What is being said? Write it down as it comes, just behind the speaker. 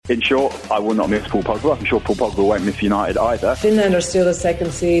In short, I will not miss Paul Pogba. I'm sure Paul Pogba won't miss United either. Finland are still a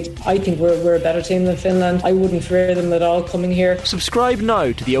second seed. I think we're a better team than Finland. I wouldn't fear them at all coming here. Subscribe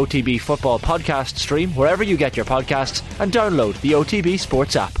now to the OTB Football Podcast stream wherever you get your podcasts and download the OTB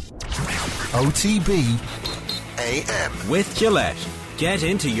Sports app. OTB AM. With Gillette. Get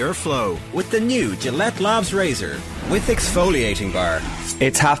into your flow with the new Gillette Labs Razor with exfoliating bar.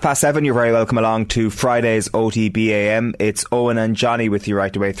 It's 7:30. You're very welcome along to Friday's OTBAM. It's Owen and Johnny with you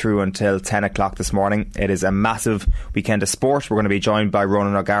right the way through until 10 o'clock this morning. It is a massive weekend of sport. We're going to be joined by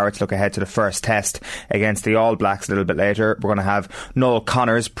Ronan O'Gara to look ahead to the first test against the All Blacks a little bit later. We're going to have Noel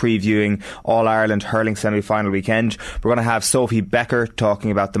Connors previewing All-Ireland hurling semi-final weekend. We're going to have Sophie Becker talking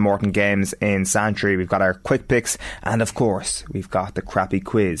about the Morton Games in Santry. We've got our quick picks, and of course we've got the crappy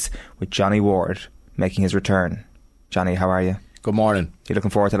quiz with Johnny Ward making his return. Johnny, how are you? Good morning. You looking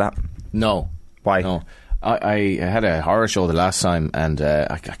forward to that? No. Why? No. I had a horror show the last time, and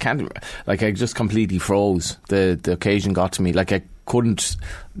I can't. Like, I just completely froze. The occasion got to me. Like, I couldn't.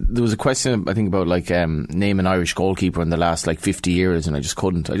 There was a question, I think, about name an Irish goalkeeper in the last 50 years, and I just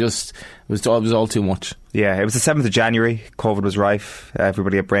couldn't. It was all too much. Yeah, it was the 7th of January. COVID was rife.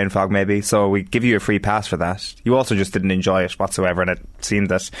 Everybody had brain fog, maybe. So we give you a free pass for that. You also just didn't enjoy it whatsoever, and it seemed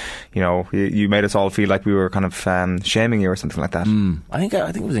that you made us all feel like we were kind of shaming you or something like that. I think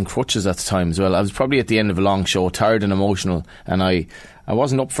it was in crutches at the time as well. I was probably at the end of a long show, tired and emotional, and I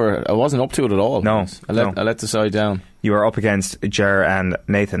wasn't up to it at all. No, I let the side down. You are up against Ger and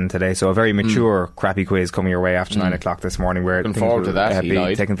Nathan today, so a very mature crappy quiz coming your way after 9 o'clock this morning, where looking forward to that.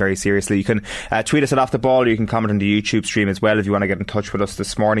 Be taken very seriously. You can tweet us at Off the Ball, or you can comment on the YouTube stream as well if you want to get in touch with us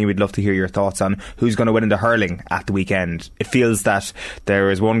this morning. We'd love to hear your thoughts on who's going to win in the hurling at the weekend. It feels that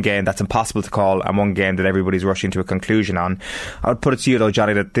there is one game that's impossible to call and one game that everybody's rushing to a conclusion on. I would put it to you though,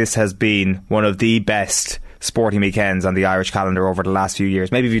 Johnny, that this has been one of the best sporting weekends on the Irish calendar over the last few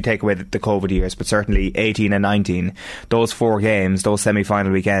years. Maybe if you take away the COVID years, but certainly 18 and 19, those 4 games, those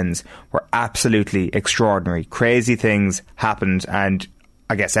semi-final weekends were absolutely extraordinary. Crazy things happened, and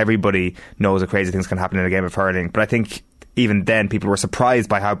I guess everybody knows that crazy things can happen in a game of hurling, but I think even then people were surprised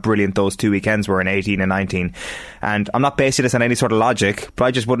by how brilliant those 2 weekends were in 18 and 19. And I'm not basing this on any sort of logic, but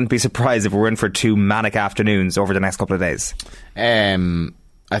I just wouldn't be surprised if we're in for 2 manic afternoons over the next couple of days.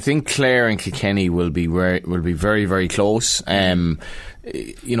 I think Clare and Kilkenny will be very, very close. When I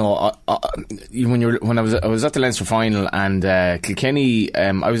was at the Leinster final, and Kilkenny,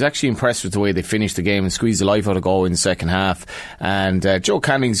 I was actually impressed with the way they finished the game and squeezed the life out of Galway in the second half. And Joe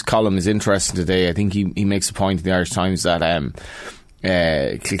Canning's column is interesting today. I think he makes a point in the Irish Times that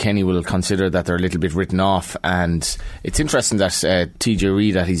Kilkenny will consider that they're a little bit written off, and it's interesting that TJ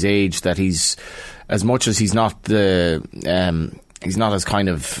Reid, at his age, that he's, as much as he's not he's not as kind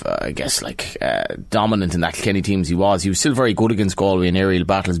of, dominant in that Kilkenny team as he was still very good against Galway in aerial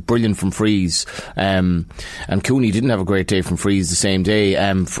battles, brilliant from frees. And Cooney didn't have a great day from frees the same day.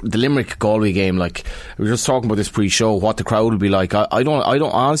 The Limerick Galway game, we were just talking about this pre-show, what the crowd will be like. I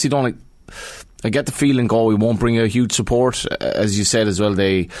honestly don't. I get the feeling Galway won't bring a huge support, as you said as well.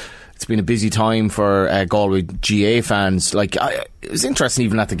 It's been a busy time for Galway GA fans. It was interesting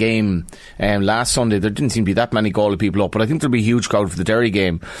even at the game last Sunday. There didn't seem to be that many Galway people up, but I think there'll be a huge crowd for the Derry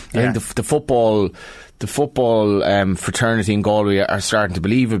game. Yeah. I think the football fraternity in Galway are starting to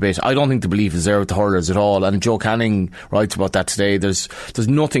believe a bit. I don't think the belief is there with the hurlers at all, and Joe Canning writes about that today. There's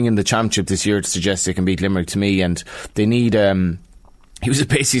nothing in the championship this year to suggest they can beat Limerick to me, and they need... He was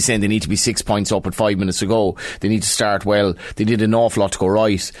basically saying they need to be 6 points up at 5 minutes to go. They need to start well. They need an awful lot to go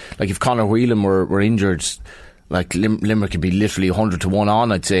right. If Conor Whelan were injured, Limerick could be literally 100-1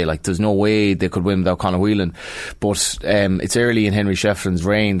 on, I'd say. There's no way they could win without Conor Whelan. But it's early in Henry Shefflin's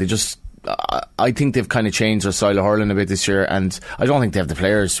reign. I think they've kind of changed their style of hurling a bit this year, and I don't think they have the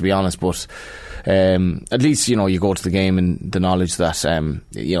players, to be honest, but at least, you go to the game in the knowledge that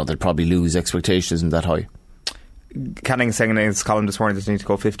they'll probably lose. Expectations isn't that high. Canning saying in his column this morning that they need to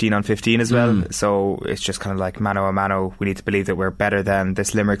go 15 on 15 as well. So it's just kind of like mano a mano. We need to believe that we're better than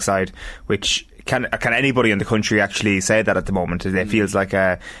this Limerick side, which can anybody in the country actually say that at the moment? It feels like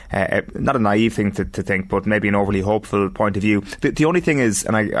not a naive thing to think, but maybe an overly hopeful point of view. The only thing is,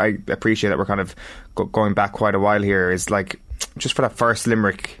 and I appreciate that we're kind of going back quite a while here, is just for that first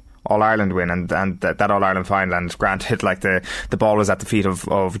Limerick All-Ireland win and that All-Ireland final, and granted the ball was at the feet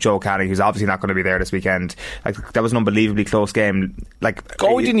of Joe Canning, who's obviously not going to be there this weekend. That was an unbelievably close game.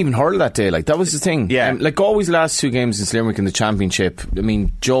 Galway didn't even hurl that day. That was the thing. Yeah. Galway's last 2 games against Limerick in the championship, I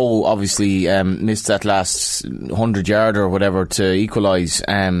mean, Joe obviously missed that last 100-yard or whatever to equalise,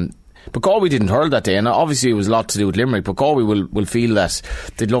 But Galway didn't hurl that day, and obviously it was a lot to do with Limerick, but Galway will feel that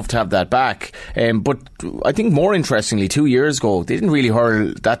they'd love to have that back. But I think more interestingly, 2 years ago, they didn't really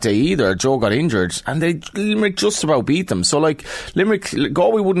hurl that day either. Joe got injured, and Limerick just about beat them. So like,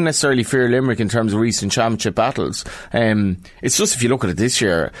 Galway wouldn't necessarily fear Limerick in terms of recent championship battles. It's just, if you look at it this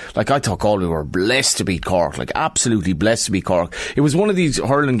year, like, I thought Galway were blessed to beat Cork, like absolutely blessed to beat Cork. It was one of these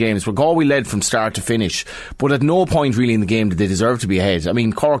hurling games where Galway led from start to finish, but at no point really in the game did they deserve to be ahead. I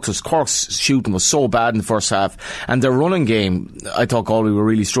mean, Cork's shooting was so bad in the first half, and their running game, I thought Galway were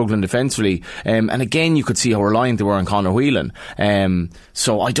really struggling defensively. And again, you could see how reliant they were on Conor Whelan.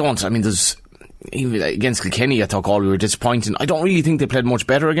 There's, even against Kilkenny, I thought Galway were disappointing. I don't really think they played much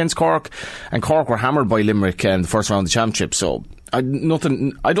better against Cork, and Cork were hammered by Limerick in the first round of the championship. So I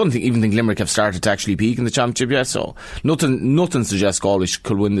don't even think Limerick have started to actually peak in the championship yet. So nothing suggests Galway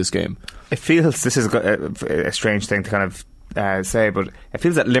could win this game. It feels, this is a strange thing to kind of say, but it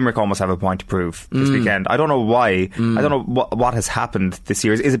feels that Limerick almost have a point to prove this weekend. I don't know why. I don't know what has happened this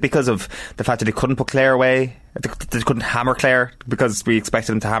year. Is it because of the fact that they couldn't put Clare away? They couldn't hammer Clare because we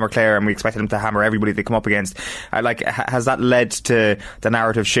expected them to hammer Clare, and we expected them to hammer everybody they come up against. Has that led to the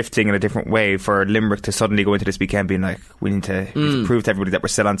narrative shifting in a different way for Limerick to suddenly go into this weekend being like, we need to prove to everybody that we're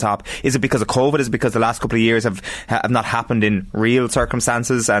still on top? Is it because of COVID? Is it because the last couple of years have not happened in real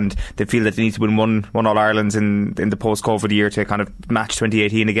circumstances, and they feel that they need to win one All-Irelands in the post-COVID year to kind of match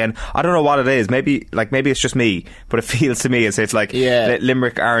 2018 again? I don't know what it is. Maybe it's just me, but it feels to me as if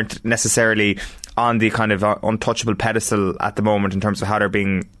Limerick aren't necessarily on the kind of untouchable pedestal at the moment in terms of how they're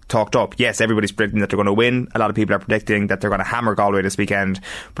being talked up. Yes, everybody's predicting that they're going to win. A lot of people are predicting that they're going to hammer Galway this weekend,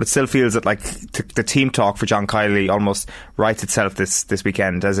 but it still feels that the team talk for John Kiley almost writes itself this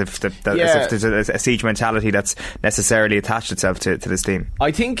weekend, as if there's a siege mentality that's necessarily attached itself to this team.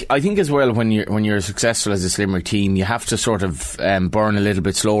 I think as well, when you're successful as this Limerick team, you have to sort of burn a little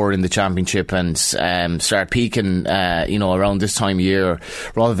bit slower in the championship and start peaking around this time of year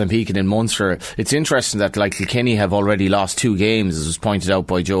rather than peaking in Munster. It's interesting that Kilkenny have already lost 2 games, as was pointed out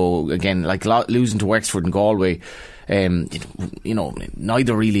by Joe. Again, losing to Wexford and Galway,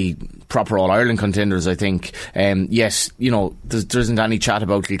 neither really proper All-Ireland contenders, I think. Yes, there isn't any chat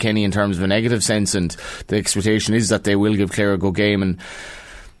about Kilkenny in terms of a negative sense, and the expectation is that they will give Clare a good game. And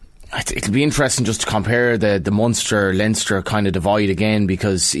it'll be interesting just to compare the Munster-Leinster kind of divide again,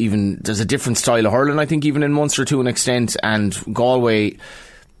 because even there's a different style of hurling, I think, even in Munster to an extent, and Galway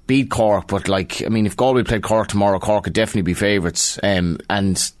beat Cork, but if Galway played Cork tomorrow, Cork could definitely be favourites, and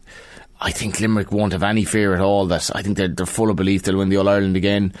I think Limerick won't have any fear at all. That I think they're full of belief they'll win the All-Ireland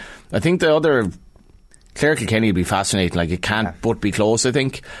again. I think the other Clare Kilkenny will be fascinating. It can't but be close, I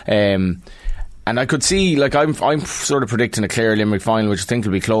think. And I could see, I'm sort of predicting a Clare Limerick final, which I think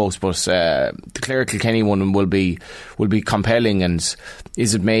will be close, but the Clare Kilkenny one will be compelling. And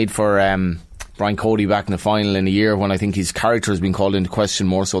is it made for Brian Cody back in the final in a year when I think his character has been called into question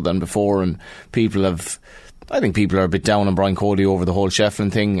more so than before, and I think people are a bit down on Brian Cody over the whole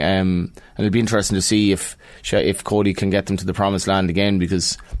Shefflin thing, and it'll be interesting to see if Cody can get them to the promised land again,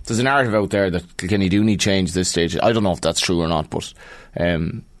 because there's a narrative out there that Kilkenny do need change at this stage. I don't know if that's true or not, but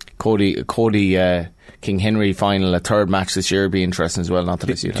Cody King Henry final, a third match this year, would be interesting as well. Not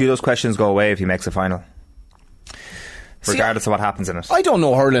that I see that. Do those questions go away if he makes a final, regardless of what happens in it? I don't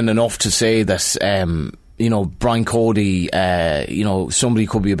know hurling enough to say that Brian Cody, somebody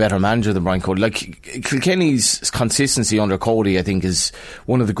could be a better manager than Brian Cody. Kilkenny's consistency under Cody, I think, is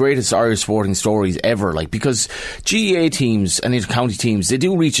one of the greatest Irish sporting stories ever. Because GAA teams and inter-county teams, they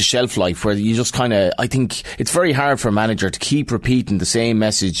do reach a shelf life where you just I think it's very hard for a manager to keep repeating the same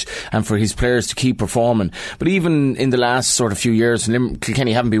message and for his players to keep performing. But even in the last sort of few years,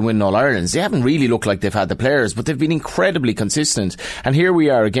 Kilkenny haven't been winning All-Irelands. They haven't really looked like they've had the players, but they've been incredibly consistent. And here we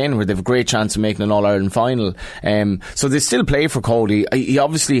are again, where they've a great chance of making an All-Ireland final. So they still play for Cody. He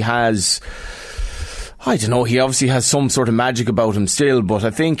obviously has, he obviously has some sort of magic about him still, but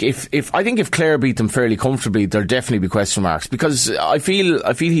I think if Clare beat them fairly comfortably, there'll definitely be question marks, because I feel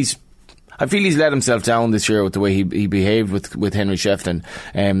he's let himself down this year with the way he behaved with Henry Shefflin,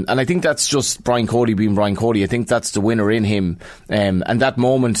 and I think that's just Brian Cody being Brian Cody. I think that's the winner in him, and that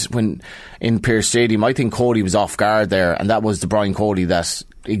moment when in Pearse Stadium, I think Cody was off guard there, and that was the Brian Cody that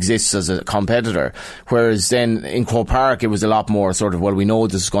exists as a competitor. Whereas then in Croke Park, it was a lot more sort of, well, we know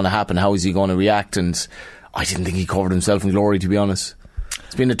this is going to happen, how is he going to react? And I didn't think he covered himself in glory, to be honest.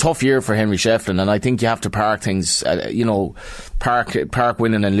 It's been a tough year for Henry Shefflin, and I think you have to park things, park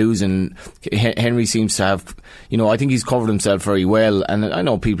winning and losing. Henry seems to have, I think he's covered himself very well, and I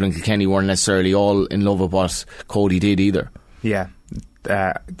know people in Kilkenny weren't necessarily all in love with what Cody did either. Yeah,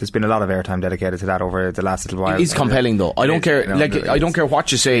 there's been a lot of airtime dedicated to that over the last little while. It's compelling though. I don't care. I don't care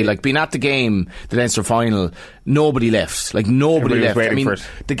what you say. Like being at the game, the Leinster final, nobody left. Like nobody left. I mean,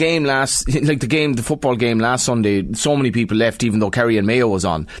 the football game last Sunday, so many people left, even though Kerry and Mayo was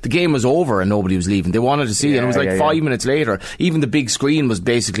on. The game was over and nobody was leaving. They wanted to see it. And it was 5 minutes later. Even the big screen was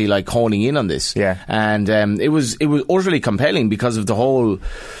basically like honing in on this. Yeah. And it was utterly compelling because of the whole,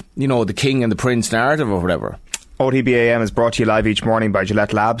 the king and the prince narrative or whatever. OTBAM is brought to you live each morning by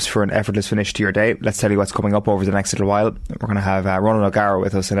Gillette Labs for an effortless finish to your day. Let's tell you what's coming up over the next little while. We're going to have Ronan O'Gara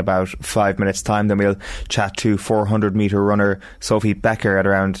with us in about 5 minutes time. Then we'll chat to 400 metre runner Sophie Becker at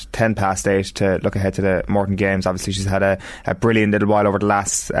around 8:10 to look ahead to the Morton Games. Obviously she's had a brilliant little while over the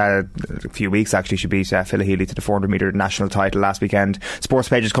last few weeks. Actually she beat Phil Healy to the 400 metre national title last weekend. Sports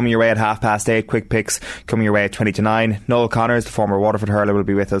pages coming your way at 8:30. Quick picks coming your way at 20-9. Noel Connors, the former Waterford hurler, will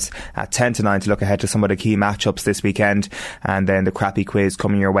be with us at 10-9 to look ahead to some of the key matchups this weekend. And then the crappy quiz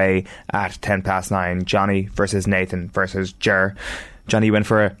coming your way at 9:10. Johnny versus Nathan versus Ger. Johnny, you went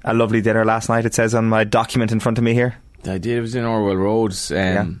for a lovely dinner last night, it says on my document in front of me here. I did. It was in Orwell Road,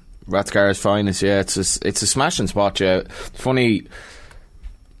 Rathscar's finest. It's a smashing spot. Funny,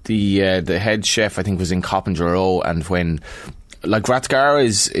 the head chef I think was in Coppinger Row, and when Rathscar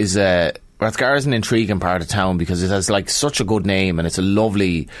Rathscar is an intriguing part of town because it has such a good name and it's a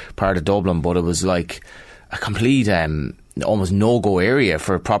lovely part of Dublin, but it was like a complete almost no-go area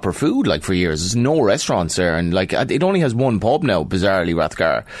for proper food for years. There's no restaurants there, and it only has one pub now, bizarrely,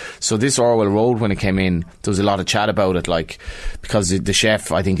 Rathscar. So this Orwell Road, when it came in, there was a lot of chat about it, because the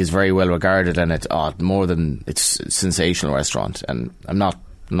chef I think is very well regarded, and it's a sensational restaurant. And I'm not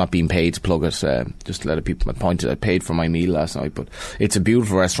being paid to plug it, just to let people point it. I paid for my meal last night, but it's a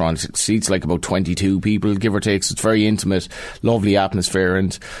beautiful restaurant. It seats about 22 people, give or take, so it's very intimate, lovely atmosphere,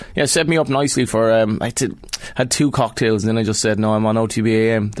 and set me up nicely for I had 2 cocktails and then I just said no, I'm on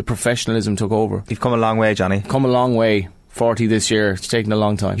OTBAM. The professionalism took over. You've come a long way, Johnny. Come a long way. 40 this year. It's taken a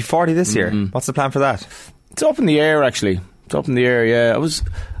long time. You're 40 this year? What's the plan for that? It's up in the air, actually. It's up in the air, yeah. I was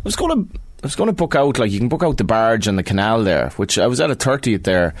going to book out, you can book out the barge and the canal there, which I was at a 30th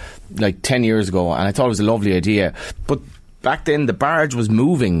there 10 years ago, and I thought it was a lovely idea. But back then the barge was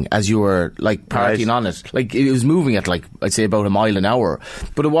moving as you were partying on it. It was moving at I'd say about a mile an hour,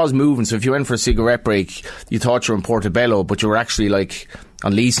 but it was moving. So if you went for a cigarette break, you thought you were in Portobello, but you were actually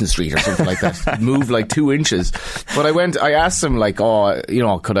on Leeson Street or something like that. It moved 2 inches. But I asked them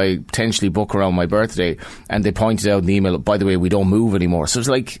could I potentially book around my birthday? And they pointed out in the email, by the way, we don't move anymore. So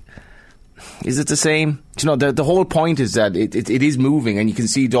it's is it the same? The whole point is that it is moving, and you can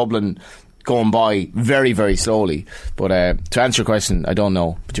see Dublin going by very, very slowly. But to answer your question, I don't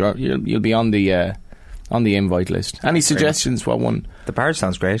know. But you'll be on the invite list. Any suggestions? What one? The barge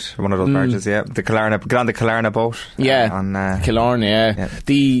sounds great. One of those barges, yeah. The Killarney, get on the Killarney boat. Yeah, on Killarney. Yeah.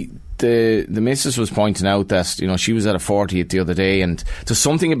 The missus was pointing out that she was at a 40th the other day, and there's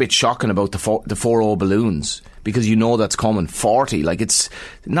something a bit shocking about the 4-0 balloons, because that's coming 40. It's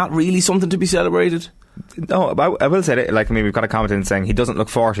not really something to be celebrated. No, I will say that, we've got a comment in saying he doesn't look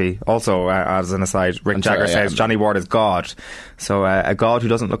 40. Also, as an aside, Rick Jagger says Johnny Ward is God. So a God who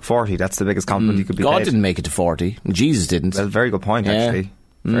doesn't look 40, that's the biggest compliment you could be God paid. Didn't make it to 40. Jesus didn't. Well, very good point, actually.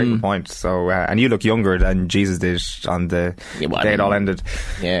 Very good point. So, and you look younger than Jesus did on the day it all ended.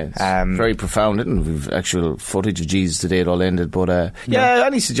 Yeah, it's very profound, isn't it? We've actual footage of Jesus the day it all ended. But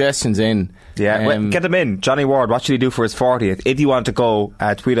any suggestions in? Yeah, get them in. Johnny Ward, what should he do for his 40th? If you want to go,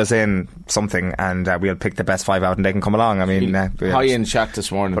 tweet us in something, and we'll pick the best 5 out, and they can come along. I mean, high in chat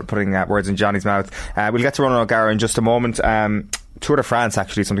this morning, putting words in Johnny's mouth. We'll get to Ronan O'Gara in just a moment. Tour de France,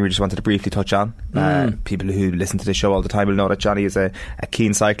 actually, something we just wanted to briefly touch on. People who listen to the show all the time will know that Johnny is a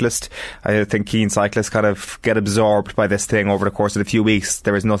keen cyclist. I think keen cyclists kind of get absorbed by this thing over the course of the few weeks.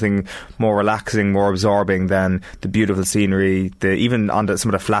 There is nothing more relaxing, more absorbing than the beautiful scenery, even on some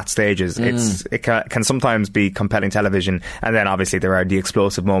of the flat stages. It can sometimes be compelling television, and then obviously there are the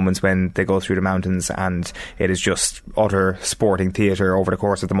explosive moments when they go through the mountains, and it is just utter sporting theatre over the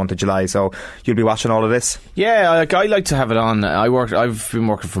course of the month of July. So you'll be watching all of this? Yeah, I like to have it on. I've been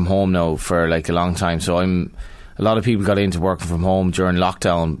working from home now for a long time, so a lot of people got into working from home during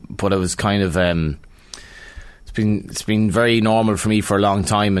lockdown, but it was kind of it's been very normal for me for a long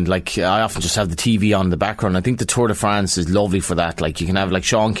time, and I often just have the TV on in the background. I think the Tour de France is lovely for that. You can have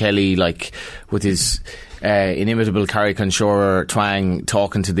Sean Kelly with his inimitable Carrick-on-Shore twang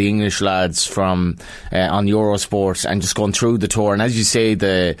talking to the English lads from on Eurosport, and just going through the tour. And as you say,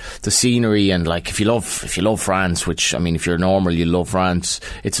 the scenery, and if you love France, which if you're normal you love France,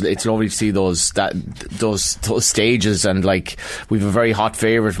 it's lovely to see those stages. And we've a very hot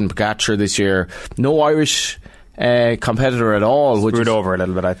favourite from Pogačar this year. No Irish competitor at all. Screwed over a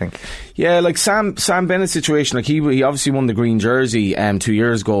little bit, I think. Yeah, like Sam Bennett's situation, like he obviously won the green jersey 2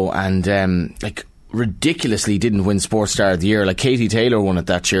 years ago, and like ridiculously didn't win Sports Star of the Year. Like Katie Taylor won it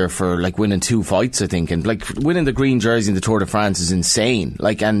that year for like winning 2 fights, I think, and like winning the green jersey in the Tour de France is insane.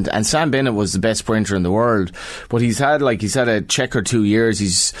 Like and Sam Bennett was the best sprinter in the world, but he's had a checker 2 years.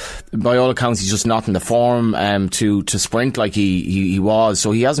 He's, by all accounts, he's just not in the form to sprint like he was,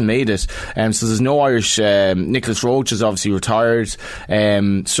 so he hasn't made it. So there's no Irish. Nicholas Roach is obviously retired.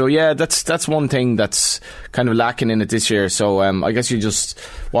 So yeah, that's one thing that's kind of lacking in it this year. So I guess you just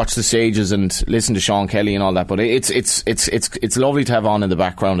watch the stages and listen to Sean Kelly and all that, but it's lovely to have on in the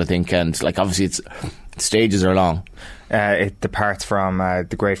background, I think, and like obviously stages are long. It departs from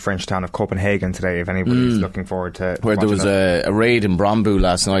the great French town of Copenhagen today, if anybody's looking forward to where there was a raid in Brombu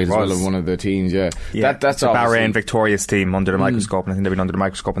last night as well of one of the teams. That's the Bahrain victorious team under the microscope, and I think they've been under the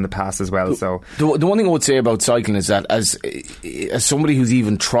microscope in the past as well. So the one thing I would say about cycling is that as somebody who's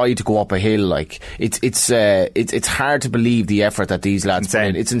even tried to go up a hill, like it's hard to believe the effort that these lads put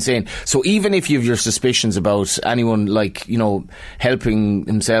in. It's insane. So even if you have your suspicions about anyone, like, you know, helping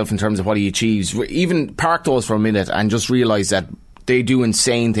himself in terms of what he achieves, even park those for a minute and just realise that they do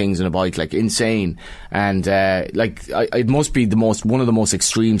insane things in a bike, like insane, and it must be one of the most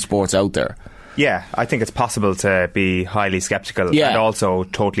extreme sports out there. Yeah, I think it's possible to be highly sceptical and also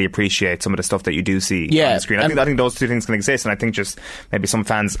totally appreciate some of the stuff that you do see on the screen. I think those two things can exist, and I think just maybe some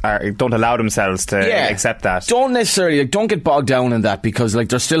fans don't allow themselves to accept that. Don't necessarily, don't get bogged down in that, because like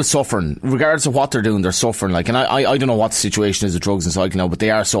they're still suffering. Regardless of what they're doing, they're suffering. Like, and I don't know what the situation is with drugs and cycling now, but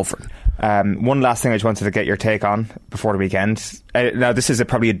they are suffering. One last thing I just wanted to get your take on before the weekend. Now, this is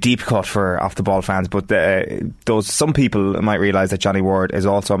probably a deep cut for Off the Ball fans, but some people might realise that Johnny Ward is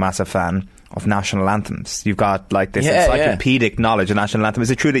also a massive fan of national anthems. You've got like this encyclopedic knowledge of national anthem.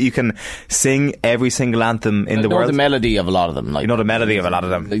 Is it true that you can sing every single anthem in the world? I know the melody of a lot of them. Like, you know the melody of a lot of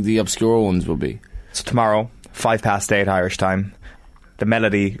them. Like the obscure ones will be. So tomorrow, 8:05 Irish time, the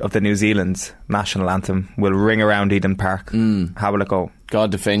melody of the New Zealand national anthem will ring around Eden Park. How will it go?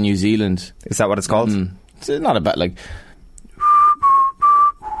 God defend New Zealand. Is that what it's called? It's not a bad, like,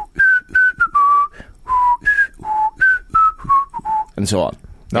 and so on.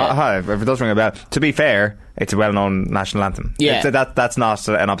 If it does ring a bell. To be fair, it's a well-known national anthem. Yeah. That's not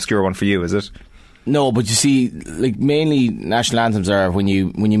an obscure one for you, is it? No, but you see, like, mainly national anthems are when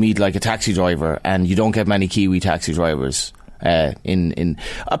you meet like a taxi driver, and you don't get many Kiwi taxi drivers. In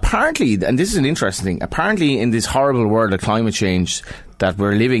apparently, and this is an interesting thing, apparently in this horrible world of climate change that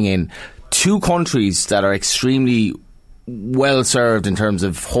we're living in, 2 countries that are extremely well served in terms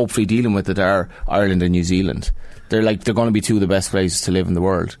of hopefully dealing with it are Ireland and New Zealand. They're going to be 2 of the best places to live in the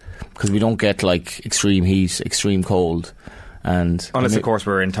world, because we don't get like extreme heat, extreme cold, and unless of course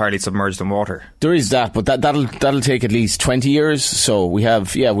we're entirely submerged in water. There is that, but that'll take at least 20 years. So we'll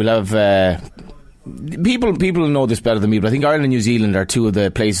have people know this better than me, but I think Ireland and New Zealand are 2 of the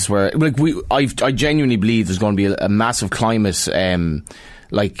places where, like, I genuinely believe there's going to be a massive climate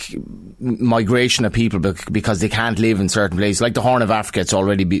like migration of people because they can't live in certain places. Like the Horn of Africa, it's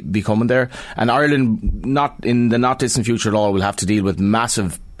already becoming there, and Ireland, not in the not distant future at all, will have to deal with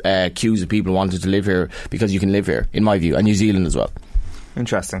massive queues of people wanting to live here because you can live here, in my view, and New Zealand as well.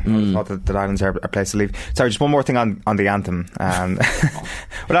 Interesting. I thought that Ireland's a place to leave. Sorry, just one more thing on the anthem.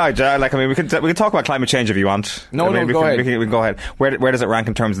 We can talk about climate change if you want. Go ahead. We can go ahead. Where does it rank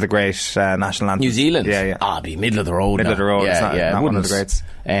in terms of the great national anthem? New Zealand. Yeah. It'd be middle of the road. Middle of the road. It's not one of the greats.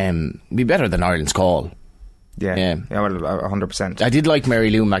 Be better than Ireland's Call. Yeah, well, 100%. I did like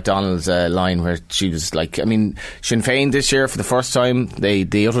Mary Lou McDonald's line where she was like, I mean, Sinn Féin this year for the first time they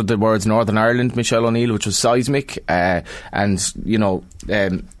uttered the words Northern Ireland, Michelle O'Neill, which was seismic, and you know,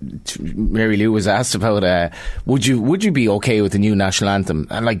 Mary Lou was asked about would you be okay with the new national anthem,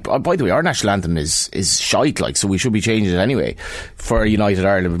 and like, by the way, our national anthem is shite, like, so we should be changing it anyway for United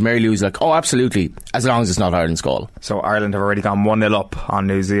Ireland. But Mary Lou's like, oh absolutely, as long as it's not Ireland's Call. So Ireland have already gone 1-0 up on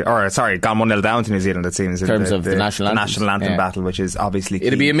New Zealand, gone 1-0 down to New Zealand, it seems, in terms of the national anthem battle, which is obviously key.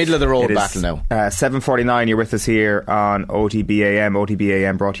 It'll be a middle of the road battle now. 7:49, you're with us here on OTBAM.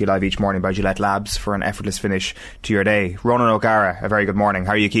 OTBAM brought to you live each morning by Gillette Labs for an effortless finish to your day. Ronan O'Gara, a very good morning.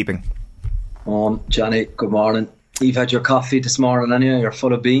 How are you keeping? Johnny, good morning. You've had your coffee this morning anyway, you're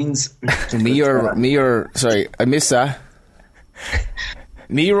full of beans. Sorry, I missed that.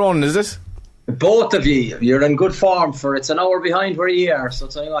 Me or Ronan, is it? Both of you, you're in good form for it's an hour behind where you are, so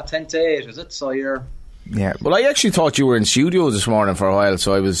it's only 10 to 8, is it? So you're... Yeah, well, I actually thought you were in studio this morning for a while,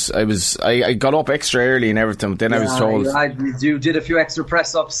 so I got up extra early and everything, but then I was told you did a few extra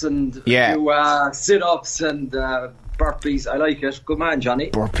press ups and a few sit ups and burpees. I like it. Good man, Johnny.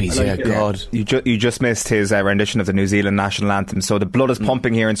 Burpees, like yeah, God. You just missed his rendition of the New Zealand national anthem, so the blood is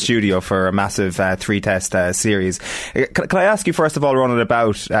pumping here in studio for a massive 3-test series. Can I ask you first of all, Ronald,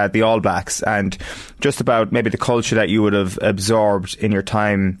 about the All Blacks and just about maybe the culture that you would have absorbed in your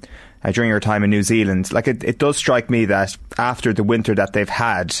time during your time in New Zealand? Like, it does strike me that after the winter that they've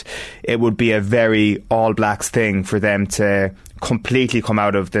had, it would be a very All Blacks thing for them to completely come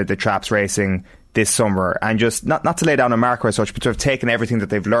out of the traps racing this summer, and just not to lay down a marker as such, but to have taken everything that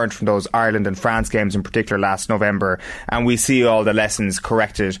they've learned from those Ireland and France games in particular last November, and we see all the lessons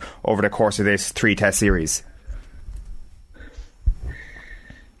corrected over the course of this 3-test series.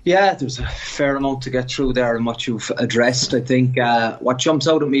 Yeah, there's a fair amount to get through there and what you've addressed. I think what jumps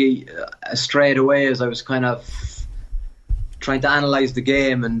out at me straight away is I was kind of trying to analyse the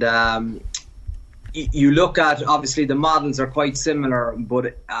game, and you look at, obviously the models are quite similar,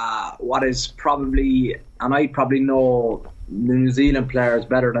 but what is probably, and I probably know the New Zealand players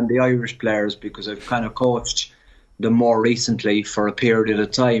better than the Irish players because I've kind of coached them more recently for a period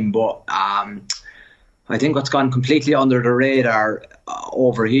of time, but I think what's gone completely under the radar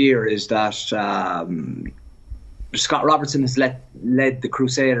over here is that Scott Robertson has led the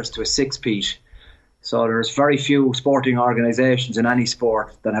Crusaders to a 6-peat. So there's very few sporting organisations in any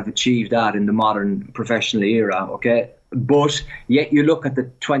sport that have achieved that in the modern professional era, okay? But yet you look at the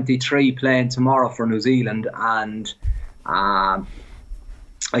 23 playing tomorrow for New Zealand, and I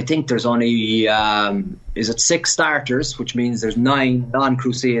think there's only, 6 starters, which means there's 9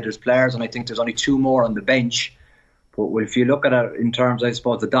 non-Crusaders players, and I think there's only 2 more on the bench. But if you look at it in terms, I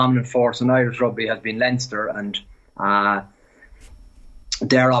suppose, the dominant force in Irish rugby has been Leinster, and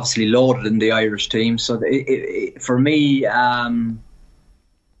they're obviously loaded in the Irish team. So for me, from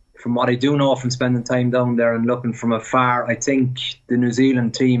what I do know from spending time down there and looking from afar, I think the New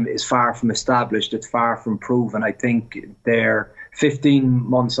Zealand team is far from established. It's far from proven. I think they're 15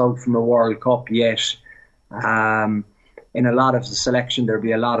 months out from a World Cup yet. In a lot of the selection, there'll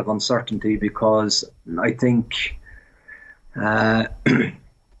be a lot of uncertainty because I think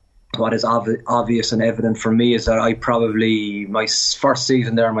what is obvious and evident for me is that I probably, my first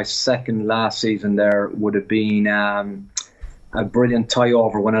season there, my second last season there would have been a brilliant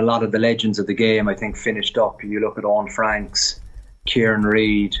tie-over when a lot of the legends of the game, I think, finished up. You look at Owen Franks, Kieran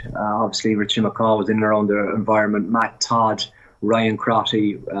Reid, obviously Richie McCaw was in and around the environment, Matt Todd, Ryan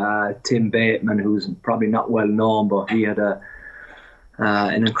Crotty, Tim Bateman, who's probably not well known, but he had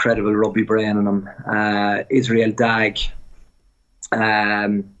an incredible rugby brain in him, Israel Dag.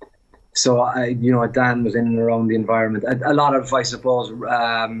 So, Dan was in and around the environment. A lot of, I suppose,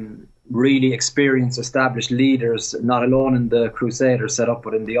 really experienced, established leaders, not alone in the Crusader setup,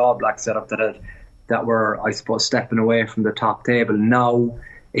 but in the All Black setup that were, I suppose, stepping away from the top table. Now,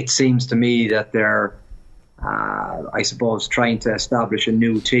 it seems to me that they're, I suppose, trying to establish a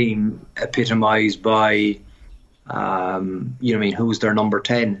new team epitomised by, who's their number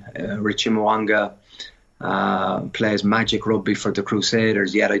 10? Richie Mo'unga. Plays magic rugby for the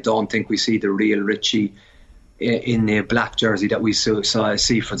Crusaders, yet I don't think we see the real Richie in the black jersey that we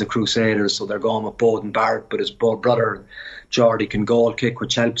see for the Crusaders. So they're going with Bowden Barrett, but his brother Geordie can goal kick,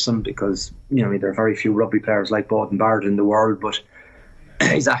 which helps him because there are very few rugby players like Bowden Barrett in the world, but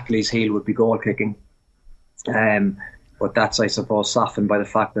his Achilles heel would be goal kicking. But that's, I suppose, softened by the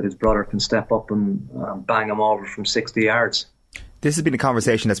fact that his brother can step up and bang him over from 60 yards. This has been a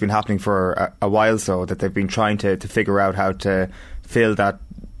conversation that's been happening for a while, so that they've been trying to figure out how to fill that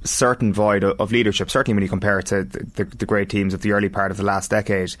certain void of leadership, certainly when you compare it to the great teams of the early part of the last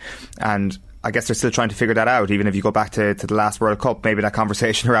decade. And I guess they're still trying to figure that out. Even if you go back to the last World Cup, maybe that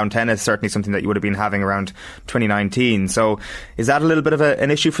conversation around tennis is certainly something that you would have been having around 2019. So is that a little bit of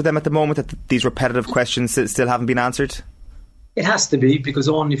an issue for them at the moment, that these repetitive questions still haven't been answered? It has to be, because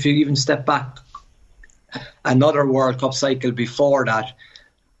only if you even step back another World Cup cycle before that,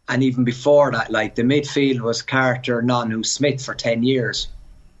 and even before that, like the midfield was Carter, Nonu, Smith for 10 years,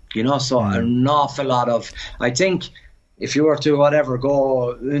 so an awful lot of, I think if you were to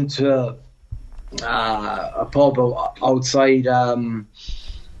go into a pub outside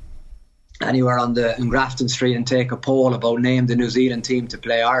anywhere in Grafton Street and take a poll about name the New Zealand team to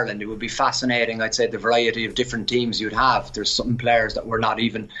play Ireland, it would be fascinating. I'd say the variety of different teams you'd have. There's some players that we're not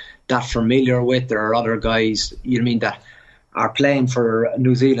even that familiar with. There are other guys, that are playing for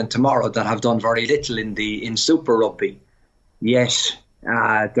New Zealand tomorrow that have done very little in Super Rugby. Yet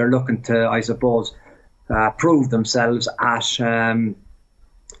they're looking to, I suppose, prove themselves at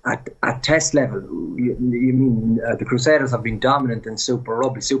test level. The Crusaders have been dominant in Super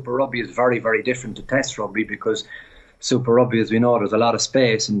Rugby. Super Rugby is very, very different to Test Rugby, because Super Rugby, as we know, there's a lot of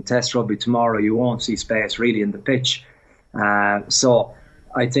space. In Test Rugby tomorrow, you won't see space really in the pitch. So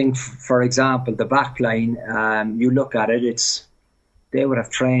I think, for example, the back line, you look at it, they would have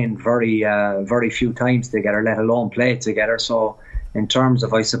trained very few times together, let alone play together. So in terms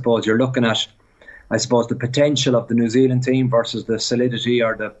of, I suppose, you're looking at, I suppose, the potential of the New Zealand team versus the solidity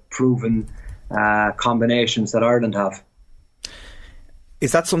or the proven combinations that Ireland have.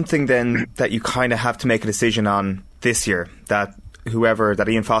 Is that something then that you kind of have to make a decision on this year, that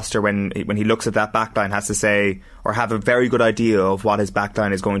Ian Foster, when he looks at that backline, has to say or have a very good idea of what his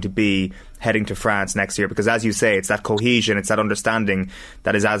backline is going to be heading to France next year? Because as you say, it's that cohesion, it's that understanding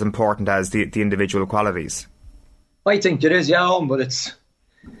that is as important as the individual qualities. I think it is, yeah, but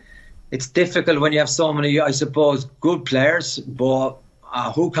it's difficult when you have so many, I suppose, good players, but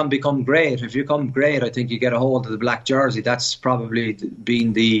who can become great? If you become great, I think you get a hold of the black jersey. That's probably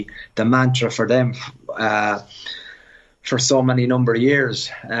been the mantra for them for so many number of years.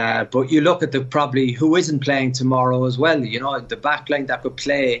 But you look at probably who isn't playing tomorrow as well. You know, the backline that could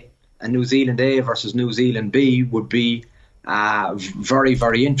play a New Zealand A versus New Zealand B would be very,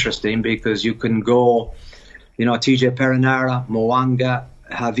 very interesting, because you can go, you know, TJ Perenara, Mo'unga,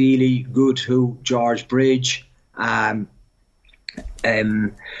 Havili, Goodhue, George Bridge.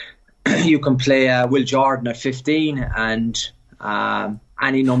 You can play Will Jordan at 15 and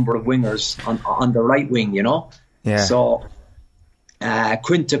any number of wingers on the right wing, you know. Yeah. So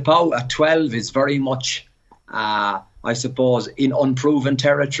Quinta Pau at 12 is very much, I suppose, in unproven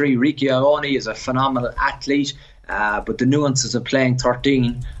territory. Ricky Ioni is a phenomenal athlete, but the nuances of playing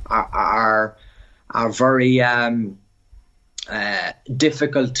 13 are very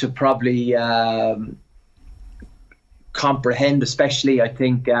difficult to probably comprehend. Especially, I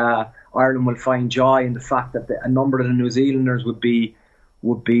think Ireland will find joy in the fact that a number of the New Zealanders would be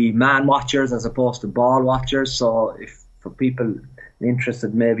man watchers as opposed to ball watchers. So if for people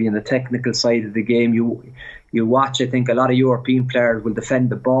interested maybe in the technical side of the game, you watch, I think a lot of European players will defend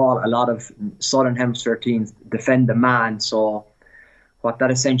the ball, a lot of Southern Hemisphere teams defend the man. So what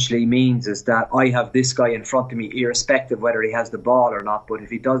that essentially means is that I have this guy in front of me irrespective whether he has the ball or not, but if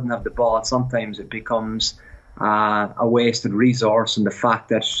he doesn't have the ball, sometimes it becomes a wasted resource, and the fact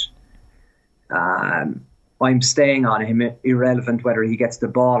that I'm staying on him, irrelevant whether he gets the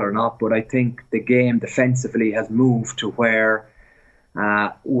ball or not. But I think the game defensively has moved to where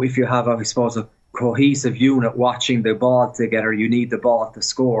if you have, I suppose, a cohesive unit watching the ball together, you need the ball to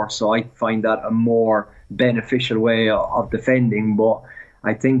score. So I find that a more beneficial way of defending. But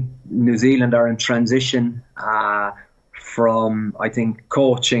I think New Zealand are in transition from, I think,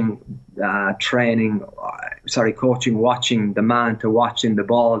 coaching, watching the man to watching the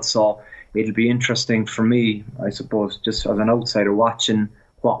ball. So it'll be interesting for me, I suppose, just as an outsider, watching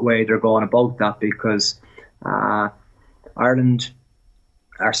what way they're going about that, because Ireland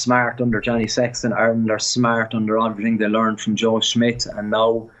are smart under Johnny Sexton. Ireland are smart under everything they learned from Joe Schmidt, and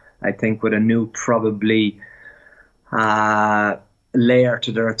now I think with a new probably layer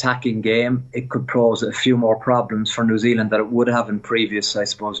to their attacking game, it could pose a few more problems for New Zealand that it would have in previous, I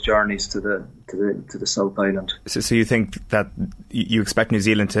suppose, journeys to the South Island. So you think that you expect New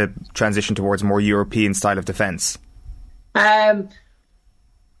Zealand to transition towards a more European style of defence? I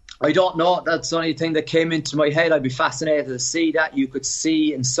don't know. That's the only thing that came into my head. I'd be fascinated to see that. You could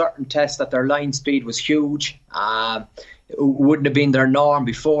see in certain tests that their line speed was huge. It wouldn't have been their norm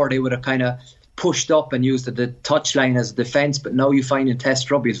before. They would have kind of pushed up and used the touchline as a defence, but now you find in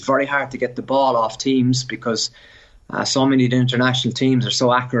Test rugby it's very hard to get the ball off teams, because so many of the international teams are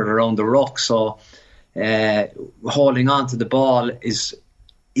so accurate around the ruck. So holding on to the ball is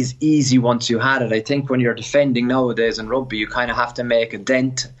easy once you had it. I think when you're defending nowadays in rugby, you kind of have to make a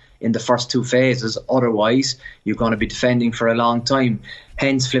dent in the first two phases, otherwise you're going to be defending for a long time.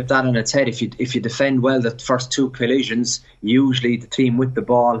 Hence, flip that on its head. If you defend well the first two collisions, usually the team with the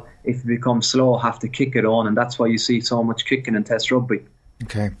ball, if it becomes slow, have to kick it on, and that's why you see so much kicking in Test rugby.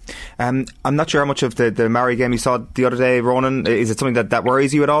 Okay. I'm not sure how much of the Maori game you saw the other day, Ronan. Is it something that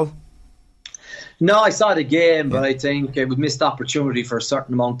worries you at all? No, I saw the game, but I think it was missed opportunity for a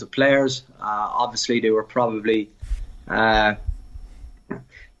certain amount of players. Obviously, they were probably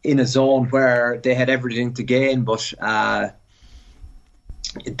in a zone where they had everything to gain, but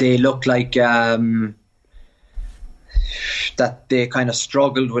they looked like that they kind of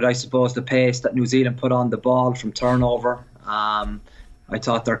struggled with, I suppose, the pace that New Zealand put on the ball from turnover. I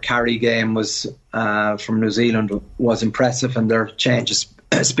thought their carry game was from New Zealand was impressive, and their change of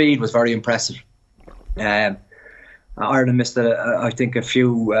speed was very impressive. Ireland missed, I think, a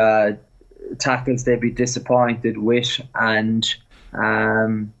few tackles they'd be disappointed with, and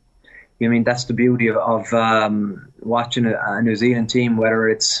that's the beauty of watching a New Zealand team, whether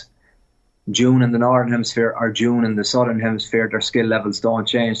it's June in the Northern Hemisphere or June in the Southern Hemisphere, their skill levels don't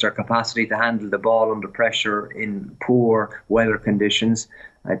change. Their capacity to handle the ball under pressure in poor weather conditions,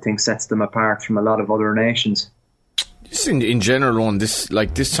 I think, sets them apart from a lot of other nations. Just in general, this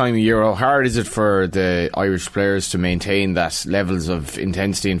time of year, how hard is it for the Irish players to maintain that levels of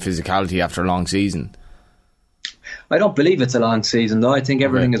intensity and physicality after a long season? I don't believe it's a long season, though. I think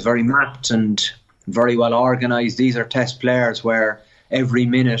everything is very mapped and very well organised. These are test players where every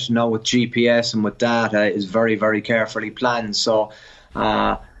minute now with GPS and with data is very, very carefully planned. So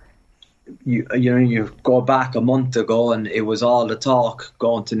you go back a month ago and it was all the talk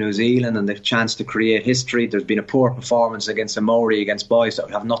going to New Zealand and the chance to create history. There's been a poor performance against the Maori, against boys that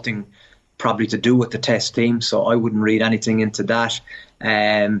would have nothing probably to do with the test team, so I wouldn't read anything into that.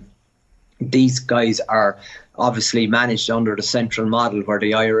 These guys are obviously managed under the central model where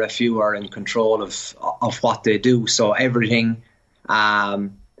the IRFU are in control of what they do, so everything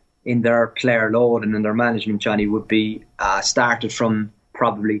in their player load and in their management, Johnny, would be started from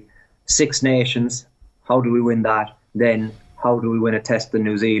probably Six Nations. How do we win that? Then how do we win a test in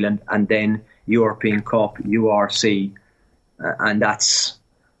New Zealand? And then European Cup, URC. And that's,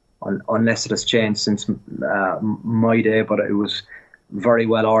 unless it has changed since my day, but it was very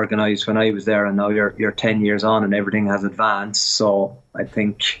well organised when I was there, and now you're 10 years on and everything has advanced. So I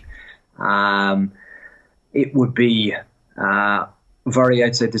think it would be very,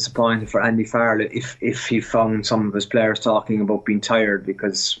 I'd say, disappointing for Andy Farrell if he found some of his players talking about being tired,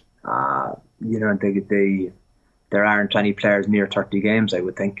 because there aren't any players near 30 games, I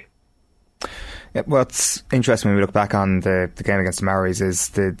would think. Yeah, what's interesting when we look back on the game against the Maoris is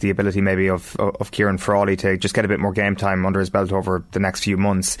the ability maybe of Kieran Frawley to just get a bit more game time under his belt over the next few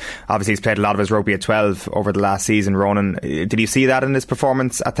months. Obviously he's played a lot of his rugby at 12 over the last season. Ronan, did you see that in his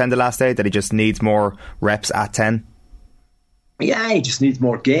performance at 10 the last day, that he just needs more reps at 10? Yeah, he just needs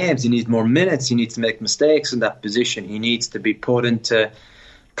more games, he needs more minutes, he needs to make mistakes in that position, he needs to be put into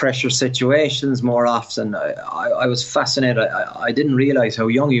pressure situations more often. I was fascinated. I didn't realise how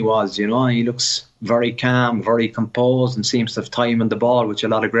young he was. He looks very calm, very composed, and seems to have time on the ball, which a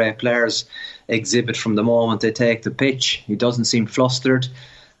lot of great players exhibit from the moment they take the pitch. He doesn't seem flustered.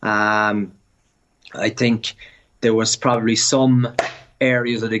 I think there was probably some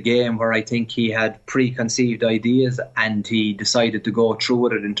areas of the game where I think he had preconceived ideas and he decided to go through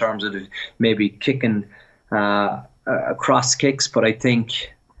with it in terms of maybe kicking cross kicks, but I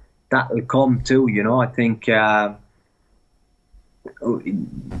think that will come too. I think he'll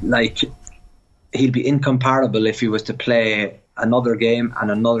be incomparable if he was to play another game and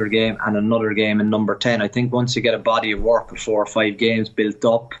another game and another game in number 10. I think once you get a body of work of 4 or 5 games built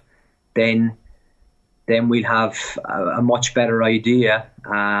up, then we'll have a much better idea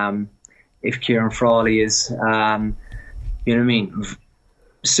if Kieran Frawley is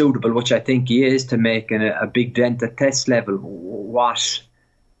suitable, which I think he is, to make a big dent at test level. What's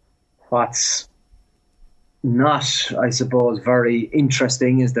not, I suppose, very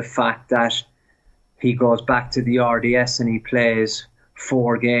interesting is the fact that he goes back to the RDS and he plays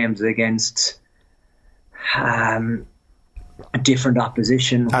 4 games against a different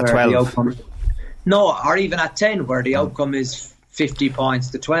opposition. At where 12. The outcome, no, or even at 10, where the outcome is 50 points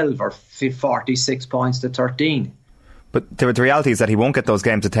to 12 or 46 points to 13. But the reality is that he won't get those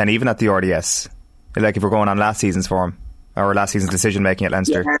games at 10 even at the RDS, like if we're going on last season's form or last season's decision making at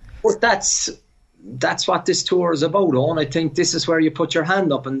Leinster. Yeah, but that's what this tour is about, Owen. I think this is where you put your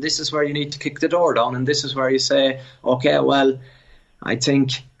hand up and this is where you need to kick the door down, and this is where you say, okay, well, I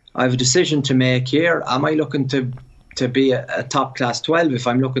think I have a decision to make here. Am I looking to be a top class 12? If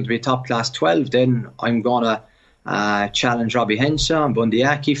I'm looking to be a top class 12, then I'm going to challenge Robbie Henshaw and Bundy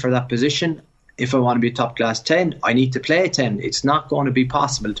Aki for that position. If I want to be top class 10, I need to play 10. It's not going to be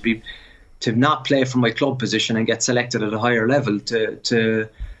possible to not play for my club position and get selected at a higher level to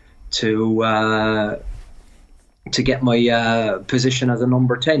get my position as a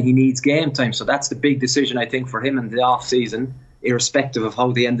number 10. He needs game time, so that's the big decision I think for him in the off season, irrespective of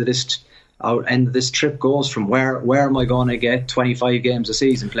how the end of this trip goes. From where am I going to get 25 games a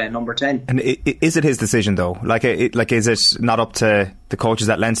season playing number 10? And is it his decision though? Like is it not up to the coaches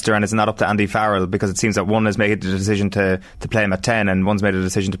at Leinster, and is it not up to Andy Farrell? Because it seems that one has made the decision to play him at 10 and one's made a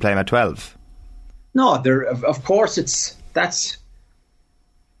decision to play him at 12. No, of course that's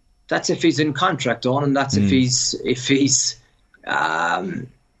if he's in contract on, and that's if he's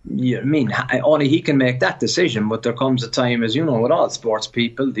only he can make that decision. But there comes a time, as you know, with all sports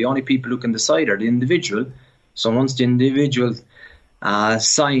people, the only people who can decide are the individual. So once the individual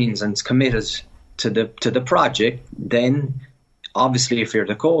signs and is committed to the project, then obviously, if you're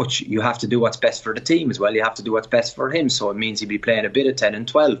the coach, you have to do what's best for the team as well. You have to do what's best for him. So it means he'll be playing a bit of 10 and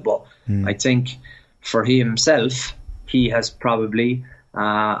 12. But I think for himself, he has probably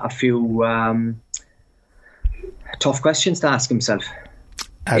a few tough questions to ask himself.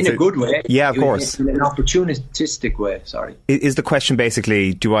 In a good way. Yeah, of course. In an opportunistic way, sorry. Is the question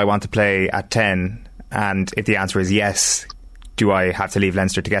basically, do I want to play at 10? And if the answer is yes, do I have to leave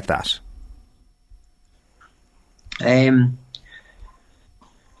Leinster to get that? I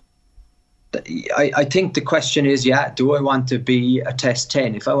think the question is, do I want to be a Test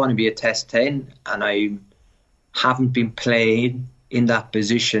 10? If I want to be a Test 10 and I haven't been playing in that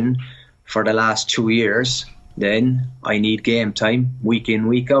position for the last 2 years, then I need game time week in,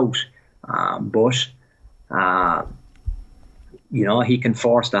 week out. But he can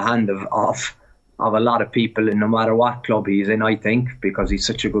force the hand of a lot of people, and no matter what club he's in, I think, because he's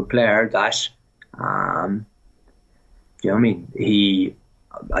such a good player that, he,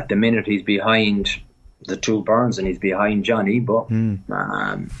 at the minute, he's behind the two Burns and he's behind Johnny, but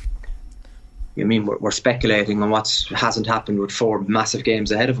we're speculating on what hasn't happened with 4 massive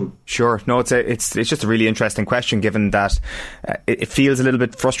games ahead of him. Sure. No, it's just a really interesting question, given that it feels a little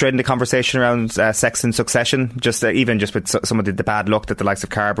bit frustrating, the conversation around Sexton's succession, even with some of the bad luck that the likes of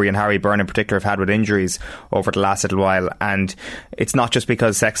Carberry and Harry Byrne in particular have had with injuries over the last little while. And it's not just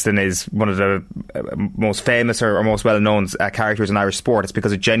because Sexton is one of the most famous or most well-known characters in Irish sport. It's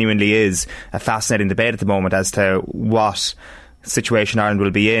because it genuinely is a fascinating debate at the moment as to what situation Ireland will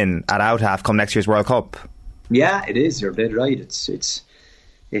be in at out half come next year's World Cup. Yeah, it is. You're a bit right. It's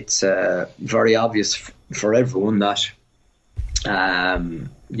very obvious for everyone that the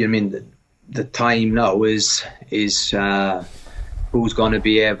time now is who's going to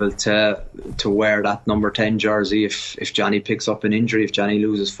be able to wear that number 10 jersey if Johnny picks up an injury, if Johnny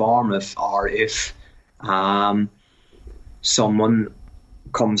loses form, if someone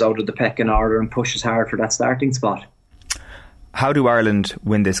comes out of the pecking order and pushes hard for that starting spot. How do Ireland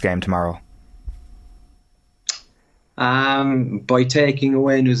win this game tomorrow? By taking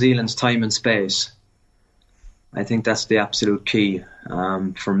away New Zealand's time and space. I think that's the absolute key.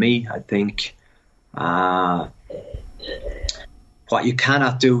 For me, I think what you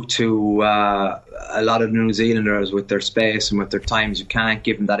cannot do to a lot of New Zealanders with their space and with their times, you can't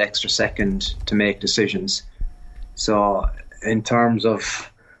give them that extra second to make decisions. So in terms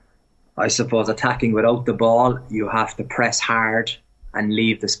of, I suppose, attacking without the ball, you have to press hard and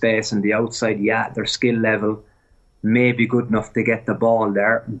leave the space on the outside. Yeah, their skill level may be good enough to get the ball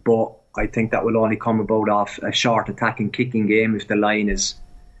there, but I think that will only come about off a short attacking kicking game if the line is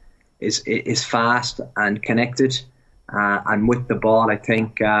fast and connected. And with the ball, I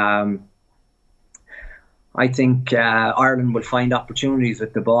think Ireland will find opportunities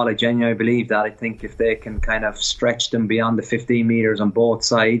with the ball. I genuinely believe that. I think if they can kind of stretch them beyond the 15 metres on both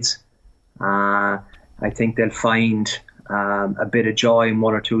sides, I think they'll find a bit of joy in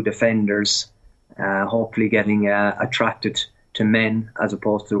one or two defenders, hopefully getting attracted to men as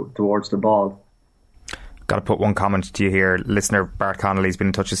opposed to towards the ball. Got to put one comment to you here. Listener Bart Connolly's been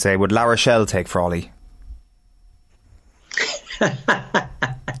in touch to say, would La Rochelle take Frawley?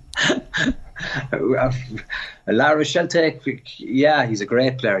 La Rochelle take, yeah, he's a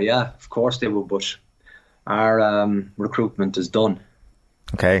great player, yeah, of course they would, but our recruitment is done.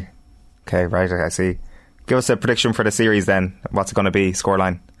 Okay, right, I see. Give us a prediction for the series then. What's it going to be,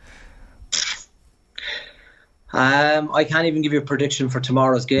 scoreline? I can't even give you a prediction for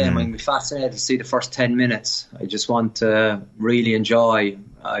tomorrow's game. I'm going to be fascinated to see the first 10 minutes. I just want to really enjoy,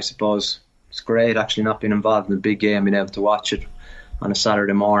 I suppose. It's great actually not being involved in a big game, being able to watch it on a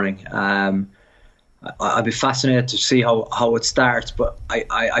Saturday morning. I'd be fascinated to see how it starts, but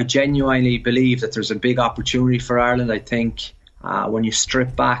I genuinely believe that there's a big opportunity for Ireland. I think when you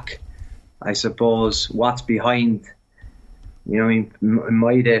strip back, I suppose, what's behind, in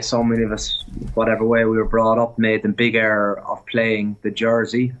my day, so many of us, whatever way we were brought up, made the big error of playing the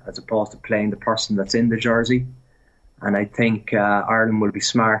jersey as opposed to playing the person that's in the jersey. And I think Ireland will be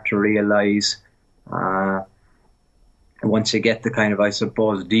smart to realise once you get the kind of, I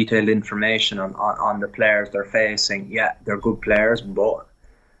suppose, detailed information on the players they're facing, yeah, they're good players, but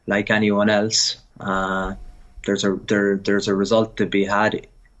like anyone else, there's a result to be had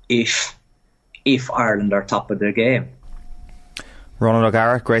if Ireland are top of their game. Ronan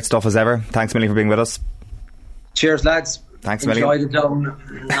O'Gara, great stuff as ever. Thanks a million for being with us. Cheers, lads. Thanks a million. Enjoy the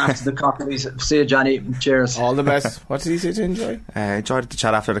down after the coffees. See you, Johnny. Cheers. All the best. What did he say to enjoy? Enjoyed the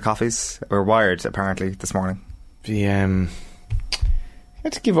chat after the coffees. We're wired, apparently, this morning. You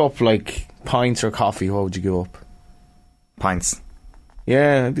had to give up like pints or coffee. What would you give up? Pints.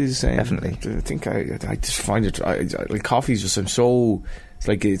 Yeah, I'd be the same. Definitely. I think I just find it, like coffee's just, it's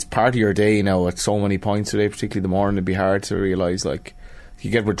like it's part of your day now at so many points today, particularly the morning. It'd be hard to realise, like,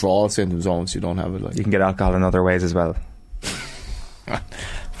 you get withdrawal symptoms once you don't have it. Like, you can get alcohol in other ways as well.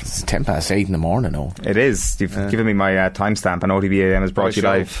 It's 8:10 in the morning now. It is. You've given me my timestamp, and OTB AM is brought to you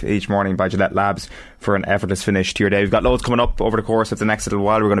live each morning by Gillette Labs for an effortless finish to your day. We've got loads coming up over the course of the next little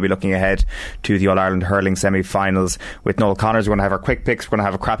while. We're going to be looking ahead to the All-Ireland hurling semi-finals with Noel Connors. We're going to have our quick picks. We're going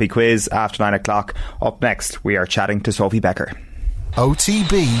to have a crappy quiz after 9 o'clock. Up next, we are chatting to Sophie Becker.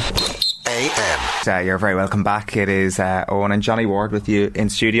 OTB AM. You're very welcome back. It is Owen and Johnny Ward with you in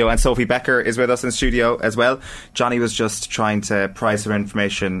studio, and Sophie Becker is with us in studio as well. Johnny was just trying to pry some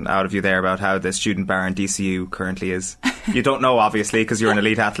information out of you there about how the student bar in DCU currently is. You don't know, obviously, because you're an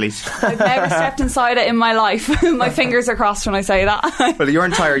elite athlete. I've never stepped inside it in my life. My fingers are crossed when I say that. Well, your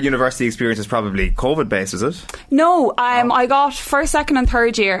entire university experience is probably COVID based, is it? No, I got first, second and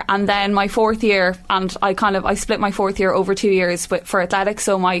third year, and then my fourth year, and I split my fourth year over 2 years for athletics.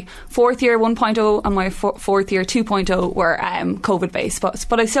 So my fourth year 1.0 and my fourth year 2.0 were COVID based,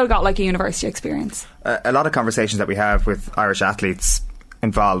 but I still got like a university experience. A lot of conversations that we have with Irish athletes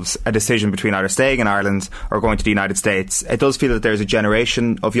involves a decision between either staying in Ireland or going to the United States. It does feel that there's a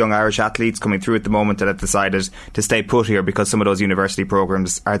generation of young Irish athletes coming through at the moment that have decided to stay put here because some of those university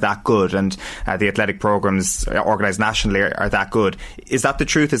programmes are that good, and the athletic programmes organised nationally are that good. Is that the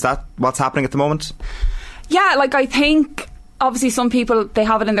truth? Is that what's happening at the moment? Yeah, like I think obviously some people, they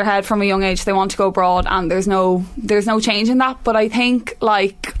have it in their head from a young age they want to go abroad, and there's no change in that. But I think,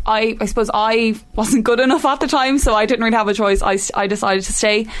 like, I suppose I wasn't good enough at the time, so I didn't really have a choice. I decided to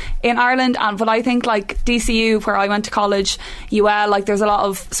stay in Ireland. But I think, like, DCU, where I went to college, UL, like, there's a lot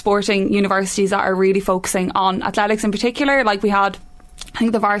of sporting universities that are really focusing on athletics in particular. Like, we had, I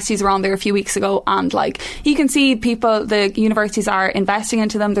think the varsities were on there a few weeks ago, and like you can see the universities are investing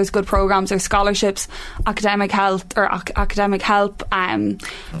into them. There's good programs, there's scholarships, academic help,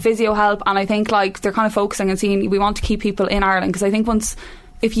 physio help, and I think like they're kind of focusing and seeing we want to keep people in Ireland, because I think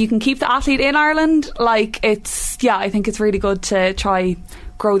if you can keep the athlete in Ireland, like I think it's really good to try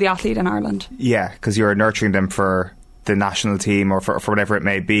grow the athlete in Ireland. Yeah, because you're nurturing them for the national team or for whatever it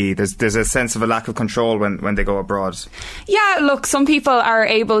may be. There's a sense of a lack of control when they go abroad. Yeah, look, some people are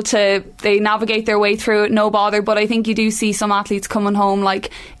able to, they navigate their way through it, no bother, but I think you do see some athletes coming home like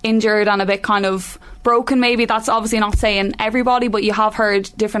injured and a bit kind of broken maybe. That's obviously not saying everybody, but you have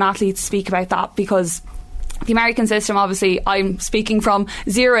heard different athletes speak about that, because the American system, obviously, I'm speaking from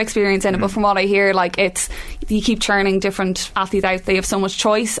zero experience in it, but from what I hear, like you keep churning different athletes out. They have so much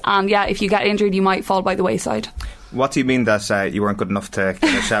choice, and yeah, if you get injured, you might fall by the wayside. What do you mean that you weren't good enough to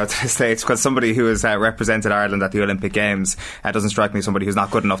get a shout to the States? Because somebody who has represented Ireland at the Olympic Games doesn't strike me as somebody who's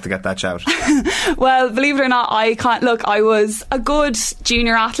not good enough to get that shout. Well, believe it or not, I can't. Look, I was a good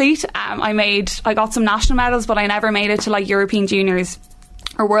junior athlete. I got some national medals, but I never made it to like European juniors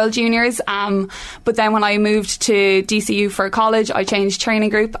or World Juniors, but then when I moved to DCU for college, I changed training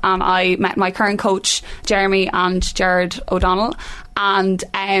group, and I met my current coach Jeremy and Jared O'Donnell, and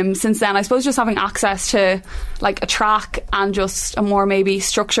since then I suppose just having access to like a track and just a more maybe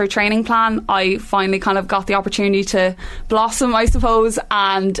structured training plan, I finally kind of got the opportunity to blossom, I suppose,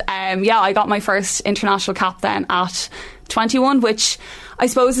 and I got my first international cap then at 21, which I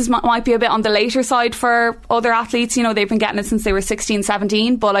suppose might be a bit on the later side for other athletes. You know, they've been getting it since they were 16,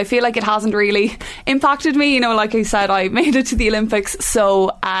 17, but I feel like it hasn't really impacted me. You know, like I said, I made it to the Olympics,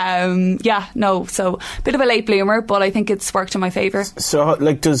 so so bit of a late bloomer, but I think it's worked in my favour. So,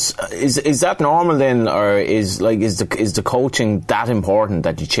 like, is that normal then, or is the coaching that important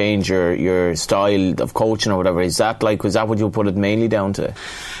that you change your style of coaching or whatever? Was that what you put it mainly down to?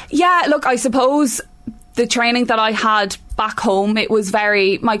 Yeah, look, I suppose the training that I had back home, it was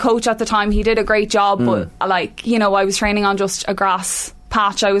my coach at the time, he did a great job, but like, you know, I was training on just a grass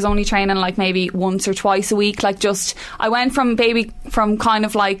patch. I was only training like maybe once or twice a week. Like, just I went from kind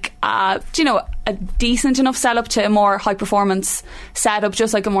of like a decent enough setup to a more high performance setup,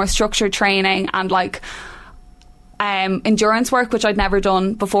 just like a more structured training and like endurance work, which I'd never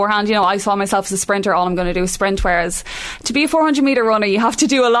done beforehand. You know, I saw myself as a sprinter, all I'm going to do is sprint, whereas to be a 400 metre runner you have to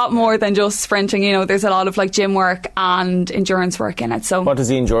do a lot more than just sprinting. You know, there's a lot of like gym work and endurance work in it. So what does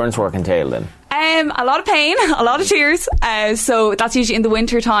the endurance work entail then? A lot of pain, a lot of tears, so that's usually in the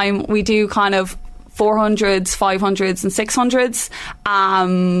winter time. We do kind of 400s, 500s and 600s.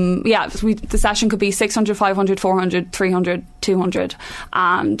 The session could be 600, 500, 400, 300, 200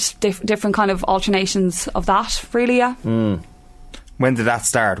 and different kind of alternations of that, really. When did that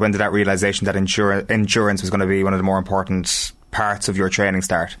start? When did that realisation that endurance was going to be one of the more important parts of your training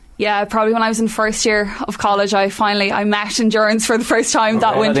start? Yeah, probably when I was in first year of college, I met endurance for the first time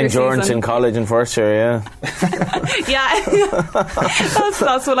that winter season. Endurance in college in first year, yeah. Yeah,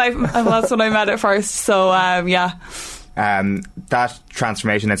 that's what I met at first. So yeah. That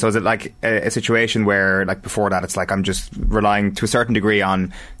transformation, and so is it like a situation where, like, before that it's like I'm just relying to a certain degree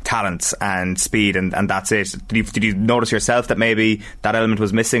on talent and speed and that's it? Did you notice yourself that maybe that element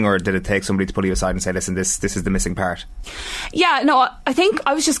was missing, or did it take somebody to pull you aside and say, listen, this is the missing part? Yeah, no, I think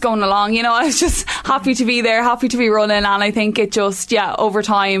I was just going along, I was just happy to be there, happy to be running, and I think it just, over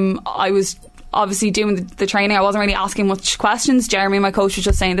time I was obviously doing the training. I wasn't really asking much questions. Jeremy, my coach, was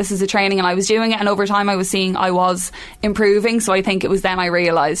just saying this is the training, and I was doing it, and over time I was seeing I was improving. So I think it was then I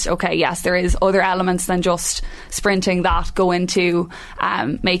realised, okay, yes, there is other elements than just sprinting that go into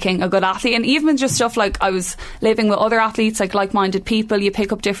making a good athlete. And even just stuff like I was living with other athletes, like like-minded people, you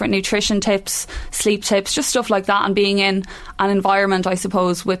pick up different nutrition tips, sleep tips, just stuff like that, and being in an environment, I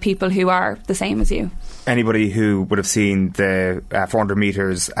suppose, with people who are the same as you. Anybody who would have seen the 400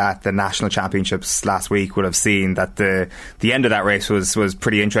 metres at the national championships last week would have seen that the end of that race was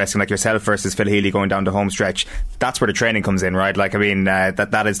pretty interesting, like yourself versus Phil Healy going down the home stretch. That's where the training comes in, right? Like, I mean,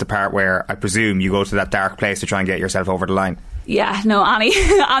 that is the part where I presume you go to that dark place to try and get yourself over the line. Yeah, no,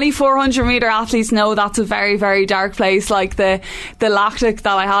 any 400 metre athletes know that's a very, very dark place. Like the lactic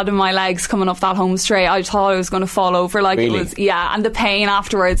that I had in my legs coming up that home straight, I thought I was going to fall over. Like, really? It was, yeah, and the pain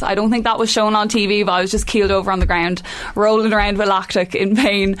afterwards, I don't think that was shown on TV, but I was just keeled over on the ground, rolling around with lactic in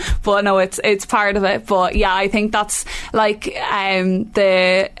pain. But no, it's part of it. But yeah, I think that's like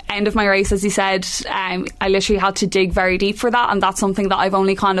the end of my race, as you said, I literally had to dig very deep for that, and that's something that I've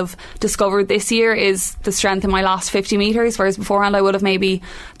only kind of discovered this year, is the strength in my last 50 metres, whereas beforehand I would have maybe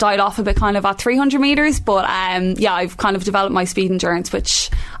died off a bit kind of at 300 metres. But yeah, I've kind of developed my speed endurance, which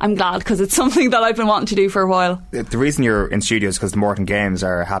I'm glad, because it's something that I've been wanting to do for a while. The reason you're in studio is because the Morton Games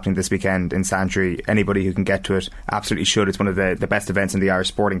are happening this weekend in Santry. Anybody who can get to it absolutely should. It's one of the best events in the Irish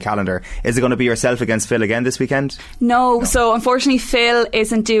sporting calendar. Is it going to be yourself against Phil again this weekend? No. So unfortunately Phil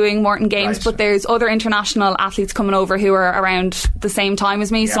isn't doing Morton Games, right. But there's other international athletes coming over who are around the same time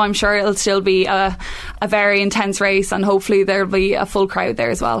as me, yeah. So I'm sure it'll still be a very intense race, and hopefully there'll be a full crowd there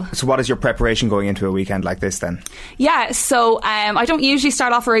as well. So what is your preparation going into a weekend like this then? Yeah, so I don't usually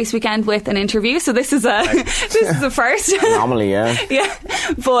start off a race weekend with an interview, so this is this is the first. Anomaly, yeah. Yeah,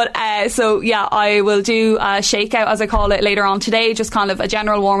 but so yeah, I will do a shakeout, as I call it, later on today, just kind of a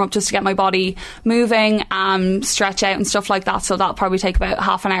general warm up just to get my body moving, stretch out and stuff like that. So that'll probably take about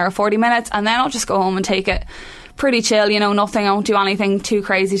half an hour, 40 minutes, and then I'll just go home and take it pretty chill, nothing. I won't do anything too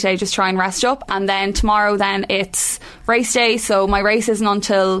crazy today, just try and rest up. And then tomorrow then it's race day, so my race isn't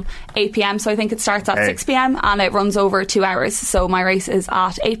until 8pm, so I think it starts at 6pm and it runs over 2 hours, so my race is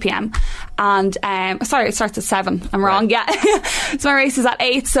at 8pm. And sorry, it starts at 7. I'm wrong. Yeah. So my race is at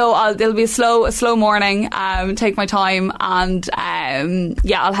 8, so it'll be a slow morning, take my time, and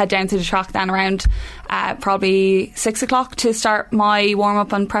yeah, I'll head down to the track then around probably 6 o'clock to start my warm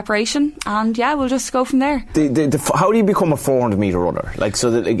up and preparation, and yeah, we'll just go from there. How do you become a 400 metre runner? Like, so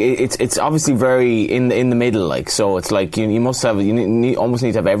that it's obviously very in the middle, like, so it's like you must have, almost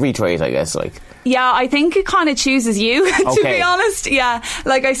need to have every trait, I guess, like. Yeah, I think it kind of chooses you, to be honest. Yeah,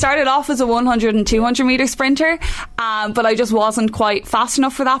 like I started off as a 100 and 200 metre sprinter, but I just wasn't quite fast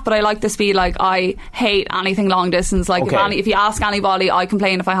enough for that. But I like the speed. Like, I hate anything long distance. Like, if you ask anybody, I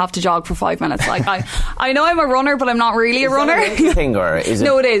complain if I have to jog for 5 minutes. Like, I know I'm a runner, but I'm not really a runner. Is that a thing, or is it?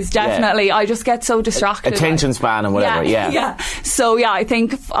 No, it is, definitely. Yeah. I just get so distracted. Attention span and whatever, yeah. So yeah, I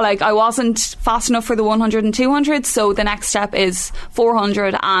think like I wasn't fast enough for the 100 and 200, so the next step is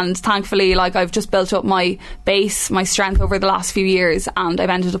 400, and thankfully, like, I've just built up my base, my strength over the last few years, and I've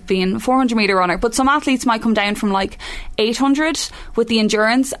ended up being a 400 metre runner. But some athletes might come down from like 800 with the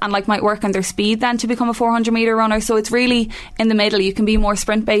endurance and like might work on their speed then to become a 400 metre runner. So it's really in the middle. You can be more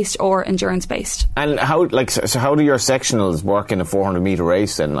sprint based or endurance based. And how do your sectionals work in a 400 metre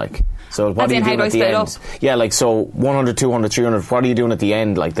race then, like? So what are you doing at the end? Yeah, like, so 100, 200, 300, what are you doing at the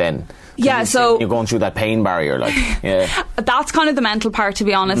end, like, then? Yeah, so you're going through that pain barrier, like, yeah. That's kind of the mental part, to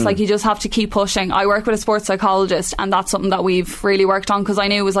be honest. Like, you just have to keep pushing. I work with a sports psychologist, and that's something that we've really worked on, because I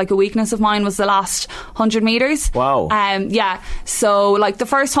knew it was like a weakness of mine was the last 100 metres. Wow. Yeah, so like the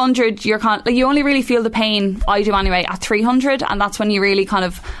first 100, you're kind of, like, you only really feel the pain, I do anyway, at 300, and that's when you really kind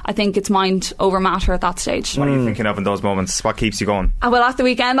of, I think it's mind over matter at that stage. What are you thinking of in those moments? What keeps you going? Well, at the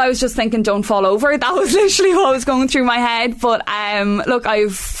weekend I was just thinking, don't fall over. That was literally what was going through my head. But look,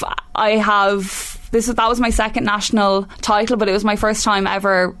 I have that was my second national title, but it was my first time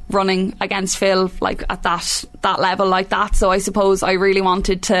ever running against Phil like at that level like that. So I suppose I really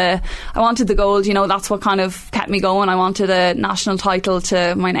wanted the gold. You know, that's what kind of kept me going. I wanted a national title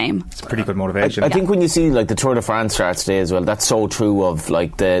to my name. It's pretty good motivation. I think when you see like the Tour de France starts today as well, that's so true of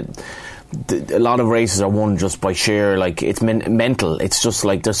like a lot of races are won just by sheer, like, it's mental. It's just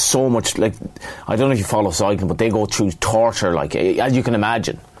like there's so much, like, I don't know if you follow cycling, but they go through torture, like, as you can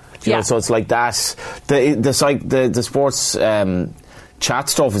imagine. You know, so it's like that. The sports chat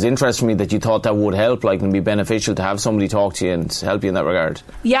stuff is interesting to me, that you thought that would help, like, and be beneficial to have somebody talk to you and help you in that regard.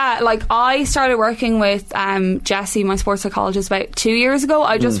 Yeah, like, I started working with Jessie, my sports psychologist, about 2 years ago.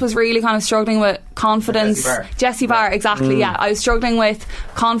 I just was really kind of struggling with confidence. Jessie Barr, exactly. Yeah, I was struggling with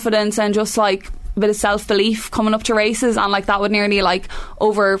confidence and just like a bit of self-belief coming up to races, and like that would nearly like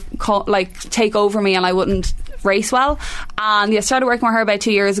take over me and I wouldn't race well. And yeah, started working with her about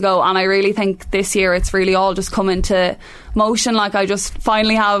 2 years ago, and I really think this year it's really all just come into motion. Like, I just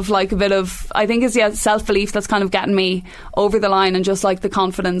finally have like a bit of, I think it's self-belief that's kind of getting me over the line, and just like the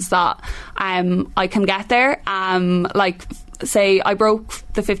confidence that I can get there. Like, say I broke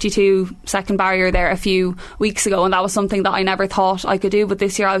the 52 second barrier there a few weeks ago, and that was something that I never thought I could do, but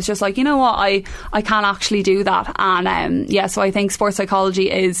this year I was just like, you know what, I can actually do that. And so I think sports psychology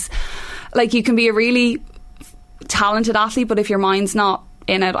is like, you can be a really talented athlete, but if your mind's not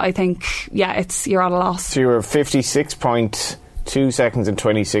in it, I think you're at a loss. So you were 56.2 seconds in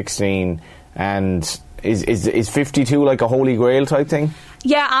 2016, and is 52 like a holy grail type thing?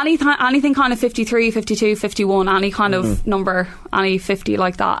 Yeah, anything kind of 53, 52, 51, any kind of number, any 50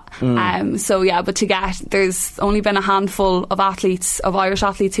 like that. So yeah, but there's only been a handful of Irish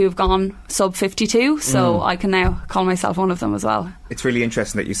athletes who have gone sub 52, so I can now call myself one of them as well. It's really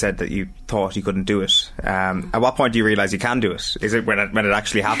interesting that you said that you thought you couldn't do it. At what point do you realise you can do it? Is it when it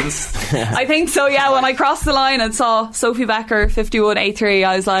actually happens? I think so, yeah. When I crossed the line and saw Sophie Becker 51.83,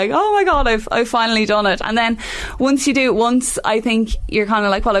 I was like, oh my god, I've finally done it. And then once you do it once, I think you're kind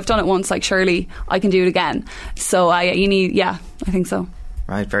of like, well, I've done it once, like, surely I can do it again. So I think so.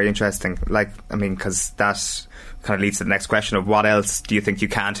 Right, very interesting. Like, I mean, because that kind of leads to the next question of what else do you think you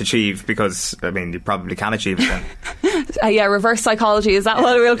can't achieve? Because, I mean, you probably can achieve it then. Reverse psychology, is that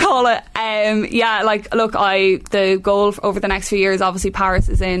what we'll call it? The goal over the next few years, obviously Paris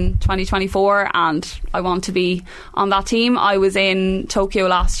is in 2024, and I want to be on that team. I was in Tokyo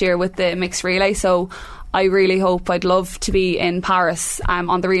last year with the mixed relay, so I really hope, I'd love to be in Paris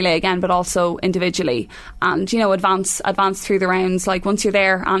on the relay again, but also individually, and, you know, advance through the rounds. Like, once you're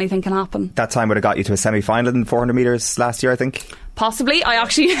there, anything can happen. That time would have got you to a semi-final in 400 metres last year, I think. Possibly. I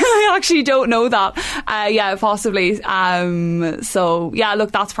actually don't know that. Possibly. So yeah,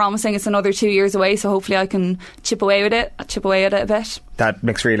 look, that's promising. It's another 2 years away, so hopefully I can chip away at it a bit. That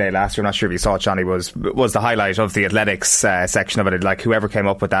mixed relay last year, I'm not sure if you saw it, Johnny, was the highlight of the athletics section of it. Like, whoever came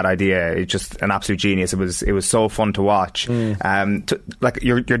up with that idea, it's just an absolute genius. It was so fun to watch. Like,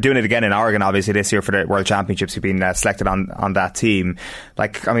 you're doing it again in Oregon, obviously, this year for the World Championships. You've been selected on that team.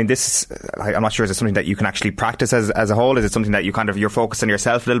 Like, I mean, this, I'm not sure, is it something that you can actually practice as a whole? Is it something that you you're focused on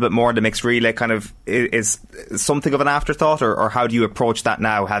yourself a little bit more? The mixed relay kind of is something of an afterthought, or how do you approach that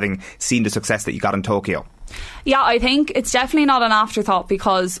now, having seen the success that you got in Tokyo? Yeah, I think it's definitely not an afterthought,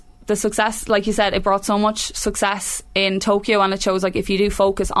 because the success, like you said, it brought so much success in Tokyo, and it shows, like, if you do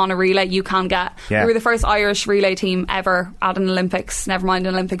focus on a relay, you can get. We were the first Irish relay team ever at an Olympics, never mind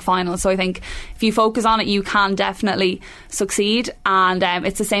an Olympic final. So I think if you focus on it, you can definitely succeed. And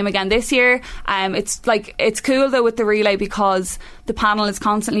it's the same again this year. It's cool though with the relay, because the panel is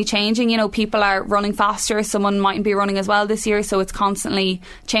constantly changing. You know, people are running faster, someone mightn't be running as well this year, so it's constantly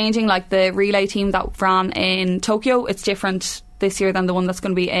changing. Like, the relay team that ran in Tokyo, it's different this year than the one that's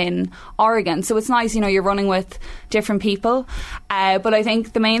going to be in Oregon. So it's nice, you know, you're running with different people. But I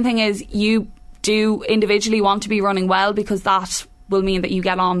think the main thing is you do individually want to be running well, because that will mean that you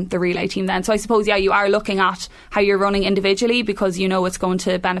get on the relay team then. So I suppose, you are looking at how you're running individually, because you know it's going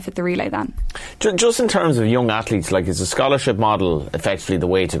to benefit the relay then. Just in terms of young athletes, like, is a scholarship model effectively the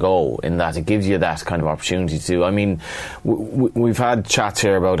way to go, in that it gives you that kind of opportunity to, I mean, we've had chats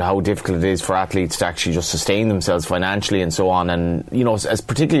here about how difficult it is for athletes to actually just sustain themselves financially and so on, and, you know, as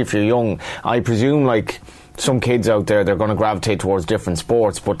particularly if you're young, I presume, like, some kids out there, they're going to gravitate towards different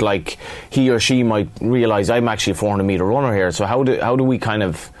sports, but, like, he or she might realise, I'm actually a 400 metre runner here. So how do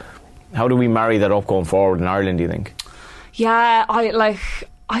we marry that up going forward in Ireland, do you think? Yeah,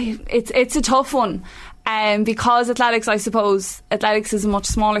 it's a tough one, because athletics is a much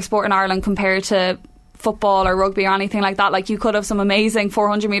smaller sport in Ireland compared to football or rugby or anything like that. Like, you could have some amazing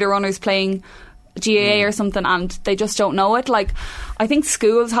 400 metre runners playing GAA or something, and they just don't know it. Like, I think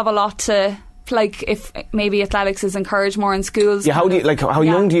schools have a lot to like if maybe athletics is encouraged more in schools. Yeah, how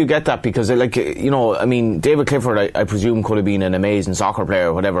young do you get that? Because like, you know, I mean, David Clifford, I presume could have been an amazing soccer player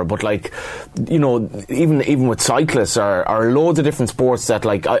or whatever, but like, you know, even with cyclists or loads of different sports that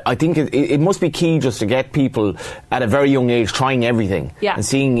like, I think it must be key just to get people at a very young age trying everything and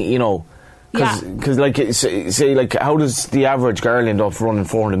seeing, you know, because like, say like, how does the average girl end up running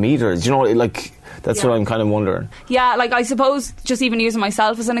 400 metres? You know, like, that's what I'm kind of wondering. Yeah, like I suppose just even using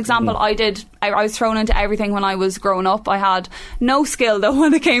myself as an example, I was thrown into everything when I was growing up. I had no skill though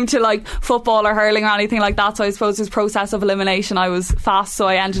when it came to like football or hurling or anything like that, so I suppose there's process of elimination. I was fast, so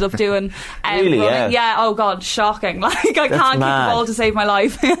I ended up doing really, running. Yeah, oh god, shocking. Like I can't kick the ball to save my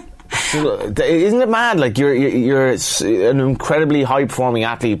life. Isn't it mad? Like you're an incredibly high performing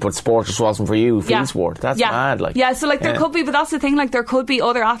athlete, but sport just wasn't for you. Field sport. That's mad. Like so like there could be, but that's the thing. Like there could be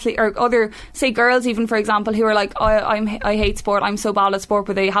other athletes or other, say, girls even, for example, who are like, I hate sport. I'm so bad at sport,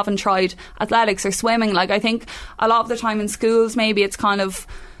 but they haven't tried athletics or swimming. Like I think a lot of the time in schools, maybe it's kind of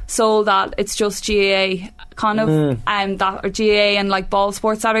sold that it's just GAA kind of and that, or GAA and like ball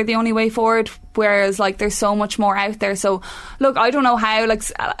sports that are the only way forward, whereas like there's so much more out there. So look, I don't know how, like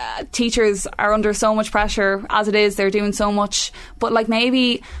teachers are under so much pressure as it is, they're doing so much, but like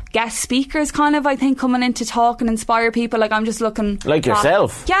maybe guest speakers kind of, I think, coming in to talk and inspire people. Like I'm just looking like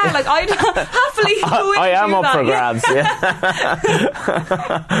yourself. Like I'd happily go in. I am up for grabs.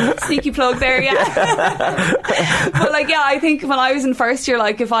 Sneaky plug there. But like I think when I was in first year,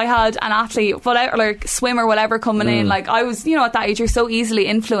 like if I had an athlete, whatever, like swimmer, whatever, coming in, like I was, you know, at that age you're so easily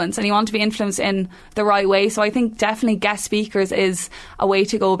influenced and you want to be influenced in the right way. So I think definitely guest speakers is a way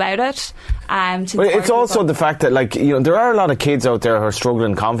to go about it. But it's also the fact that, like, you know, there are a lot of kids out there who are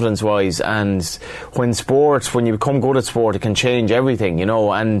struggling confidence wise, and when you become good at sport, it can change everything, you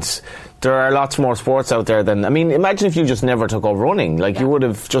know. And there are lots more sports out there than, I mean, imagine if you just never took up running. Like you would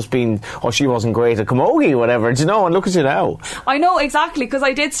have just been, she wasn't great at camogie, whatever, do you know? And look at you now. I know, exactly, because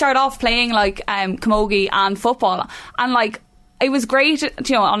I did start off playing like camogie and football, and like it was great,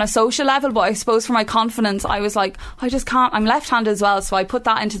 you know, on a social level, but I suppose for my confidence, I was like, I just can't. I'm left-handed as well, so I put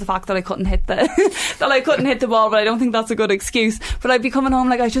that into the fact that I couldn't hit the ball. But I don't think that's a good excuse. But I'd be coming home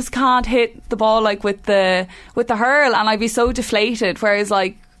like, I just can't hit the ball like with the hurl, and I'd be so deflated. Whereas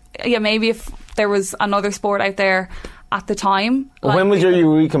like, maybe if there was another sport out there at the time. Well, when was your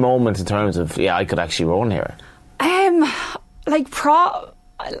eureka moment in terms of, I could actually run here?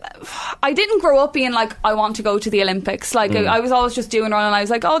 I didn't grow up being like, I want to go to the Olympics. Like I was always just doing running. I was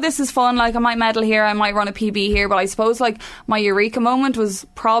like, oh, this is fun. Like I might medal here, I might run a PB here. But I suppose like my eureka moment was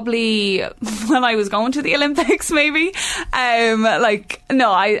probably when I was going to the Olympics. Maybe, I'd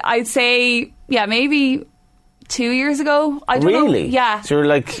say maybe 2 years ago. I don't know. Really? Yeah. So you're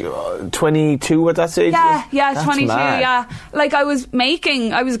like 22 at that stage? Yeah, That's 22, mad. yeah. Like I was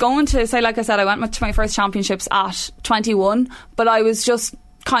going to say, like I said, I went to my first championships at 21, but I was just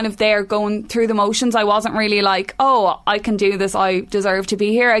kind of there going through the motions. I wasn't really like, oh, I can do this, I deserve to be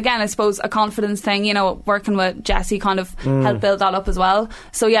here. Again, I suppose a confidence thing, you know, working with Jessie kind of helped build that up as well.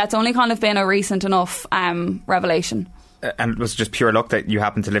 So yeah, it's only kind of been a recent enough revelation. And it was just pure luck that you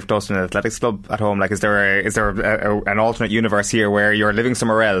happened to live close to an athletics club at home. Like, is there an alternate universe here where you're living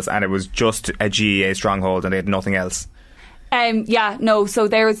somewhere else and it was just a GAA stronghold and they had nothing else? So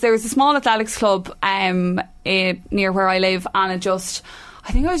there was a small athletics club near where I live, and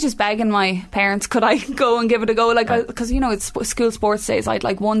I think I was just begging my parents, could I go and give it a go? Like, because, you know, it's school sports days. I'd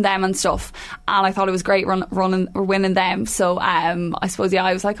like won them and stuff, and I thought it was great winning them. So I suppose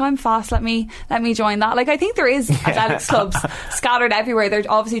I was like, I'm fast. Let me join that. Like, I think there is athletics clubs scattered everywhere. They're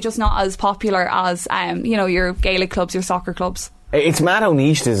obviously just not as popular as your Gaelic clubs, your soccer clubs. It's mad how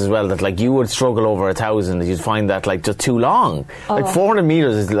niche it is as well, that like you would struggle over 1,000, you'd find that like just too long. Like 400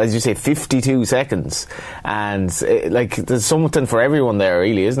 metres is, as you say, 52 seconds, and like there's something for everyone there,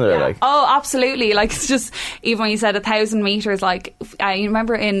 really, isn't there? Yeah. Like, oh, absolutely. Like, it's just, even when you said 1,000 metres, like you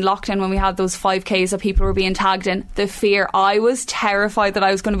remember in lockdown when we had those 5Ks that people were being tagged in, the fear. I was terrified that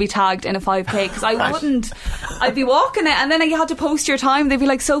I was going to be tagged in a 5K, because I'd be walking it, and then you had to post your time. They'd be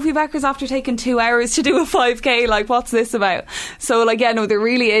like, Sophie Becker's after taking 2 hours to do a 5K, like, what's this about? So like, there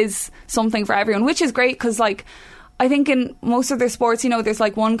really is something for everyone, which is great, because like I think in most of their sports, there's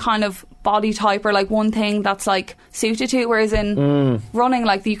like one kind of body type or like one thing that's like suited to it, whereas in running,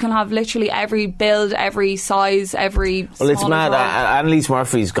 like you can have literally every build, every size, every well, it's mad. Annalise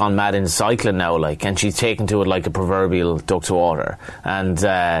Murphy's gone mad in cycling now, like, and she's taken to it like a proverbial duck to water, and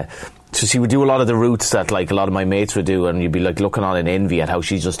So she would do a lot of the routes that like a lot of my mates would do, and you'd be like looking on in envy at how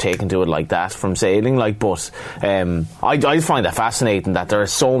she's just taken to it like that from sailing. Like, but I find that fascinating that there are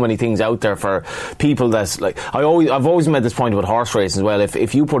so many things out there for people that's like I've always made this point about horse racing as well.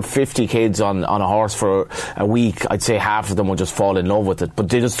 If you put 50 kids on a horse for a week, I'd say half of them will just fall in love with it, but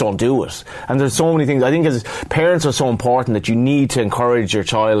they just don't do it. And there's so many things. I think as parents are so important that you need to encourage your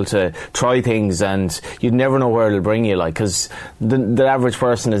child to try things, and you'd never know where it'll bring you. Like, because the average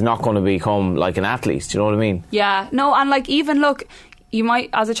person is not going to become like an athlete. Do you know what I mean? Yeah, no, and like even look, you might,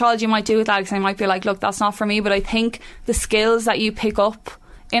 as a child, you might do athletics and you might be like, look, that's not for me, but I think the skills that you pick up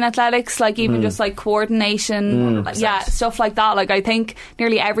in athletics, like even just like coordination, stuff like that, like I think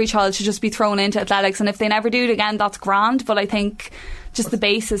nearly every child should just be thrown into athletics, and if they never do it again, that's grand, but I think just the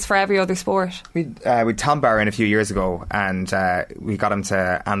basis for every other sport. We Tom Barr in a few years ago, and we got him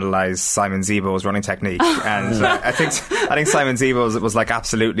to analyse Simon Zebo's running technique, and I think Simon Zebo's was like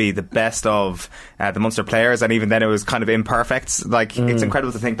absolutely the best of the Munster players, and even then it was kind of imperfect. Like it's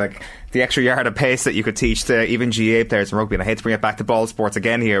incredible to think like the extra yard of pace that you could teach to even GAA players in rugby, and I hate to bring it back to ball sports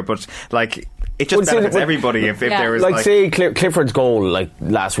again here, but like it just benefits everybody if there was like say Clifford's goal like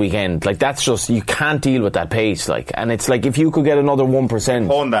last weekend, like that's just, you can't deal with that pace, like, and it's like if you could get another 1%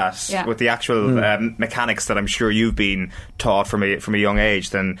 on that with the actual mechanics that I'm sure you've been taught from a young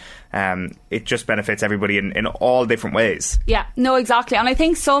age, then it just benefits everybody in all different ways. Yeah, no, exactly. And I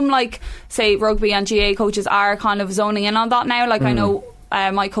think some, like say rugby and GAA coaches are kind of zoning in on that now. Like I know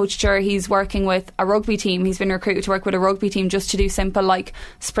my coach Ger, he's working with a rugby team. He's been recruited to work with a rugby team just to do simple like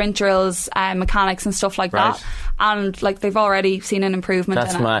sprint drills, mechanics and stuff like that. And like they've already seen an improvement.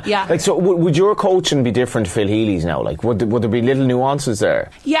 That's in mad. it. Yeah. Like, so would your coaching be different to Phil Healy's now? Like, would there be little nuances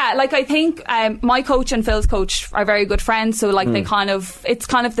there? Yeah, like I think my coach and Phil's coach are very good friends, so like they kind of, it's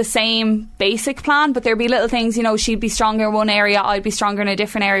kind of the same basic plan, but there'd be little things, you know, she'd be stronger in one area, I'd be stronger in a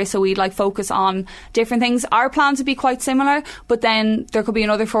different area, so we'd like focus on different things. Our plans would be quite similar, but then there could be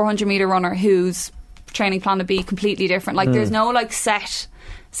another 400 metre runner whose training plan would be completely different. Like there's no like set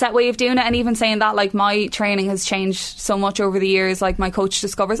way of doing it, and even saying that, like my training has changed so much over the years. Like my coach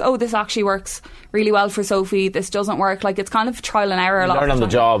discovers, oh, this actually works really well for Sophie, this doesn't work. Like it's kind of trial and error a lot. Learn on the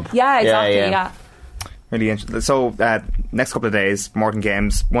job. Yeah, exactly. Yeah. Really interesting. So next couple of days, Morton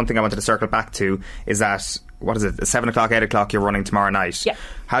Games. One thing I wanted to circle back to is that, what is it, 7 o'clock, 8 o'clock you're running tomorrow night. Yeah.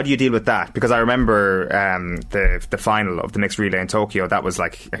 How do you deal with that? Because I remember the final of the mixed relay in Tokyo, that was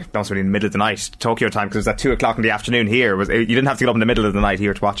like almost in the middle of the night Tokyo time, because it was at 2 o'clock in the afternoon here. You didn't have to get up in the middle of the night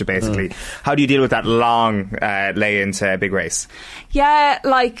here to watch it basically. How do you deal with that long lay into a big race? Yeah,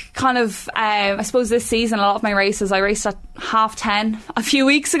 like kind of I suppose this season a lot of my races I raced at 10:30 a few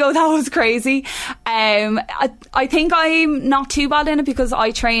weeks ago. That was crazy. I think I'm not too bad in it because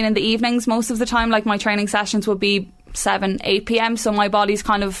I train in the evenings most of the time. Like my training sessions would be 7-8 p.m, so my body's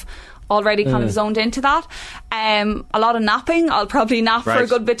kind of already kind of zoned into that. A lot of napping. I'll probably nap for a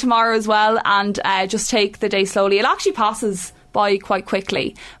good bit tomorrow as well, and just take the day slowly. It actually passes by quite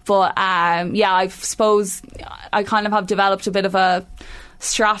quickly, but I suppose I kind of have developed a bit of a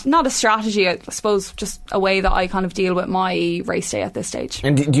not a strategy, I suppose, just a way that I kind of deal with my race day at this stage.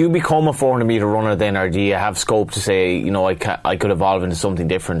 And do you become a 400 metre runner then, or do you have scope to say, you know, I could evolve into something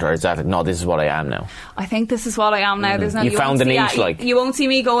different, or is that, no, this is what I am now? I think this is what I am now. There's no, you found the niche, like. You won't see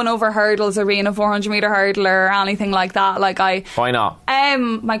me going over hurdles or being a 400 metre hurdler or anything like that. Like Why not?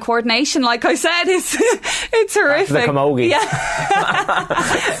 My coordination, like I said, is it's horrific. The camogie. Yeah.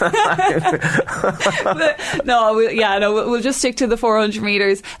 We'll just stick to the 400 metres.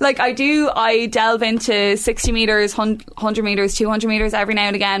 Like I delve into 60 metres, 100 metres, 200 metres every now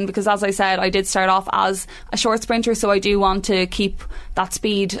and again, because as I said, I did start off as a short sprinter, so I do want to keep that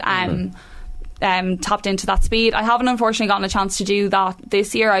speed tapped into that speed. I haven't unfortunately gotten a chance to do that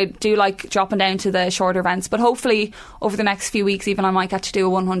this year. I do like dropping down to the shorter events, but hopefully over the next few weeks even I might get to do a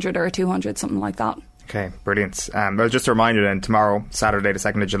 100 or a 200, something like that. Okay, brilliant. Well, just a reminder then, tomorrow, Saturday the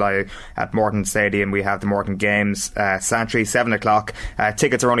 2nd of July at Morton Stadium, we have the Morton Games. Santry, 7 o'clock.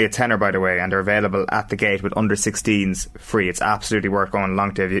 Tickets are only a tenner, by the way, and they're available at the gate with under 16s free. It's absolutely worth going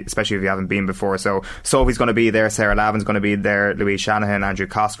along to, especially if you haven't been before. So Sophie's going to be there, Sarah Lavin's going to be there, Louise Shanahan, Andrew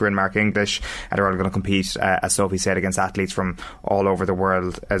Coscoran, Mark English, and they're all going to compete, as Sophie said, against athletes from all over the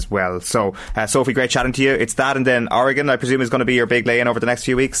world as well. So Sophie, great chatting to you. It's that, and then Oregon, I presume, is going to be your big lay-in over the next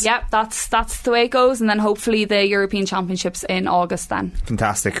few weeks? Yep, that's the way it goes, and then hopefully the European Championships in August then.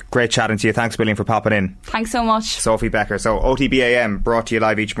 Fantastic. Great chatting to you. Thanks, William, for popping in. Thanks so much. Sophie Becker. So OTBAM brought to you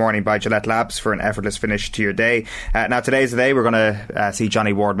live each morning by Gillette Labs for an effortless finish to your day. Now today's the day we're going to see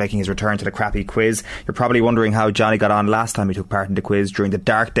Johnny Ward making his return to the crappy quiz. You're probably wondering how Johnny got on last time he took part in the quiz during the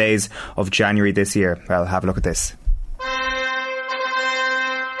dark days of January this year. Well, have a look at this.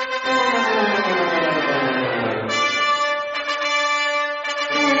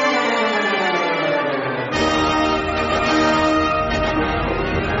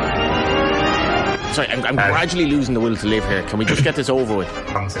 Sorry, I'm gradually losing the will to live here. Can we just get this over with?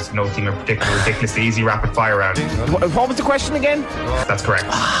 There's no team in particular. Ridiculously easy rapid fire round. What was the question again? That's correct.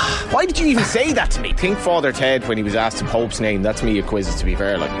 Why did you even say that to me? Think Father Ted when he was asked the Pope's name. That's me a quiz, to be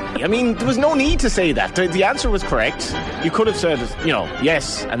fair. Like, I mean, there was no need to say that. The answer was correct. You could have said,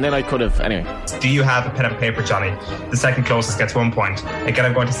 yes, and then I could have. Anyway. Do you have a pen and paper, Johnny? The second closest gets 1 point. Again,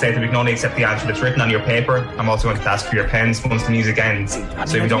 I'm going to say that we can only accept the answer that's written on your paper. I'm also going to ask for your pens once the music ends.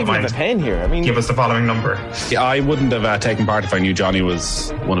 So if you don't mind, a pen here. Give us the following number. Yeah, I wouldn't have taken part if I knew Johnny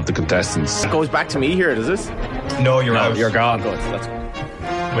was one of the contestants. It goes back to me here, does this? No, you're out. You're gone. Good. That's good.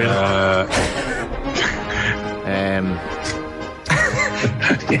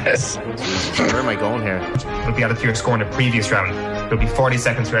 Yes. Where am I going here? It'll be added to your score in the previous round. There'll be 40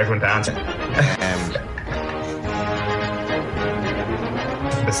 seconds for everyone to answer.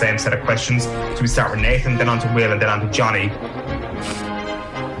 The same set of questions. So we start with Nathan, then on to Will, and then on to Johnny.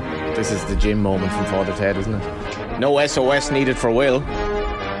 This is the gym moment from Father Ted, isn't it? No SOS needed for Will.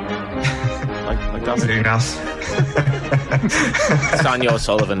 like that's anything else. Sonia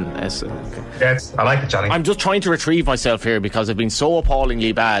O'Sullivan. Yes, I like it, Johnny. I'm just trying to retrieve myself here because I've been so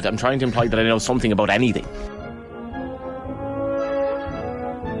appallingly bad. I'm trying to imply that I know something about anything.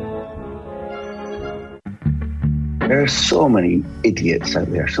 There are so many idiots out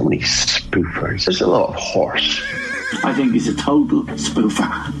there, so many spoofers. There's a lot of horse. I think he's a total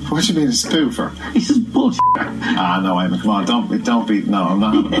spoofer. What do you mean a spoofer? He's just bullshit. No, Eamon, come on, don't be. No, I'm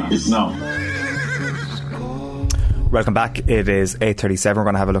not. Yes. No. Welcome back. It is 8:37. We're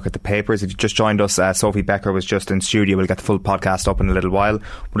going to have a look at the papers. If you just joined us, Sophie Becker was just in studio. We'll get the full podcast up in a little while.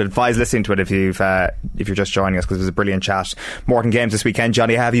 Would advise listening to it if you're just joining us, because it was a brilliant chat. Morton games this weekend.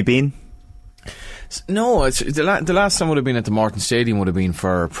 Johnny, have you been? No, the last time would have been at the Morton Stadium would have been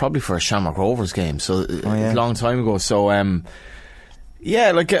probably for a Shamrock Rovers game, so a long time ago. So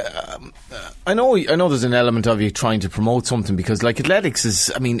yeah, like I know there's an element of you trying to promote something, because like athletics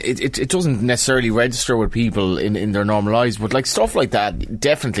is, I mean, it doesn't necessarily register with people in their normal lives, but like stuff like that,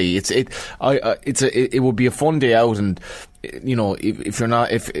 definitely it would be a fun day out. And if you're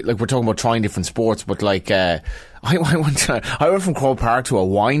not, if like we're talking about trying different sports, but like I went from Croke Park to a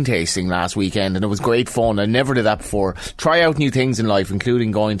wine tasting last weekend, and it was great fun. I never did that before. Try out new things in life,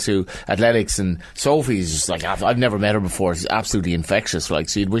 including going to athletics. And Sophie's just like, I've never met her before. She's absolutely infectious. Like,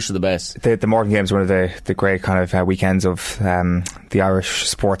 so you'd wish her the best. The Morton Games, one of the great kind of weekends of the Irish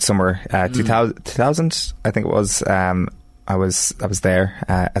sports summer. 2000, I think it was. I was there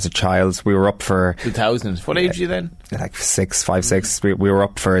as a child. We were up for 2000. What age were you then? Like 5, 6. We were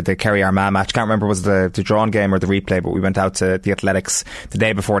up for the Kerry Armagh match. Can't remember was the drawn game or the replay, but we went out to the athletics the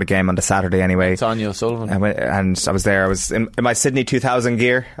day before the game on the Saturday anyway. Sonia O'Sullivan. And I was there. I was in my Sydney 2000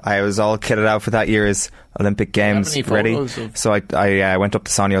 gear. I was all kitted out for that year's Olympic Games ready. So I went up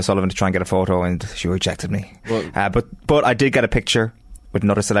to Sonia O'Sullivan to try and get a photo, and she rejected me. But I did get a picture with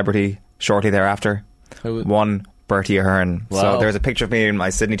another celebrity shortly thereafter. One Bertie Ahern. Wow. So there's a picture of me in my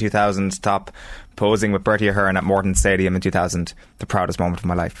Sydney 2000 top posing with Bertie Ahern at Morton Stadium in 2000. The proudest moment of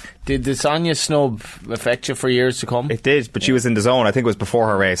my life. Did the Sonia snub affect you for years to come? It did, but she was in the zone. I think it was before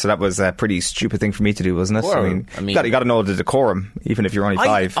her race, so that was a pretty stupid thing for me to do, wasn't it? Well, I mean, you got to know the decorum, even if you're only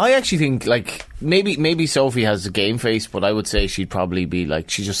 5. I actually think, like, maybe Sophie has a game face, but I would say she'd probably be like,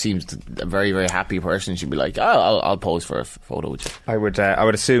 she just seems a very, very happy person. She'd be like, I'll pose for a photo with you. I would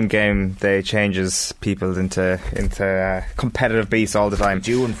assume game day changes people into competitive beasts all the time.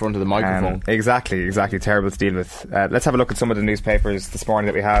 You in front of the microphone. Exactly. Terrible to deal with. Let's have a look at some of the newspapers this morning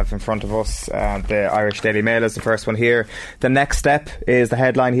that we have in front of us. The Irish Daily Mail is the first one here. The next step is the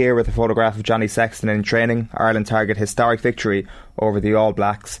headline here with a photograph of Johnny Sexton in training. Ireland target historic victory over the All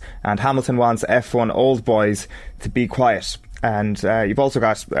Blacks, and Hamilton wants F1 old boys to be quiet. And you've also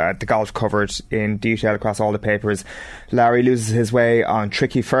got the golf covered in detail across all the papers. Larry loses his way on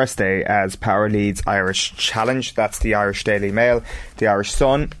tricky first day as Power leads Irish Challenge. That's the Irish Daily Mail. The Irish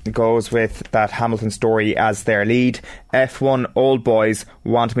Sun goes with that Hamilton story as their lead. F1 old boys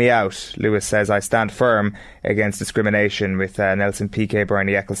want me out. Lewis says, I stand firm against discrimination, with Nelson Piquet,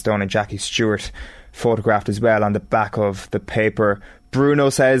 Bernie Ecclestone and Jackie Stewart photographed as well on the back of the paper. Bruno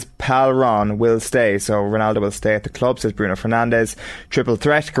says Pal Ron will stay, so Ronaldo will stay at the club, says Bruno Fernandes. Triple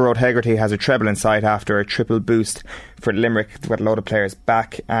threat, Gearóid Hegarty has a treble in sight after a triple boost for Limerick. They've got a load of players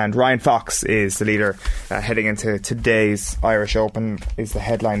back, and Ryan Fox is the leader heading into today's Irish Open, is the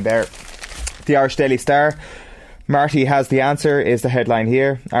headline there. The Irish Daily Star, Marty has the answer, is the headline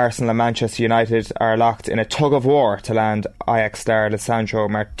here. Arsenal and Manchester United are locked in a tug of war to land Ajax star Lisandro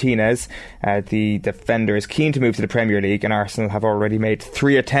Martinez. The defender is keen to move to the Premier League, and Arsenal have already made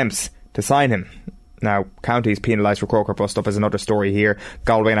 3 attempts to sign him. Now, counties penalised for Croker bust up as another story here.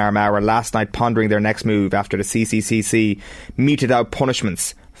 Galway and Armagh were last night pondering their next move after the CCCC meted out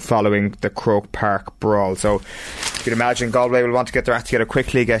punishments following the Croke Park brawl. So you'd imagine Galway will want to get their act together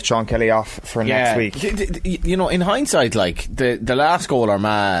quickly, get Sean Kelly off for next week. You know, in hindsight, like the last goal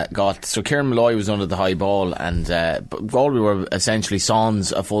Armagh got, so Kieran Malloy was under the high ball, and Galway were essentially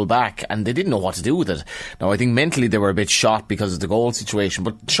sans a full back, and they didn't know what to do with it. Now I think mentally they were a bit shot because of the goal situation,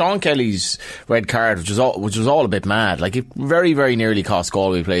 but Sean Kelly's red card, which was all a bit mad, like it very, very nearly cost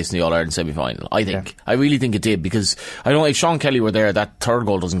Galway place in the All-Ireland semi-final. I think, I really think it did, because I know if Sean Kelly were there, that third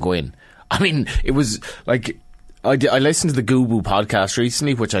goal doesn't go in. I mean, it was like, I listened to the Goobu podcast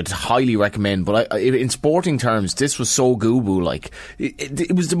recently, which I'd highly recommend, but in sporting terms, this was so Goobu, like,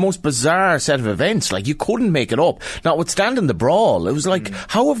 it was the most bizarre set of events, like, you couldn't make it up. Notwithstanding the brawl, it was like,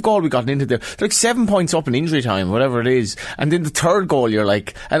 how have Galway gotten into there? They're like 7 points up in injury time, whatever it is, and then the third goal, you're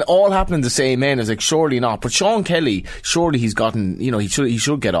like, and all happening the same end, is like, surely not. But Sean Kelly, surely he's gotten, you know, he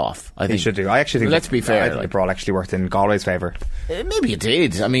should get off, I think. He should do. I actually think, let's be fair, I think the brawl actually worked in Galway's favour. Maybe it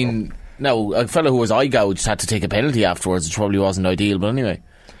did. I mean, now, a fellow who was eye gouged had to take a penalty afterwards, which probably wasn't ideal, but anyway.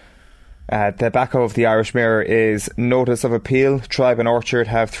 The back of the Irish Mirror is notice of appeal. Tribe and Orchard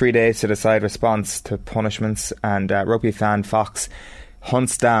have 3 days to decide response to punishments, and rugby fan Fox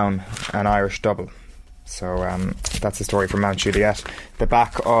hunts down an Irish double. So that's the story from Mount Juliet. The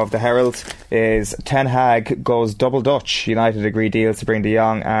back of the Herald is Ten Hag goes double Dutch. United agree deals to bring De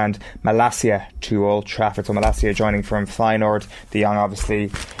Jong and Malacia to Old Trafford. So Malacia joining from Feyenoord, De Jong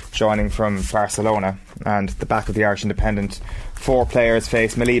obviously joining from Barcelona. And the back of the Irish Independent, 4 players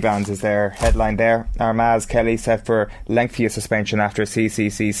face Miliband's is their headline there. Armagh's Kelly set for lengthier suspension after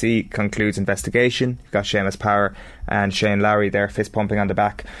CCCC concludes investigation. You've got Seamus Power and Shane Lowry there fist pumping on the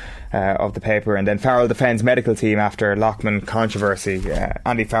back of the paper. And then Farrell defends medical team after Lockman controversy.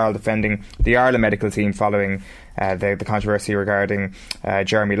 Andy Farrell defending the Ireland medical team following the controversy regarding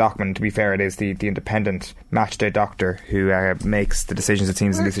Jeremy Lockman. To be fair, it is the independent matchday doctor who makes the decisions, it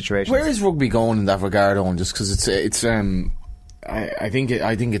seems, in these situations. Where is rugby going in that regard, Owen? Just because it's I think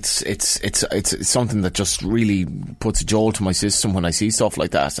it's something that just really puts a jolt to my system when I see stuff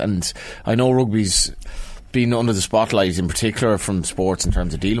like that. And I know rugby's been under the spotlight in particular from sports in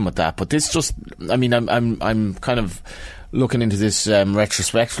terms of dealing with that, but this just, I mean, I'm kind of looking into this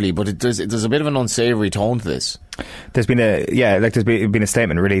retrospectively, but there's a bit of an unsavoury tone to this. There's been a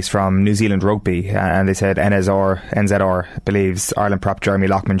statement released from New Zealand Rugby, and they said NZR believes Ireland prop Jeremy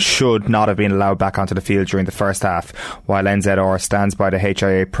Lockman should not have been allowed back onto the field during the first half, while NZR stands by the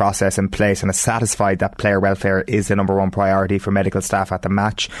HIA process in place and is satisfied that player welfare is the number one priority for medical staff at the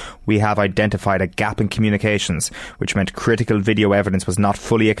match. We have identified a gap in communications, which meant critical video evidence was not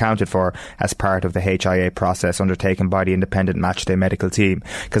fully accounted for as part of the HIA process undertaken by the independent matchday medical team.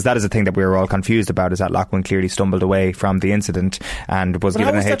 Because that is the thing that we were all confused about, is that Lockman clearly stumbled away from the incident and was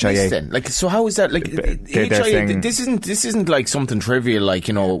given a HIA. Like, so how is that? Like, HIA, this isn't like something trivial, like,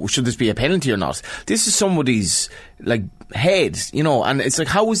 you know, should this be a penalty or not? This is somebody's like head, you know, and it's like,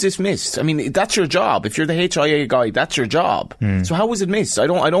 how is this missed? I mean, that's your job. If you're the HIA guy, that's your job. So how was it missed? I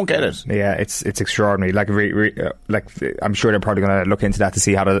don't get it. Yeah, it's extraordinary. Like, I'm sure they're probably going to look into that to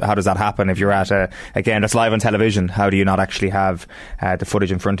see how does that happen. If you're at again, that's live on television, how do you not actually have the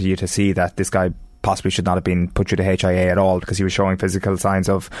footage in front of you to see that this guy possibly should not have been put through the HIA at all because he was showing physical signs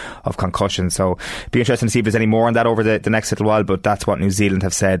of concussion. So it'd be interesting to see if there's any more on that over the next little while, but that's what New Zealand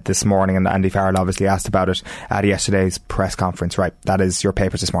have said this morning, and Andy Farrell obviously asked about it at yesterday's press conference. Right, that is your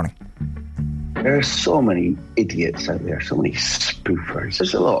papers this morning. There are so many idiots out there, so many spoofers.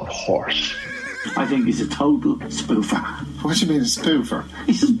 There's a lot of horse. I think he's a total spoofer. What do you mean a spoofer?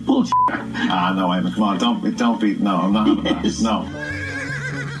 He's just bullshit. No, Eamon, come on, don't be. No, I'm not having that. No.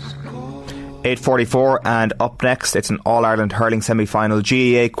 8:44, and up next it's an All-Ireland hurling semi-final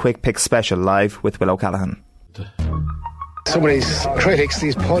GAA Quick Pick special live with Will O'Callaghan. Some of these critics,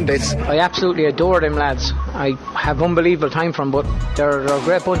 these pundits, I absolutely adore them lads. I have unbelievable time for them, but they're a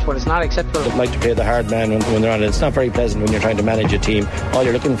great bunch, but it's not acceptable. I'd like to play the hard man when they're on it. It's not very pleasant when you're trying to manage a team. All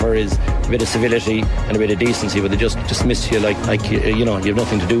you're looking for is a bit of civility and a bit of decency, but they just dismiss you like you know, you have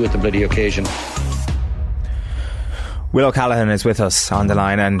nothing to do with the bloody occasion. Will O'Callaghan is with us on the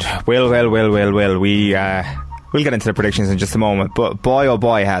line, and Will, we'll get into the predictions in just a moment, but boy oh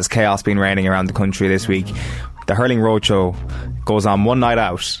boy has chaos been reigning around the country this week. The Hurling Roadshow goes on one night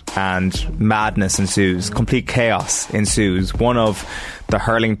out and madness ensues, complete chaos ensues. One of the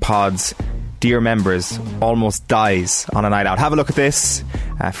hurling pod's dear members almost dies on a night out. Have a look at this.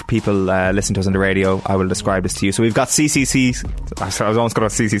 For people listening to us on the radio, I will describe this to you. So we've got CCTV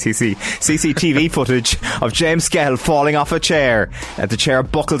footage of James Skehill falling off a chair. The chair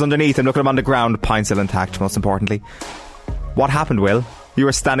buckled underneath him. Look at him on the ground. Pint still intact, most importantly. What happened, Will? You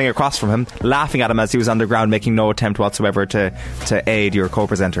were standing across from him, laughing at him as he was on the ground, making no attempt whatsoever to aid your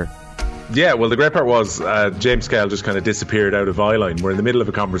co-presenter. Yeah, well, the great part was James Skehill just kind of disappeared out of eyeline. We're in the middle of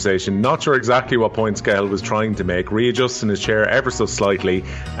a conversation, not sure exactly what point Skehill was trying to make, readjusting his chair ever so slightly,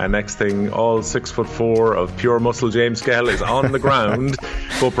 and next thing, all 6'4" of pure muscle James Skehill is on the ground.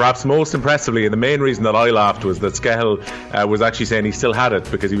 But perhaps most impressively, and the main reason that I laughed, was that Skehill was actually saying he still had it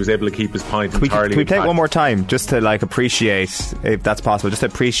because he was able to keep his pint entirely. Can we play it one more time just to appreciate, if that's possible, just to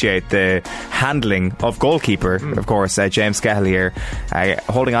appreciate the handling of goalkeeper, of course, James Skehill here,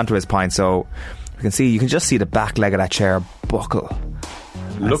 holding on to his pint. So you can just see the back leg of that chair buckle.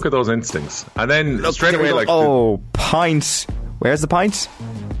 Look at those instincts. And then straight away, pint. Where's the pint?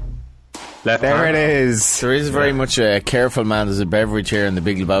 Left there hand. It is. There is very much a careful man. There's a beverage here in the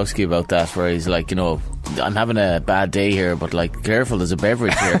Big Lebowski about that, where he's like, I'm having a bad day here, but careful, there's a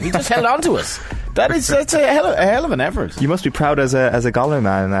beverage here. He just held on to us. That's a hell of an effort. You must be proud as a Galway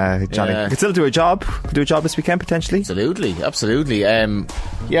man, Johnny. You can still do a job. Do a job this weekend potentially. Absolutely.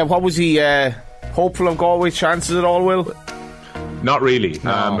 What was he hopeful of Galway's chances at all, Will? Not really.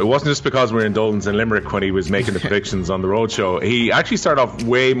 No. It wasn't just because we were in Dolan's in Limerick when he was making the predictions on the roadshow. He actually started off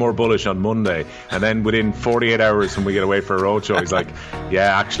way more bullish on Monday, and then within 48 hours when we get away for a roadshow, he's like,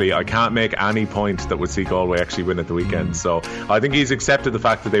 yeah, actually, I can't make any point that would see Galway actually win at the weekend. So I think he's accepted the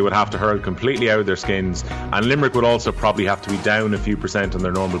fact that they would have to hurl completely out of their skins, and Limerick would also probably have to be down a few percent on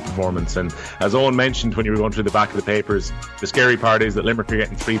their normal performance. And as Owen mentioned when you were going through the back of the papers, the scary part is that Limerick are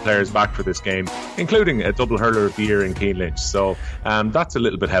getting 3 players back for this game, including a double hurler of the year in Cian Lynch. So that's a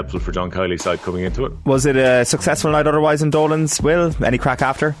little bit helpful for John Kiley's side coming into it. Was it a successful night otherwise in Dolan's, Will? Any crack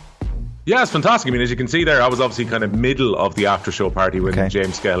after? Yeah, it's fantastic. I mean, as you can see there, I was obviously kind of middle of the after show party when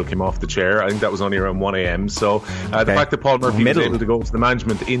James Skehill came off the chair. I think that was only around 1 a.m. So the fact that Paul Murphy was able to go to the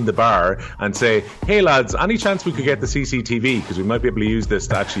management in the bar and say, hey lads, any chance we could get the CCTV, because we might be able to use this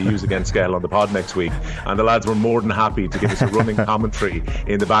to actually use against Skehill on the pod next week. And the lads were more than happy to give us a running commentary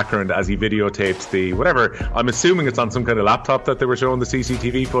in the background as he videotaped the whatever. I'm assuming it's on some kind of laptop that they were showing the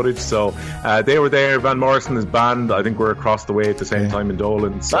CCTV footage. So they were there. Van Morrison, his band, I think we're across the way at the same time in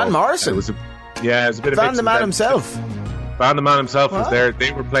Dolan. So Van Morrison? It was a bit of Van the man himself. Van the man himself was there.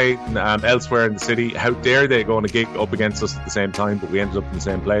 They were playing elsewhere in the city. How dare they go on a gig up against us at the same time? But we ended up in the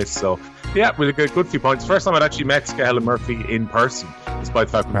same place. So yeah, we got a good few points. First time I'd actually met Skehill and Murphy in person, despite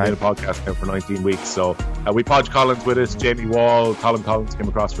the fact we've been doing a podcast now for 19 weeks. So we Podge Collins with us, Jamie Wall, Colin Collins came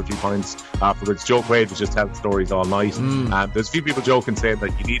across for a few points afterwards. Joe Quaid was just telling stories all night. There's a few people joking saying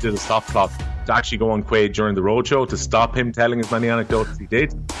that you needed a stop clock to actually go on Quaid during the roadshow to stop him telling as many anecdotes as he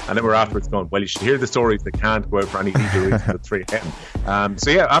did. And then we're afterwards going, well, you should hear the stories that can't go out for any legal reason at 3 a.m.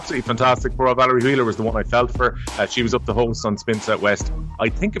 So yeah, absolutely fantastic. Poor Valerie Wheeler was the one I felt for. She was up the host on Spin Set West, I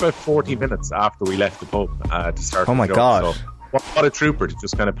think about 40 minutes after we left the pub to start the show. God. So, what a trooper to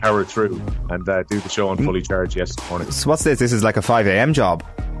just kind of power through and do the show on fully charged yesterday morning. So what's this? This is like a 5 a.m. job.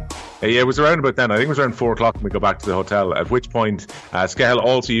 Yeah, it was around about then. I think it was around 4 o'clock when we go back to the hotel, at which point Skehill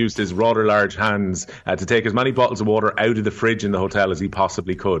also used his rather large hands to take as many bottles of water out of the fridge in the hotel as he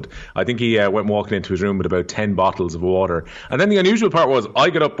possibly could. I think he went walking into his room with about 10 bottles of water. And then the unusual part was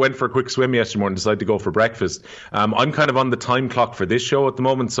I got up, went for a quick swim yesterday morning, decided to go for breakfast. I'm kind of on the time clock for this show at the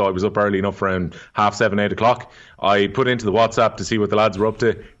moment, so I was up early enough around 7:30, 8 o'clock. I put into the WhatsApp to see what the lads were up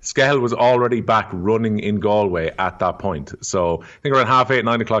to. Skehill was already back running in Galway at that point. So I think around 8:30,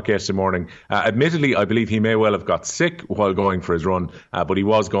 9 o'clock yesterday morning. Admittedly, I believe he may well have got sick while going for his run, but he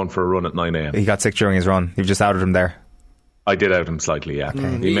was going for a run at 9 a.m. He got sick during his run. You've just outed him there. I did out him slightly, yeah.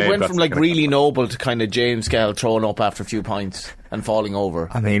 He went from really noble to kind of James Skehill throwing up after a few pints and falling over.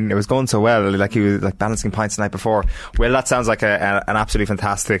 I mean, it was going so well, like he was like balancing pints the night before. Well, that sounds like an absolutely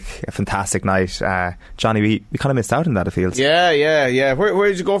fantastic night. Johnny, we kind of missed out on that, it feels. Yeah. Where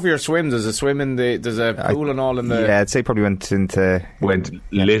did you go for your swim? There's a swim in there's a pool and all in the... Yeah, I'd say probably went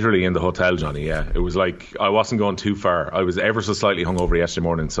literally in the hotel, Johnny, yeah. It was like, I wasn't going too far. I was ever so slightly hungover yesterday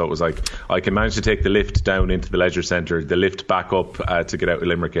morning, so it was like, I can manage to take the lift down into the leisure centre, the lift back up to get out of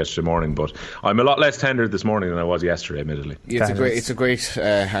Limerick yesterday morning, but I'm a lot less tender this morning than I was yesterday, admittedly. It's a great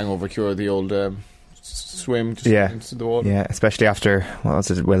hangover cure, the old swim into the water. Yeah, especially after, what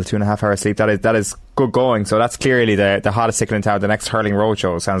was it, 2.5 hours sleep. That is good going. So that's clearly the hottest ticket in town. The next hurling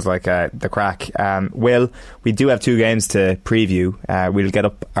roadshow sounds like the crack. Will, we do have 2 games to preview. We'll get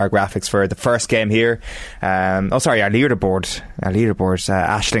up our graphics for the first game here. Our leaderboard.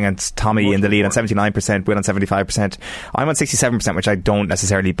 Aisling and Tommy in the lead on 79%, Will on 75%. I'm on 67%, which I don't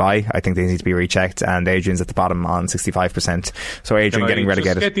necessarily buy. I think they need to be rechecked, and Adrian's at the bottom on 65%. So Adrian getting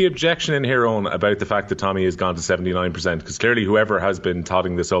relegated. Just get the objection in here, Owen, about the fact that Tommy has gone to 79%, because clearly whoever has been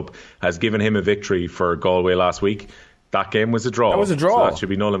totting this up has given him a victory for Galway last week. That game was a draw. That was a draw. So that should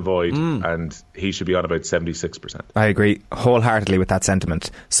be null and void, and he should be on about 76%. I agree wholeheartedly with that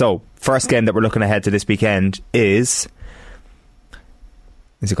sentiment. So, first game that we're looking ahead to this weekend is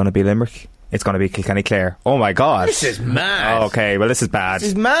it going to be Limerick? It's going to be Kilkenny Clare. Oh my God! This is mad. Okay, well this is bad.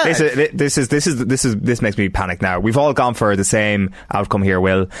 This is mad. This makes me panic now. We've all gone for the same outcome here,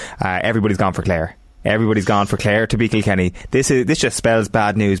 Will. Everybody's gone for Clare. Everybody's gone for Clare to beat Kilkenny. This just spells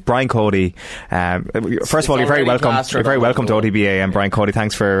bad news. Brian Cody, first of all, you're very welcome. You're very welcome to OTBA, and Brian Cody,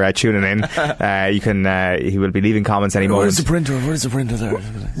 thanks for tuning in. He will be leaving comments any moment. Where's the printer there?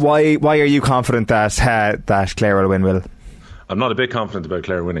 Why are you confident that Clare will win, Will? I'm not a bit confident about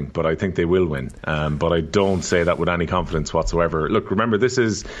Clare winning, but I think they will win. But I don't say that with any confidence whatsoever. Look, remember, this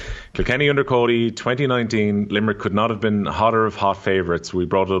is Kilkenny under Cody, 2019. Limerick could not have been hotter of hot favourites. We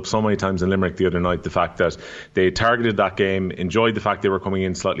brought it up so many times in Limerick the other night, the fact that they targeted that game, enjoyed the fact they were coming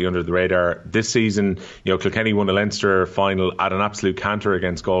in slightly under the radar. This season, Kilkenny won a Leinster final at an absolute canter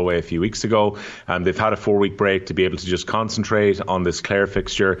against Galway a few weeks ago. They've had a 4-week break to be able to just concentrate on this Clare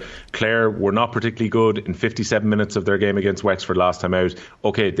fixture. Clare were not particularly good in 57 minutes of their game against Wexford last time out.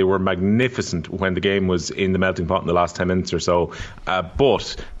 Okay, they were magnificent when the game was in the melting pot in the last 10 minutes or so,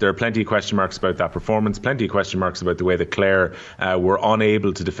 but there are plenty of question marks about that performance, plenty of question marks about the way that Clare were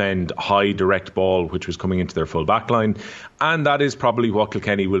unable to defend high direct ball which was coming into their full back line, and that is probably what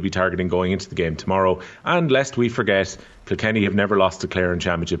Kilkenny will be targeting going into the game tomorrow. And lest we forget, Kilkenny have never lost to Clare in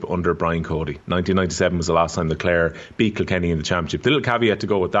Championship under Brian Cody. 1997 was the last time that Clare beat Kilkenny in the Championship. The little caveat to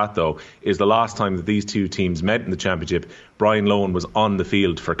go with that, though, is the last time that these two teams met in the Championship, Brian Lohan was on the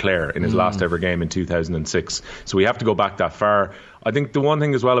field for Clare in his last ever game in 2006. So we have to go back that far. I think the one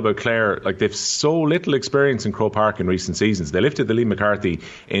thing as well about Clare, they've so little experience in Croke Park in recent seasons. They lifted the Lee McCarthy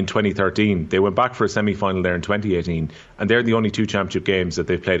in 2013. They went back for a semi-final there in 2018, and they're the only 2 championship games that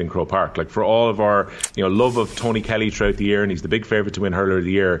they've played in Croke Park. For all of our love of Tony Kelly throughout the year, and he's the big favourite to win Hurler of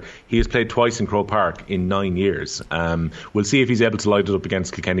the Year, he has played twice in Croke Park in 9 years. We'll see if he's able to light it up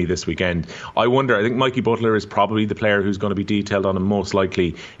against Kilkenny this weekend. I think Mikey Butler is probably the player who's going to be detailed on him most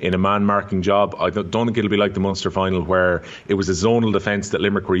likely in a man-marking job. I don't think it'll be like the Munster final where it was a zonal defence that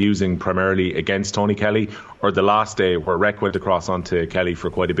Limerick were using primarily against Tony Kelly, or the last day where Rec went across onto Kelly for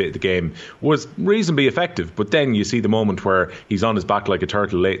quite a bit of the game was reasonably effective, but then you see the moment where he's on his back like a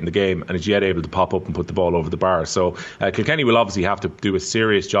turtle late in the game and is yet able to pop up and put the ball over the bar. So Kilkenny will obviously have to do a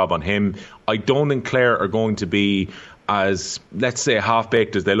serious job on him. I don't think Clare are going to be as, let's say,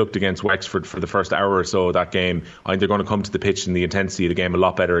 half-baked as they looked against Wexford for the first hour or so of that game. I think they're going to come to the pitch and the intensity of the game a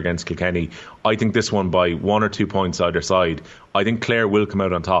lot better against Kilkenny. I think this one by 1 or 2 points either side. I think Clare will come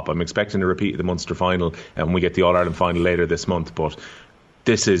out on top. I'm expecting a repeat of the Munster final and we get the All-Ireland final later this month, but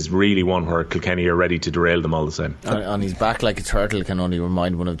this is really one where Kilkenny are ready to derail them all the same. On his back like a turtle can only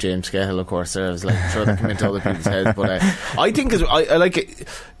remind one of James Cahill, of course. There, I was sure that come into other people's heads, but I think I like it.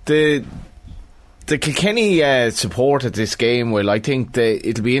 The Kilkenny support at this game, Will, I think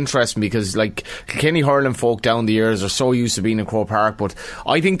it'll be interesting because Kilkenny hurling folk down the years are so used to being in Croke Park, but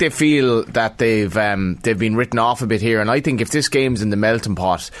I think they feel that they've been written off a bit here, and I think if this game's in the melting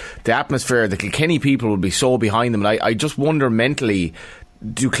pot, the atmosphere, the Kilkenny people will be so behind them, and I just wonder mentally,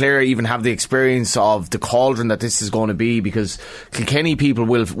 do Clare even have the experience of the cauldron that this is going to be? Because Kilkenny people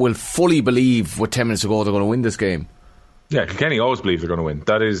will fully believe with 10 minutes to go they're going to win this game. Yeah, Kilkenny always believe they're going to win.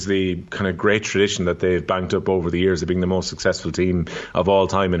 That is the kind of great tradition that they've banked up over the years of being the most successful team of all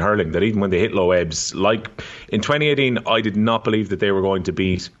time in hurling, that even when they hit low ebbs, like in 2018, I did not believe that they were going to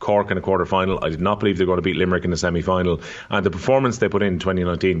beat Cork in a quarter-final. I did not believe they were going to beat Limerick in a semi-final. And the performance they put in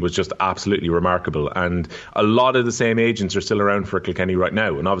 2019 was just absolutely remarkable. And a lot of the same agents are still around for Kilkenny right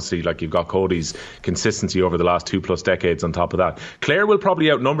now. And obviously, you've got Cody's consistency over the last 2+ decades on top of that. Clare will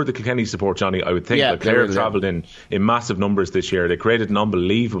probably outnumber the Kilkenny support, Johnny, I would think. Yeah, Clare have travelled in massive numbers this year. They created an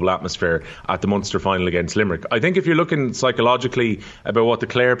unbelievable atmosphere at the Munster final against Limerick. I think if you're looking psychologically about what the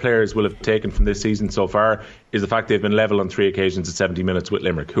Clare players will have taken from this season so far, is the fact they've been level on 3 occasions at 70 minutes with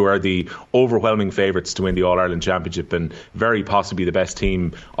Limerick, who are the overwhelming favourites to win the All-Ireland Championship and very possibly the best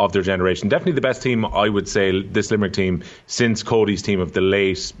team of their generation. Definitely the best team, I would say, this Limerick team, since Cody's team of the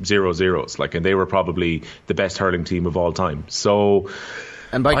late 00s. And they were probably the best hurling team of all time. So...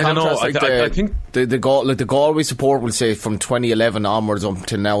 And by contrast, I think the Galway support will say from 2011 onwards up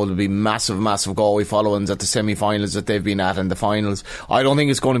till now will be massive Galway followings at the semi-finals that they've been at and the finals. I don't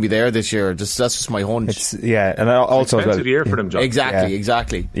think it's going to be there this year. That's just my hunch. And also expensive as well, year for them, John.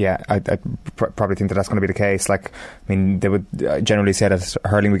 Exactly. Yeah, I probably think that's going to be the case. They would generally say that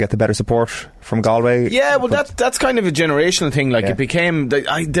hurling would get the better support from Galway. Yeah, well, that's kind of a generational thing. It became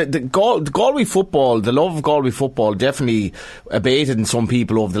the Galway football, the love of Galway football definitely abated in some people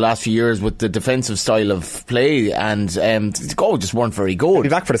over the last few years with the defensive style of play, and Galway just weren't very good. They'll be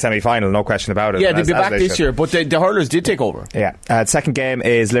back for the semi-final, no question about it. Yeah, they'll be back this year, but the hurlers did take over. Yeah. The second game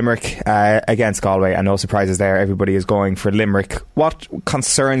is Limerick against Galway, and no surprises there. Everybody is going for Limerick. What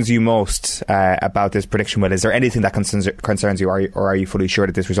concerns you most about this prediction, Will? Is there anything that concerns you, or are you fully sure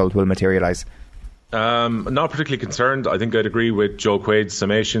that this result will materialise? Not particularly concerned. I think I'd agree with Joe Quaid's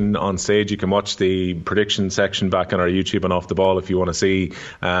summation on stage. You can watch the prediction section back on our YouTube and Off the Ball if you want to see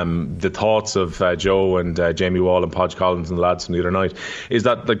the thoughts of Joe and Jamie Wall and Podge Collins and the lads from the other night. Is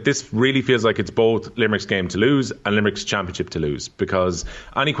that this really feels like it's both Limerick's game to lose and Limerick's championship to lose, because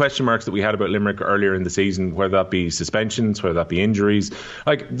any question marks that we had about Limerick earlier in the season, whether that be suspensions, whether that be injuries,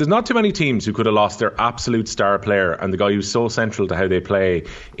 there's not too many teams who could have lost their absolute star player and the guy who's so central to how they play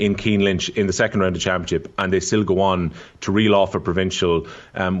in Keane Lynch in the second round of championship, and they still go on to reel off a provincial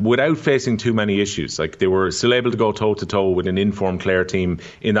without facing too many issues. They were still able to go toe to toe with an informed Clare team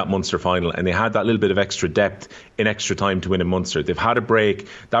in that Munster final, and they had that little bit of extra depth in extra time to win in Munster. They've had a break.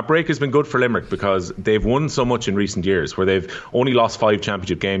 That break has been good for Limerick because they've won so much in recent years, where they've only lost 5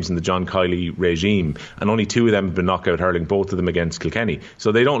 championship games in the John Kiley regime, and only 2 of them have been knockout hurling, both of them against Kilkenny.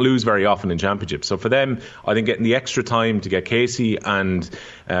 So they don't lose very often in championships. So for them, I think getting the extra time to get Casey and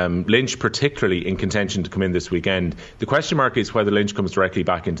Lynch particularly in contention to come in this weekend. The question mark is whether Lynch comes directly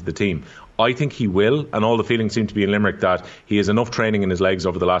back into the team. I think he will, and all the feelings seem to be in Limerick that he has enough training in his legs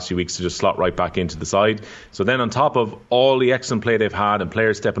over the last few weeks to just slot right back into the side. So then on top of all the excellent play they've had and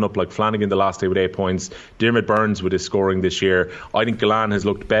players stepping up like Flanagan the last day with 8 points, Diarmaid Burns with his scoring this year, I think Galan has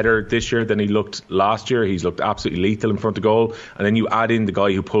looked better this year than he looked last year. He's looked absolutely lethal in front of goal, and then you add in the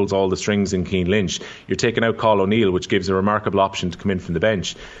guy who pulls all the strings in Keane Lynch. You're taking out Cathal O'Neill, which gives a remarkable option to come in from the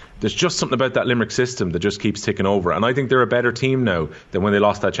bench. There's just something about that Limerick system that just keeps ticking over, and I think they're a better team now than when they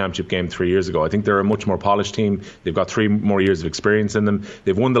lost that championship game 3 years ago. I think they're a much more polished team. They've got 3 more years of experience in them.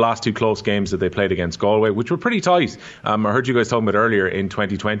 They've won the last 2 close games that they played against Galway, which were pretty tight. I heard you guys talking about earlier in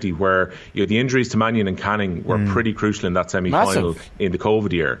 2020 where the injuries to Mannion and Canning were pretty crucial in that semi-final in the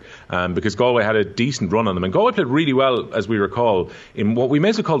COVID year, because Galway had a decent run on them, and Galway played really well, as we recall, in what we may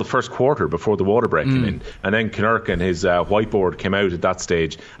as well call the first quarter before the water break came in, and then Kinnerk and his whiteboard came out at that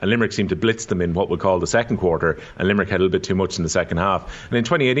stage, and Limerick seemed to blitz them in what we'll call the second quarter, and Limerick had a little bit too much in the second half. And in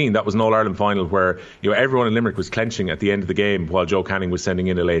 2018, that was an All-Ireland final where everyone in Limerick was clenching at the end of the game while Joe Canning was sending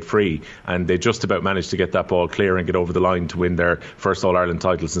in a late free, and they just about managed to get that ball clear and get over the line to win their first All-Ireland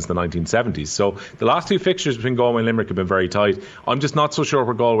title since the 1970s. So the last 2 fixtures between Galway and Limerick have been very tight. I'm just not so sure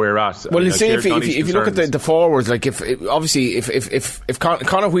where Galway are at. Well, if you look at the forwards, if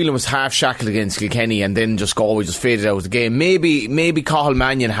Conor Whelan was half shackled against Kilkenny and then just Galway just faded out of the game, maybe Cathal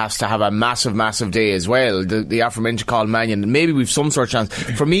Mannion has to have a massive day as well, the aforementioned Cathal Mannion. Maybe we've some sort of chance.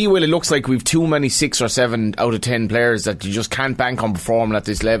 For me, Will, it looks like we've too many 6 or 7 out of 10 players that you just can't bank on performing at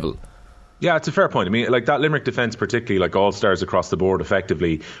this level. Yeah, it's a fair point. I mean, that Limerick defence, particularly all-stars across the board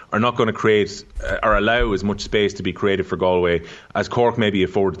effectively, are not going to create or allow as much space to be created for Galway as Cork maybe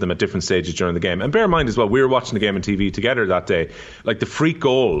afforded them at different stages during the game. And bear in mind as well, we were watching the game on TV together that day. The freak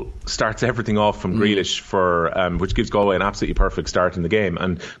goal starts everything off from Grealish which gives Galway an absolutely perfect start in the game.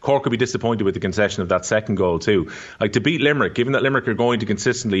 And Cork could be disappointed with the concession of that second goal too. To beat Limerick, given that Limerick are going to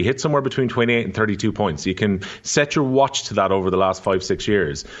consistently hit somewhere between 28 and 32 points, you can set your watch to that over the last 5-6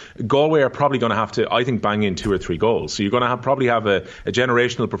 years. Galway are probably going to have to, I think, bang in 2 or 3 goals. So you're going to probably have a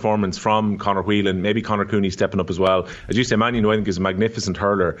generational performance from Conor Whelan, maybe Conor Cooney stepping up as well. As you say, Mannion, who I think is a magnificent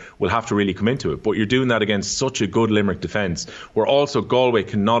hurler, will have to really come into it. But you're doing that against such a good Limerick defence, where also Galway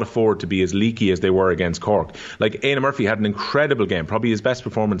cannot afford to be as leaky as they were against Cork. Éanna Murphy had an incredible game, probably his best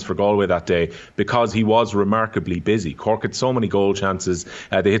performance for Galway that day, because he was remarkably busy. Cork had so many goal chances.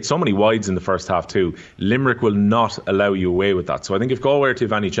 They hit so many wides in the first half too. Limerick will not allow you away with that. So I think if Galway are to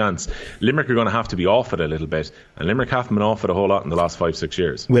have any chance, Limerick are going to have to be off it a little bit, and Limerick haven't been off it a whole lot in the last 5-6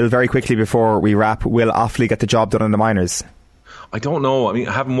 years. Will, very quickly before we wrap, will Offaly get the job done in the minors? I don't know. I mean,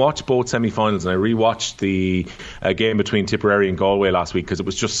 I haven't watched both semi-finals, and I rewatched the game between Tipperary and Galway last week because it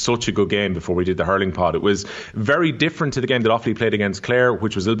was just such a good game before we did the hurling pod. It was very different to the game that Offaly played against Clare,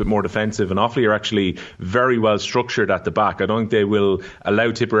 which was a little bit more defensive, and Offaly are actually very well structured at the back. I don't think they will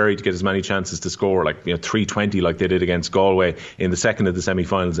allow Tipperary to get as many chances to score, 320 like they did against Galway in the second of the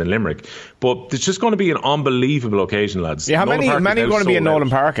semi-finals in Limerick. But it's just going to be an unbelievable occasion, lads. Yeah, how many are going to be in Nolan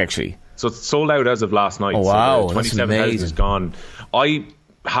Park, actually? So it's sold out as of last night. Oh, wow. So 27,000 is gone. I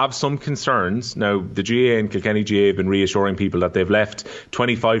have some concerns. Now, the GAA and Kilkenny GAA have been reassuring people that they've left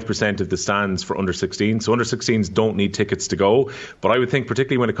 25% of the stands for under 16. So under 16s don't need tickets to go. But I would think,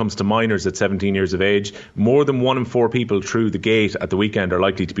 particularly when it comes to minors at 17 years of age, more than 1 in 4 people through the gate at the weekend are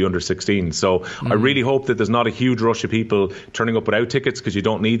likely to be under 16. So I really hope that there's not a huge rush of people turning up without tickets, because you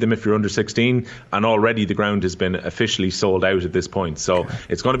don't need them if you're under 16. And already the ground has been officially sold out at this point. So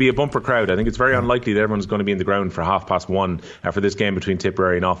it's going to be a bumper crowd. I think it's very unlikely that everyone's going to be in the ground for 1:30 for this game between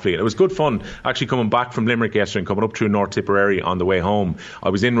Tipperary and Offaly. It was good fun actually coming back from Limerick yesterday and coming up through North Tipperary on the way home. I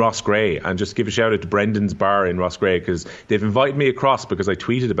was in Rossgrey, and just give a shout out to Brendan's Bar in Rossgrey, because they've invited me across because I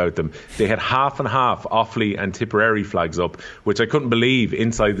tweeted about them. They had half and half Offaly and Tipperary flags up, which I couldn't believe,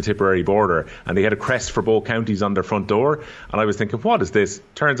 inside the Tipperary border, and they had a crest for both counties on their front door, and I was thinking, what is this?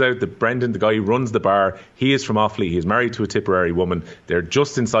 Turns out that Brendan, the guy who runs the bar, he is from Offaly. He's married to a Tipperary woman. They're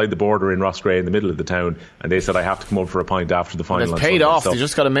just inside the border in Rossgrey in the middle of the town, and they said I have to come over for a pint after the final. It's paid off. They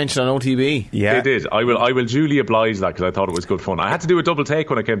just got a mention on OTB. Yeah, they did. I will duly oblige that, because I thought it was good fun. I had to do a double take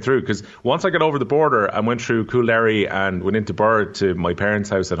when I came through, because once I got over the border and went through Coolderry and went into Bird to my parents'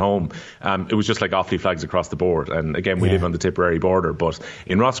 house at home, it was just like Offaly flags across the board. And again, we live on the Tipperary border, but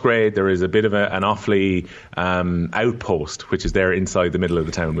in Rossgrey there is a bit of an Offaly outpost, which is there inside the middle of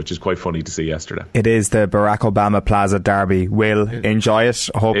the town, which is quite funny to see yesterday. It is the Barack Obama Plaza Derby. Will, enjoy it.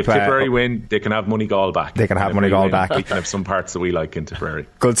 Hope if Tipperary win, they can have Moneygall back. They can have Moneygall back. We can have some parts that we like in Tipperary.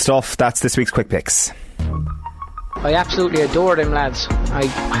 Good stuff. That's this week's Quick Picks. I absolutely adore them lads. I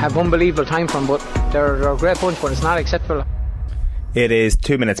have unbelievable time for them, but they're a great bunch, but it's not acceptable. It is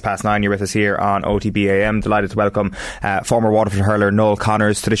 9:02. You're with us here on OTB AM. Delighted to welcome former Waterford hurler Noel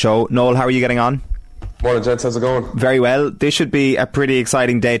Connors to the show. Noel, how are you getting on? Morning, gents. How's it going? Very well. This should be a pretty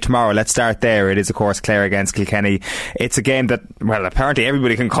exciting day tomorrow. Let's start there. It is, of course, Clare against Kilkenny. It's a game that, well, apparently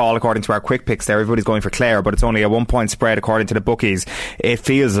everybody can call according to our quick picks there. Everybody's going for Clare, but it's only a 1-point spread according to the bookies. It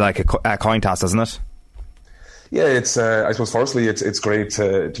feels like a coin toss, doesn't it? Yeah, it's. I suppose firstly, it's great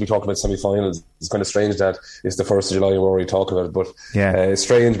to be talking about semi-finals. It's kind of strange that it's the 1st of July and we're already talking about it, but it's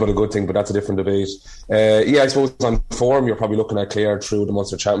strange, but a good thing. But that's a different debate. I suppose on form, you're probably looking at Clare through the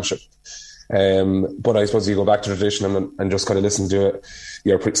Munster Championship. But I suppose you go back to tradition and just kind of listen to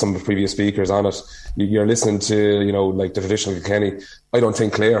some of the previous speakers on it. You're listening to, like the traditional Kilkenny. I don't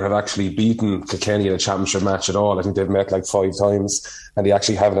think Clare have actually beaten Kilkenny in a championship match at all. I think they've met 5 times and they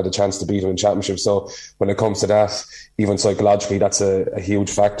actually haven't had a chance to beat them in championship. So when it comes to that, even psychologically, that's a huge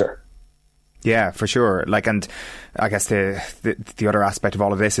factor. Yeah, for sure. And I guess the other aspect of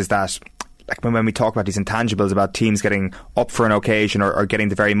all of this is that, when we talk about these intangibles, about teams getting up for an occasion or getting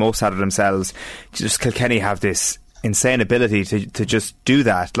the very most out of themselves, just Kilkenny have this insane ability to just do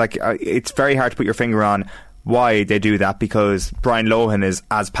that. It's very hard to put your finger on why they do that, because Brian Lohan is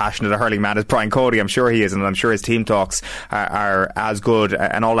as passionate a hurling man as Brian Cody. I'm sure he is, and I'm sure his team talks are as good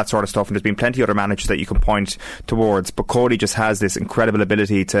and all that sort of stuff, and there's been plenty of other managers that you can point towards, but Cody just has this incredible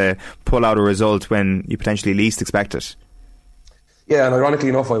ability to pull out a result when you potentially least expect it. Yeah, and ironically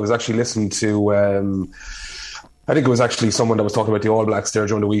enough, I was actually listening to, I think it was actually someone that was talking about the All Blacks there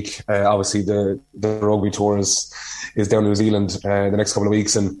during the week. Obviously, the rugby tour is down in New Zealand the next couple of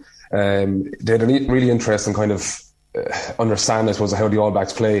weeks, and they had a really interesting kind of understand, I suppose, how the All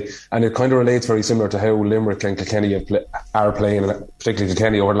Blacks play, and it kind of relates very similar to how Limerick and Kilkenny are playing, particularly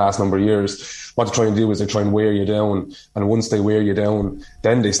Kilkenny over the last number of years. What they try and do is they try and wear you down, and once they wear you down,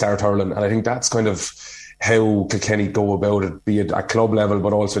 then they start hurling, and I think that's kind of how Kilkenny go about it, be it at club level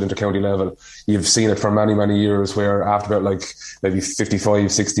but also at intercounty level. You've seen it for many, many years where after about maybe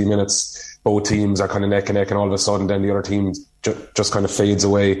 55, 60 minutes, both teams are kind of neck and neck, and all of a sudden then the other team just kind of fades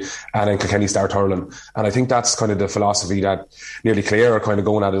away, and then Kilkenny start hurling. And I think that's kind of the philosophy that nearly Clare are kind of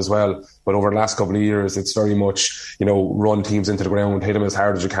going at as well. But over the last couple of years, it's very much, run teams into the ground, hit them as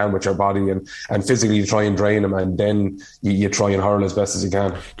hard as you can with your body, and physically you try and drain them, and then you try and hurl as best as you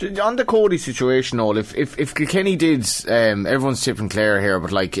can. On the Cody situation, Noel, if Kilkenny did, everyone's tipping Clare here,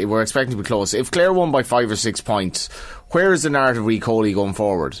 but we're expecting to be close. If Clare won by 5 or 6 points, where is the narrative re Cody going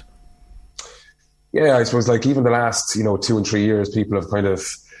forward? Yeah, I suppose even the last 2 and 3 years, people have kind of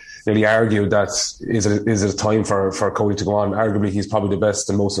nearly argued that is it time for Cody to go on. Arguably, he's probably the best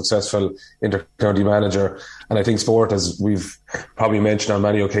and most successful inter-county manager. And I think sport, as we've probably mentioned on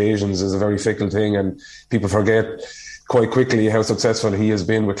many occasions, is a very fickle thing, and people forget quite quickly how successful he has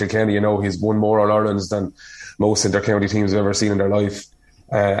been with Kilkenny. He's won more All-Irelands than most inter-county teams have ever seen in their life.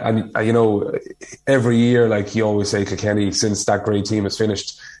 And every year, like you always say, Kilkenny, since that great team has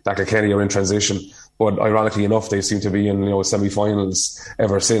finished, that Kilkenny are in transition. But ironically enough, they seem to be in semi-finals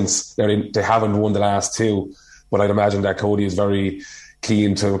ever since. They haven't won the last two, but I'd imagine that Cody is very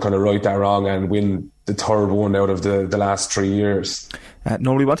keen to kind of right that wrong and win the third one out of the last 3 years.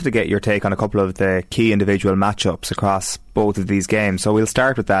 Noel, we wanted to get your take on a couple of the key individual matchups across both of these games. So we'll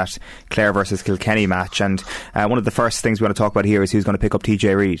start with that Clare versus Kilkenny match. And one of the first things we want to talk about here is who's going to pick up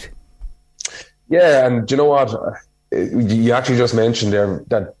TJ Reid. Yeah, and do you know what? You actually just mentioned there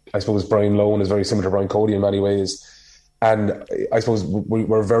that I suppose Brian Lohan is very similar to Brian Cody in many ways. And I suppose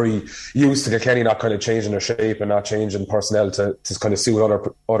we're very used to Kilkenny not kind of changing their shape and not changing personnel to kind of suit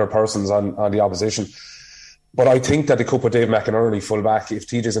other persons on the opposition. But I think that they could put Dave McInerney full back. If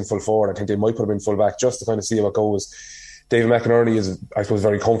TJ's in full forward, I think they might put him in full back just to kind of see how it goes. David McInerney is, I suppose,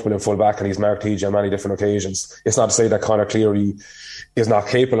 very comfortable in full back, and he's marked TJ on many different occasions. It's not to say that Conor Cleary is not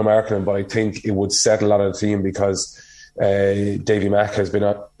capable of marking him, but I think it would settle a lot of the team because Davy Mack has been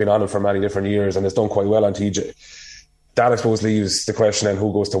on him for many different years and has done quite well on TJ. That, I suppose, leaves the question then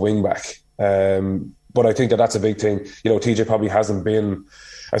who goes to wing back. But I think that's a big thing. TJ probably hasn't been,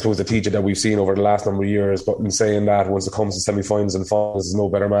 I suppose, the TJ that we've seen over the last number of years. But in saying that, once it comes to semi-finals and finals, there's no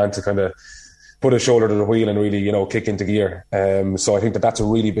better man to kind of put his shoulder to the wheel and really, kick into gear. So I think that's a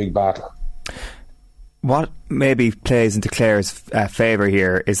really big battle. What maybe plays into Clare's favour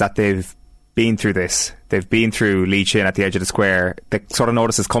here is that they've been through this. They've been through Leach in at the edge of the square. They sort of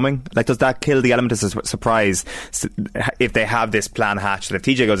notice it's coming. Like, does that kill the element of surprise if they have this plan hatched that if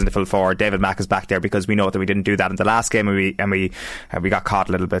TJ goes into full forward, David Mack is back there, because we know that we didn't do that in the last game and we got caught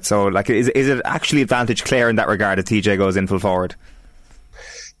a little bit. So, like, is it actually advantage Clare in that regard if TJ goes in full forward?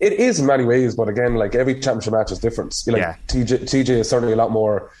 It is in many ways, but again, like, every championship match is different. TJ is certainly a lot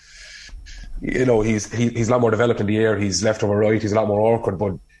more. He's a lot more developed in the air. He's left over right. He's a lot more awkward,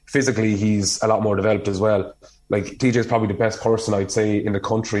 but physically he's a lot more developed as well. Like, TJ is probably the best person, I'd say, in the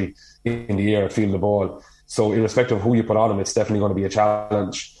country in the air at fielding the ball. So irrespective of who you put on him, it's definitely going to be a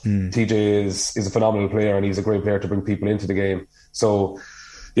challenge. TJ is a phenomenal player, and he's a great player to bring people into the game. So,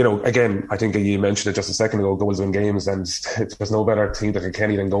 again, I think you mentioned it just a second ago, goals win games, and there's no better team than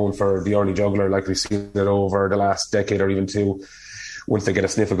Kilkenny than going for the early juggler like we've seen it over the last decade or even two. Once they get a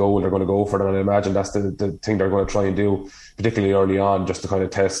sniff of goal, they're going to go for it, and I imagine that's the thing they're going to try and do, particularly early on, just to kind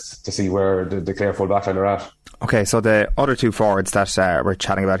of test to see where the Clare full backline are at. Okay, so the other two forwards that we're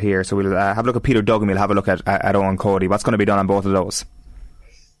chatting about here, so we'll have a look at Peter Duggan, we'll have a look at Owen Cody. What's going to be done on both of those?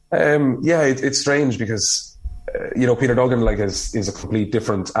 It's strange because Peter Duggan is a complete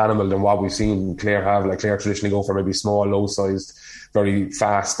different animal than what we've seen Clare have. Like, Clare traditionally go for maybe small, low-sized, very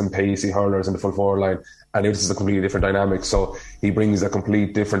fast and pacey hurlers in the full forward line. And this is a completely different dynamic. So he brings a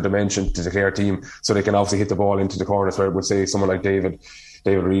complete different dimension to the Clare team. So they can obviously hit the ball into the corners, where I would say someone like David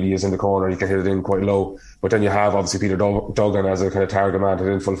Reedy is in the corner. He can hit it in quite low. But then you have obviously Peter Duggan as a kind of target man to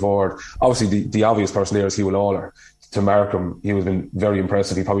hit in full forward. Obviously the obvious person there is Hugh Lawler. To mark him, he has been very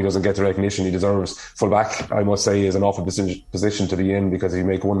impressive. He probably doesn't get the recognition he deserves. Full back, I must say, is an awful position to be in, because if you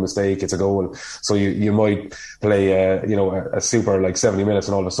make one mistake, it's a goal. So you might play a super like 70 minutes,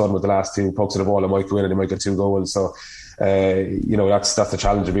 and all of a sudden with the last two pucks of the ball, it might go in and they might get 2 goals. So that's the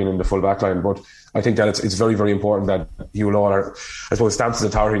challenge of being in the full back line. But I think that it's very, very important that Hugh Lawler, I suppose, stamps his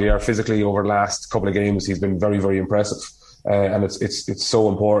authority there physically over the last couple of games. He's been very, very impressive, and it's so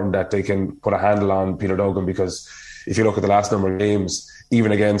important that they can put a handle on Peter Duggan, because if you look at the last number of games,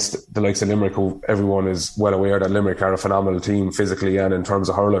 even against the likes of Limerick, who everyone is well aware that Limerick are a phenomenal team physically and in terms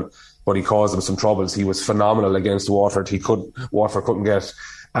of hurling, but he caused them some troubles. He was phenomenal against Waterford. Waterford couldn't get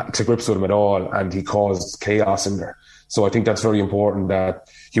to grips with him at all, and he caused chaos in there. So I think that's very important that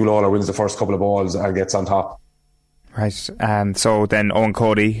Hugh Lawler wins the first couple of balls and gets on top. Right. So then Owen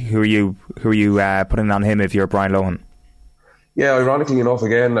Cody, who are you putting on him if you're Brian Lohan? Yeah, ironically enough,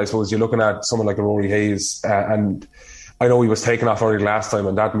 again, I suppose you're looking at someone like a Rory Hayes, and I know he was taken off early last time,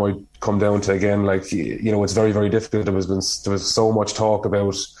 and that might come down to, again, like, it's very, very difficult. There was so much talk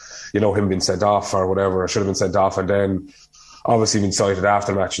about, him being sent off or whatever, or should have been sent off, and then obviously been cited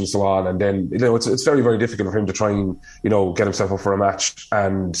after the match and so on, and then it's very, very difficult for him to try and get himself up for a match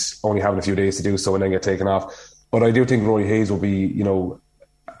and only having a few days to do so and then get taken off. But I do think Rory Hayes will be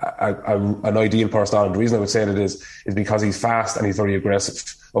an ideal person on. The reason I would say that is because he's fast and he's very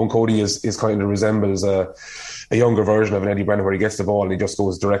aggressive. Owen Cody is kind of resembles a a younger version of an Eddie Brennan where he gets the ball and he just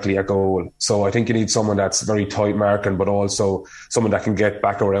goes directly at goal. So I think you need someone that's very tight marking, but also someone that can get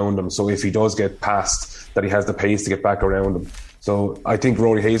back around him. So if he does get past, that he has the pace to get back around him. So I think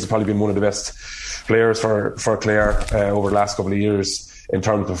Rory Hayes has probably been one of the best players for Clare over the last couple of years. In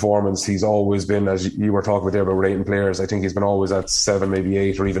terms of performance, he's always been, as you were talking about there about rating players, I think he's been always at 7, maybe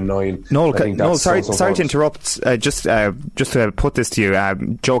 8 or even 9. Sorry to interrupt. Just to put this to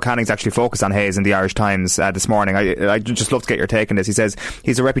you, Joe Canning's actually focused on Hayes in the Irish Times this morning. I just love to get your take on this. He says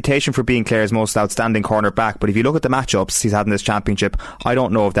he's a reputation for being Clare's most outstanding corner back, but if you look at the matchups he's had in this championship, I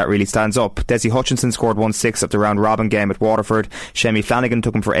don't know if that really stands up. Desi Hutchinson scored 1-6 of the round robin game at Waterford. Shemi Flanagan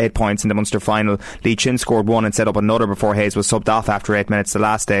took him for 8 points in the Munster final. Lee Chin scored 1 and set up another before Hayes was subbed off after 8 minutes the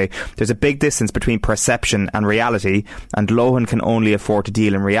last day. There's a big distance between perception and reality, and Lohan can only afford to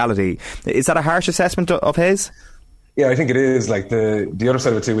deal in reality. Is that a harsh assessment of Hayes? Yeah, I think it is. Like the other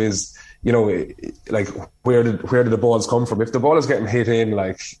side of it too is, you know, like where did the balls come from? If the ball is getting hit in,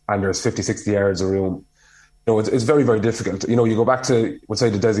 like, and there's 50-60 yards of room, you know, it's very, very difficult. You know, you go back to, let's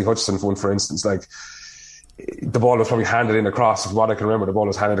say, the Desi Hutchinson one, for instance, like, the ball was probably handed in across. From what I can remember, the ball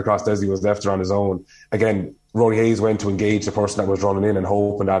was handed across. Desi was left there on his own. Again, Rory Hayes went to engage the person that was running in and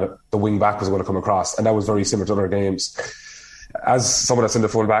hoping that the wing back was going to come across. And that was very similar to other games. As someone that's in the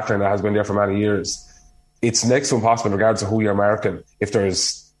full back line that has been there for many years, it's next to impossible in regards to who you're marking. If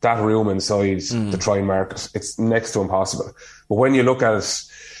there's that room inside to try and mark it, it's next to impossible. But when you look at it,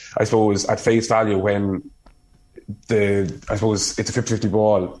 I suppose, at face value, when I suppose it's a 50-50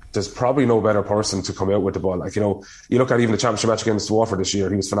 ball, there's probably no better person to come out with the ball. Like, you know, you look at even the championship match against Waterford this year,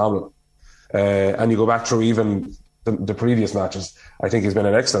 he was phenomenal. And you go back through even the previous matches, I think he's been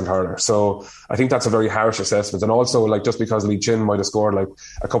an excellent hurler. So I think that's a very harsh assessment. And also, like, just because Lee Chin might have scored like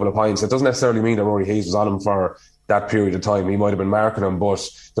a couple of points, it doesn't necessarily mean that Rory Hayes was on him for that period of time. He might have been marking him, but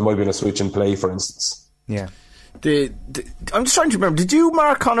there might have been a switch in play, for instance. Yeah. I'm just trying to remember, did you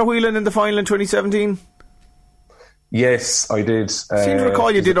mark Conor Whelan in the final in 2017? Yes, I did. I seem to recall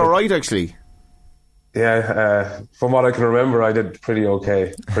you did alright, actually. Yeah, from what I can remember, I did pretty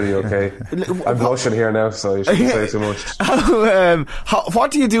okay. I'm blushing here now, so you shouldn't say too much.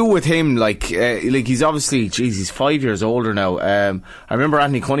 What do you do with him? Like he's obviously, he's 5 years older now. I remember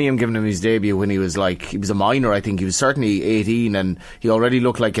Anthony Cunningham giving him his debut when he was a minor. I think he was certainly 18, and he already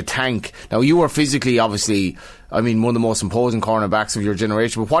looked like a tank. Now, you were physically, obviously, I mean, one of the most imposing cornerbacks of your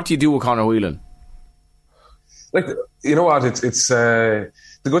generation. But what do you do with Conor Whelan? Like, you know what? It's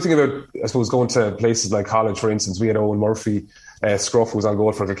the good thing about, I suppose, going to places like college, for instance. We had Owen Murphy, Scruff, who was on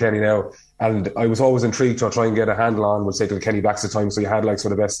goal for Kilkenny now, and I was always intrigued to try and get a handle on, we'll say, Kilkenny backs at the time. So you had like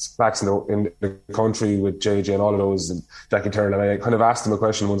some of the best backs in the country with JJ and all of those, and Jackie Turner. And I kind of asked him a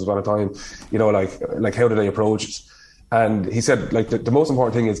question once upon a time, you know, like how do they approach it? And he said, like, the most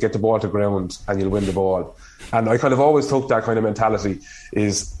important thing is get the ball to ground and you'll win the ball. And I kind of always took that kind of mentality,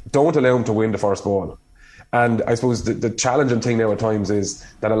 is don't allow him to win the first ball. And I suppose the challenging thing now at times is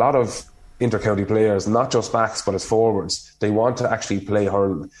that a lot of inter-county players, not just backs but as forwards, they want to actually play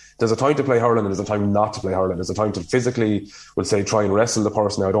hurling. There's a time to play hurling and there's a time not to play hurling. There's a time to physically, we'll say, try and wrestle the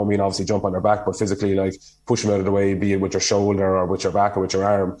person. Now, I don't mean obviously jump on their back, but physically, like, push them out of the way, be it with your shoulder or with your back or with your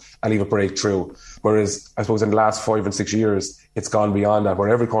arm, and leave it break through. Whereas I suppose in the last 5 and 6 years, it's gone beyond that, where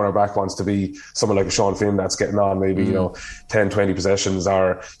every cornerback wants to be someone like a Sean Finn that's getting on maybe, you know, 10, 20 possessions,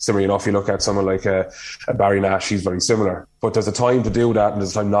 or similar enough, you look at someone like a Barry Nash, he's very similar. But there's a time to do that and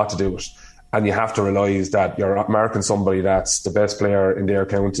there's a time not to do it. And you have to realise that you're marking somebody that's the best player in their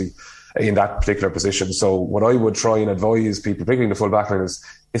county in that particular position. So what I would try and advise people, particularly in the full back line, is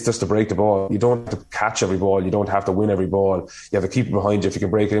it's just to break the ball. You don't have to catch every ball. You don't have to win every ball. You have to keep it behind you. If you can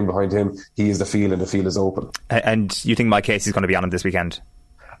break it in behind him, he is the field and the field is open. And you think Mike Casey's going to be on him this weekend?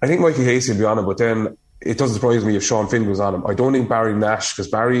 I think Mikey Casey will be on him, but then it doesn't surprise me if Sean Finn goes on him. I don't think Barry Nash, because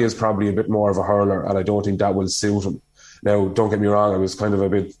Barry is probably a bit more of a hurler, and I don't think that will suit him. Now, don't get me wrong, I was kind of a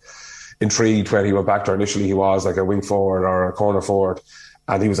bit intrigued when he went back there. Initially, he was like a wing forward or a corner forward,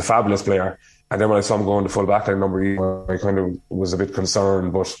 and he was a fabulous player. And then when I saw him going to full back line number, I kind of was a bit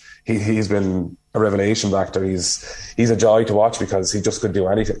concerned, but he's been a revelation back there. He's a joy to watch because he just could do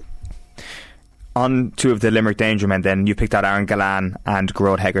anything. On two of the Limerick danger men then, you picked out Aaron Gallan and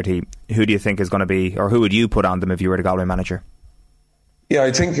Gearóid Hegarty. Who do you think is going to be, or who would you put on them if you were the Galway manager? Yeah,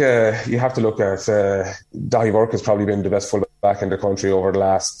 I think you have to look at Dahi Burke has probably been the best fullback in the country over the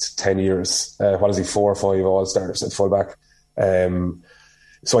last 10 years. What is he, 4 or 5 All-Stars at fullback?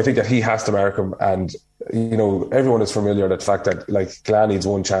 So I think that he has to mark him. And, you know, everyone is familiar with the fact that, like, Gallan needs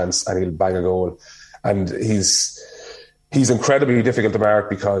one chance and he'll bang a goal. And he's incredibly difficult to mark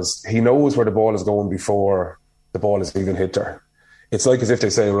because he knows where the ball is going before the ball is even hit there. It's like as if they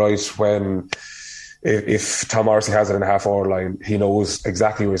say, right, when if Tom Morrissey has it in the half-forward line, he knows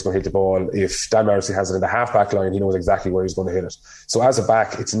exactly where he's going to hit the ball. If Dan Morrissey has it in the half-back line, he knows exactly where he's going to hit it. So as a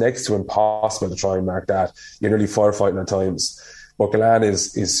back, it's next to impossible to try and mark that. You're nearly firefighting at times. But Gillane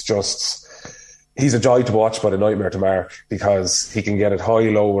is just... He's a joy to watch, but a nightmare to mark, because he can get it high,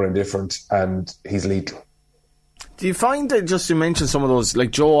 low, or indifferent, and he's lethal. Do you find that, just to mention some of those,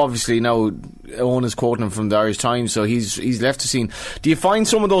 like Joe obviously now, Owen is quoting him from the Irish Times, so he's left the scene. Do you find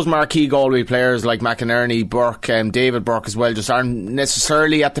some of those marquee Galway players like McInerney, Burke, David Burke as well, just aren't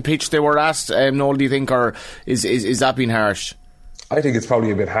necessarily at the pitch they were at? Noel, do you think, or is that being harsh? I think it's probably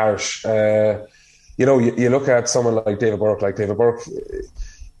a bit harsh. You look at someone like David Burke,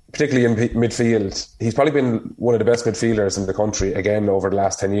 particularly in midfield, he's probably been one of the best midfielders in the country, again, over the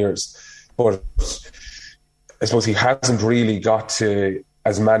last 10 years. But I suppose he hasn't really got to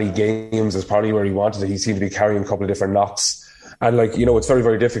as many games as probably where he wanted to. He seemed to be carrying a couple of different knocks. And it's very,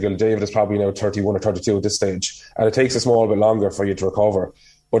 very difficult. David is probably now 31 or 32 at this stage. And it takes a small bit longer for you to recover.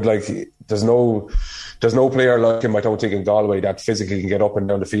 But there's no player like him, I don't think, in Galway that physically can get up and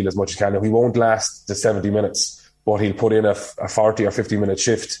down the field as much as he can. Now, he won't last the 70 minutes, but he'll put in a 40 or 50 minute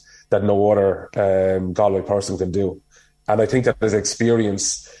shift that no other Galway person can do. And I think that his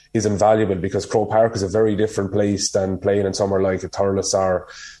experience is invaluable, because Croke Park is a very different place than playing in somewhere like a Thurles or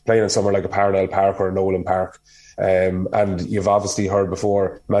playing in somewhere like a Parnell Park or a Nolan Park. And you've obviously heard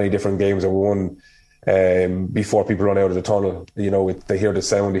before, many different games are won before people run out of the tunnel. They hear the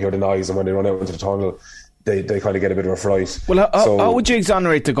sound, they hear the noise, and when they run out into the tunnel, they kind of get a bit of a fright. Well, how would you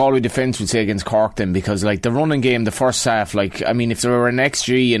exonerate the Galway defence, would say, against Cork then? Because the running game, the first half, if there were an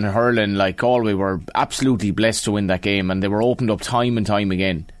XG in hurling, Galway were absolutely blessed to win that game, and they were opened up time and time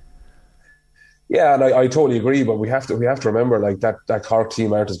again. Yeah, and I totally agree, but we have to remember that Cork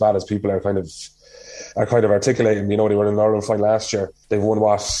team aren't as bad as people are kind of articulating. They were in the Ireland final last year. They've won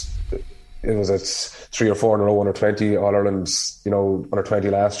it was 3 or 4 in a row, under 20 All Ireland's, under 20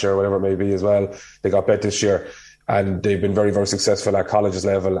 last year, whatever it may be as well. They got bet this year, and they've been very, very successful at colleges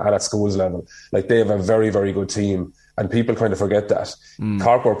level and at schools level. They have a very, very good team, and people kind of forget that.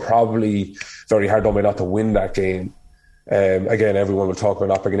 Cork were probably very hard done by not to win that game. Again, everyone will talk about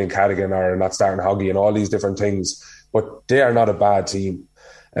not beginning Cadigan or not starting Hoggy and all these different things, but they are not a bad team.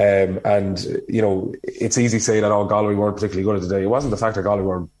 It's easy to say that Galway weren't particularly good today. It wasn't the fact that Galway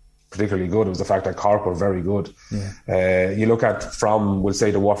weren't particularly good, it was the fact that Cork were very good. Yeah. You look at we'll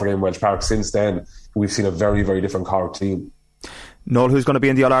say the Waterford game, Welsh Park, since then we've seen a very, very different Cork team. Noel, who's going to be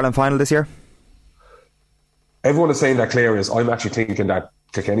in the All-Ireland final this year? Everyone is saying that Clare is. I'm actually thinking that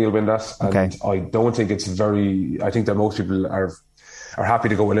Kilkenny will win that, and okay. I don't think it's I think that most people are happy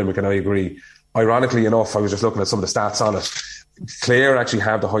to go with Limerick, and I agree. Ironically enough, I was just looking at some of the stats on it. Clare actually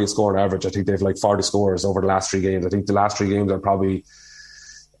have the highest scoring average. I think they've 40 scores over the last 3 games. I think the last 3 games are probably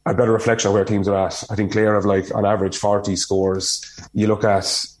a better reflection of where teams are at. I think Clare have on average 40 scores. You look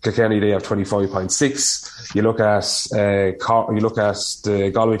at Kilkenny, they have 25.6. You look at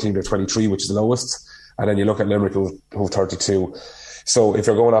the Galway team, they're 23, which is the lowest. And then you look at Limerick, who have 32. So if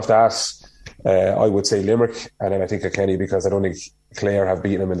you're going off that, I would say Limerick, and then I think Kilkenny, because I don't think Clare have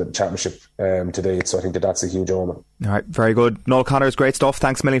beaten them in the championship to date. So I think that's a huge omen. All right, very good. Noel Connors, great stuff.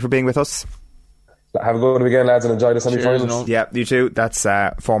 Thanks a million for being with us. Have a good weekend, lads, and enjoy the semi-finals. Yeah, you too. That's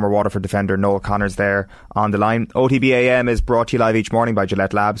former Waterford defender Noel Connors there on the line. OTB AM is brought to you live each morning by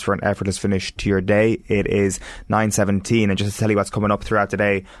Gillette Labs for an effortless finish to your day. It is 9:17, and just to tell you what's coming up throughout the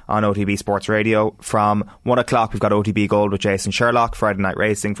day on OTB Sports Radio, from 1 o'clock we've got OTB Gold with Jason Sherlock. Friday Night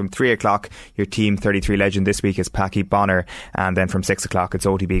Racing from 3 o'clock, your Team 33 legend this week is Packy Bonner, and then from 6 o'clock it's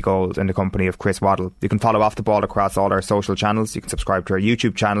OTB Gold in the company of Chris Waddle. You can follow Off the Ball across all our social channels. You can subscribe to our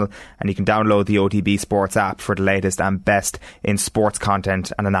YouTube channel, and you can download the OTB Sports app for the latest and best in sports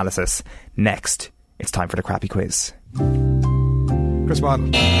content and analysis. Next, it's time for the crappy quiz. Chris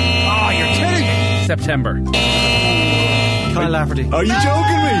Waddle. Oh, you're kidding me. September. Kyle Lafferty. Are you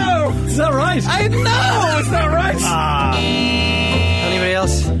joking me? Is that right? I know, is that right? Anybody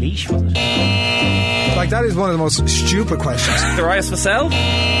else? Leash, was it? That is one of the most stupid questions. Darius Vassell?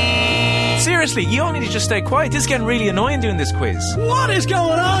 Seriously, you all need to just stay quiet. This is getting really annoying doing this quiz. What is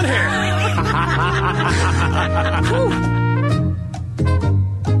going on here?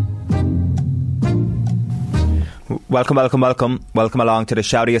 Welcome along to the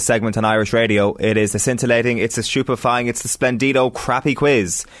shoutiest segment on Irish radio. It is the scintillating, it's the stupefying, it's the splendido crappy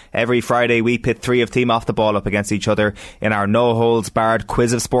quiz. Every Friday we pit 3 of Team Off the Ball up against each other in our no-holds-barred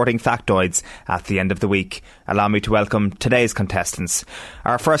quiz of sporting factoids at the end of the week. Allow me to welcome today's contestants.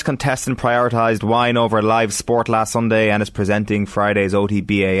 Our first contestant prioritised wine over live sport last Sunday and is presenting Friday's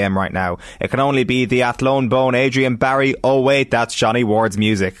OTB AM right now. It can only be the Athlone Bone Adrian Barry. Oh wait, that's Johnny Ward's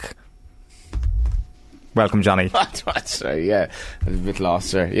music. Welcome, Johnny. Yeah, I was a bit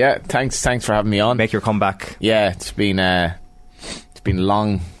lost there. Yeah, thanks for having me on. Make your comeback. Yeah, it's been a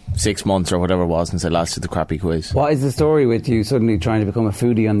long 6 months or whatever it was since I last did the crappy quiz. What is the story with you suddenly trying to become a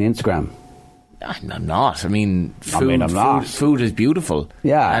foodie on the Instagram? I'm not. I mean, food is beautiful.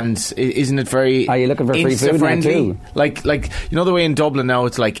 Yeah. And isn't it very... Are you looking for free food now too? Like, you know the way in Dublin now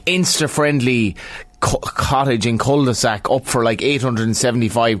it's like Insta-friendly cottage in cul-de-sac up for like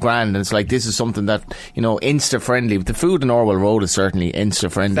 875 grand, and it's like, this is something that, you know, Insta-friendly. But the food in Orwell Road is certainly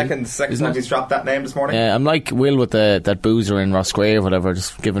Insta-friendly. Second time he's dropped that name this morning. Yeah, I'm like Will with that boozer in Roscrea or whatever,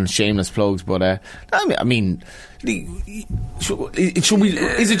 just giving shameless plugs. But I mean, should we?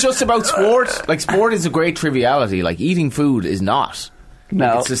 Is it just about sport? Like, sport is a great triviality. Like, eating food is not. No,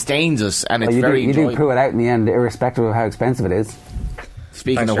 like, it sustains us, and it's you very. You do poo it out in the end, irrespective of how expensive it is.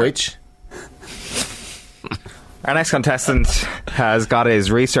 Speaking of which. Our next contestant has got his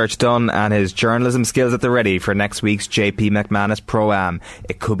research done and his journalism skills at the ready for next week's JP McManus Pro-Am.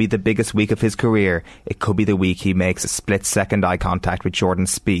 It could be the biggest week of his career. It could be the week he makes a split-second eye contact with Jordan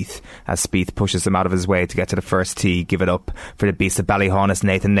Spieth as Spieth pushes him out of his way to get to the first tee. Give it up for the beast of Ballyhaunis,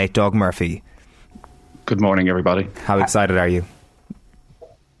 Nate Dog Murphy. Good morning, everybody. How excited are you?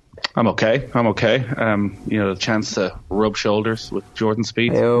 I'm okay. You know, the chance to rub shoulders with Jordan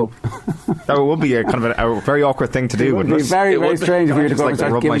Spieth. That would be a kind of a very awkward thing to do, wouldn't it? It would be very, very strange if you were to go and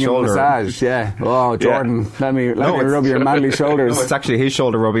start giving you a massage. Yeah. Oh, Jordan, let me rub your manly shoulders. No, it's actually his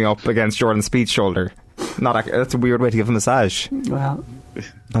shoulder rubbing up against Jordan Spieth's shoulder. That's a weird way to give him a massage. Well,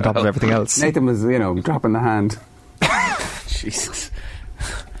 on top of everything else. Nathan was, dropping the hand. Jesus.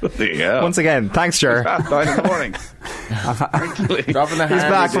 Yeah. Once again, thanks, Ger. 9 in the morning. Dropping the hand. He's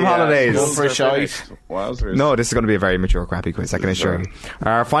back from holidays. Going for a shite. No, this is going to be a very mature crappy quiz, I can assure you.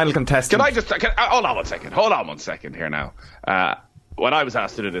 Our final contestant. Hold on one second here now. When I was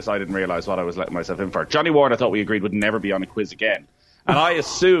asked to do this, I didn't realise what I was letting myself in for. Johnny Warren, I thought we agreed, would never be on a quiz again. And I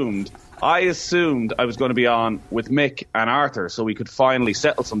assumed I was going to be on with Mick and Arthur so we could finally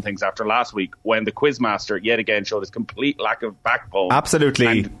settle some things after last week when the quizmaster yet again showed his complete lack of backbone. Absolutely.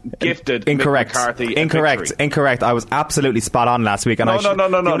 And gifted Incorrect. Mick McCarthy Incorrect. I was absolutely spot on last week. And No.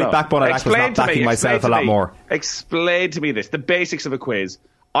 The only backbone I lacked was not backing myself a lot more. Explain to me this. The basics of a quiz.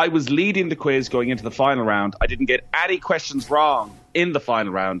 I was leading the quiz going into the final round. I didn't get any questions wrong in the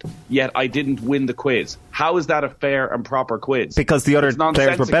final round, yet I didn't win the quiz. How is that a fair and proper quiz? Because the other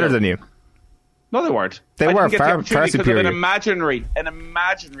players were better than you. No, they weren't. They were far superior. Because of an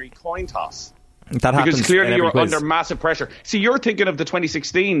imaginary coin toss. That happens because clearly you were quiz. under massive pressure. See, you're thinking of the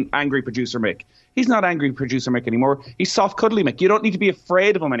 2016 angry producer Mick. He's not angry producer Mick anymore. He's soft cuddly Mick. You don't need to be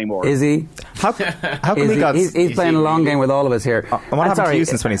afraid of him anymore. Is he? How come he got? He's playing a long game with all of us here. What happened to you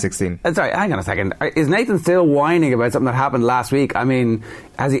since 2016? Sorry, hang on a second. Is Nathan still whining about something that happened last week? I mean,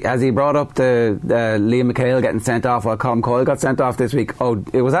 has he brought up the Liam McHale getting sent off while Colm Coyle got sent off this week? Oh,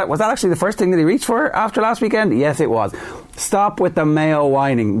 was that actually the first thing that he reached for after last weekend? Yes, it was. Stop with the Mayo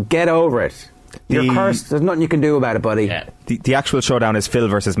whining. Get over it. You're cursed. There's nothing you can do about it, buddy. Yeah. The actual showdown is Phil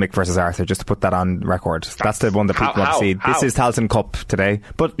versus Mick versus Arthur, just to put that on record. That's the one that people want to see. This is Tailteann Cup today.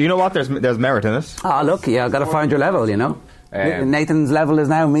 But you know what? There's merit in it. Oh, look, I've got to find your level, Nathan's level is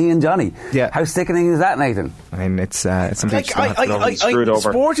now me and Johnny. Yeah. How sickening is that, Nathan? I mean, it's something screwed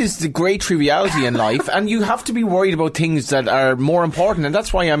over. Sport is the great triviality in life, and you have to be worried about things that are more important, and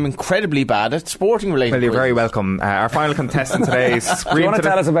that's why I'm incredibly bad at sporting related. Well, you're very welcome. Our final contestant today is Do you want to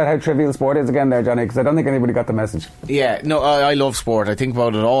tell us about how trivial sport is again there, Johnny? Because I don't think anybody got the message. Yeah, no, I love sport. I think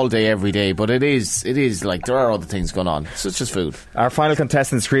about it all day, every day, but it is like there are other things going on, such as food. Our final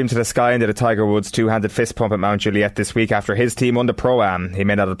contestant screamed to the sky and did a Tiger Woods two-handed fist pump at Mount Juliet this week after his team won the Pro-Am. He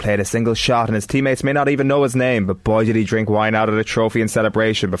may not have played a single shot and his teammates may not even know his name, but boy did he drink wine out of the trophy in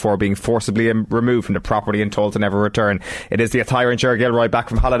celebration before being forcibly removed from the property and told to never return. It is the attire and Ger Gilroy back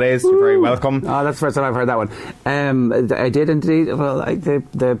from holidays. You're very welcome. Oh, that's the first time I've heard that one. I did indeed. Well,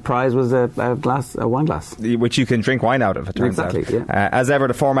 the prize was a wine glass, which you can drink wine out of, it turns out. Yeah. As ever,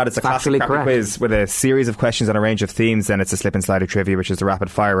 the format is a classic crappy quiz with a series of questions and a range of themes. Then it's a slip and slide of trivia, which is the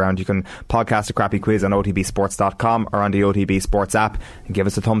rapid fire round. You can podcast a crappy quiz on otbsports.com or on the OTB Sports app and give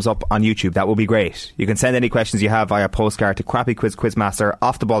us a thumbs up on YouTube. That will be great. You can send any questions you have via postcard to Crappy Quiz Quizmaster,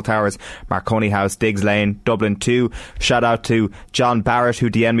 Off the Ball Towers, Marconi House, Diggs Lane, Dublin 2. Shout out to John Barrett, who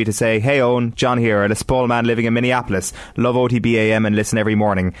DM'd me to say, "Hey Owen, John here, a Lispol man living in Minneapolis. Love OTB AM and listen every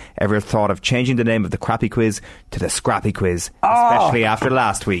morning. Ever thought of changing the name of the Crappy Quiz to the Scrappy Quiz, especially after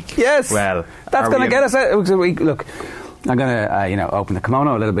last week?" Yes. Well, that's going to get us out. Look, I'm going to, open the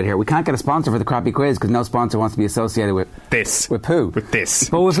kimono a little bit here. We can't get a sponsor for the Crappy Quiz because no sponsor wants to be associated with poo. With this.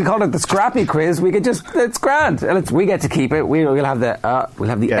 But if we called it the Scrappy Quiz, we could it's grand. We get to keep it. We'll have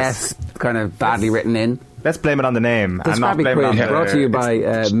the yes. kind of badly written in. Let's blame it on the name. The Scrappy Quiz, brought to you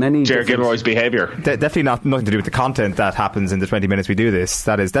by many... Jared Gilroy's behaviour. Definitely nothing to do with the content that happens in the 20 minutes we do this.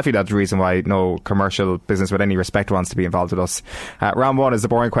 That is definitely not the reason why no commercial business with any respect wants to be involved with us. Round 1 is the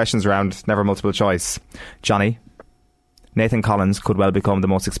boring questions round, never multiple choice. Johnny, Nathan Collins could well become the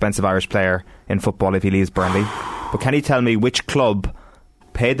most expensive Irish player in football if he leaves Burnley. But can you tell me which club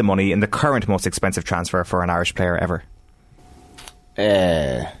paid the money in the current most expensive transfer for an Irish player ever?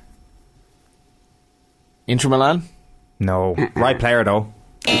 Inter Milan? No. Right player though.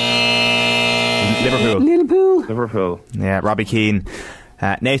 Liverpool. Yeah, Robbie Keane.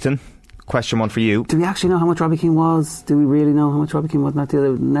 Nathan, question 1 for you. Do we actually know how much Robbie Keane was? Do we really know how much Robbie Keane was? That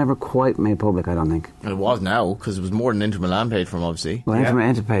deal never quite made public, I don't think. It was now, because it was more than Inter Milan paid for him, obviously. Well,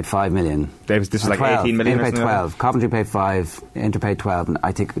 Inter paid 5 million. This is like 12. 18 million. Inter paid 12. Coventry paid 5. Inter paid 12. And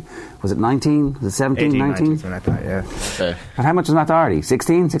I think, was it 19? Was it 17? 18, 19? Something like that, yeah. Okay. And how much was Matt Doherty?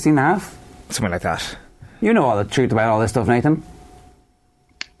 16? 16 and a half? Something like that. You know all the truth about all this stuff, Nathan.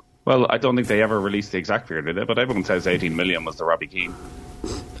 Well, I don't think they ever released the exact figure, did they? But everyone says 18 million was the Robbie Keane.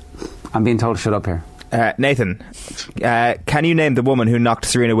 I'm being told to shut up here. Nathan, can you name the woman who knocked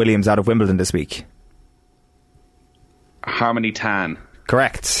Serena Williams out of Wimbledon this week? Harmony Tan.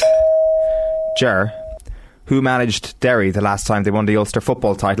 Correct. Ger, who managed Derry the last time they won the Ulster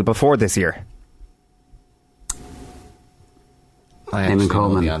football title before this year? I actually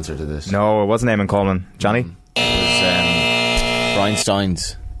know the answer to this. No, it wasn't Eamon Coleman. Johnny? It was Brian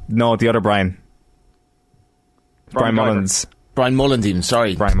Steins. No, the other Brian. Brian Mullins. Brian Mullins even,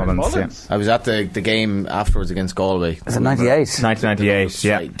 sorry. Brian Mullins, yeah. I was at the game afterwards against Galway. Was it 98? 1998,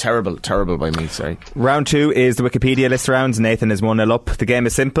 yeah. Terrible by me, sorry. Round 2 is the Wikipedia list rounds. Nathan is 1-0 up. The game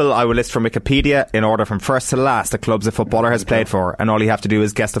is simple. I will list from Wikipedia in order from first to last the clubs a footballer has played for, and all you have to do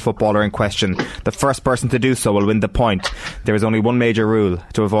is guess the footballer in question. The first person to do so will win the point. There is only one major rule.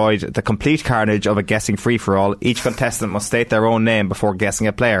 To avoid the complete carnage of a guessing free-for-all, each contestant must state their own name before guessing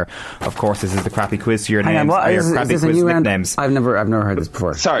a player. Of course, this is the crappy quiz to your names. Your crappy quiz nicknames. I've never heard this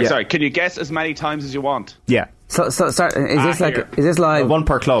before. Sorry. Can you guess as many times as you want? Yeah. So is this like one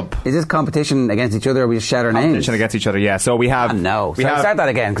per club? Is this competition against each other, or we just shout our names? Competition against each other, yeah. So we have. Start that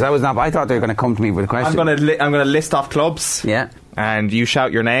again, because I thought they were going to come to me with a question. I'm going to list off clubs. Yeah. And you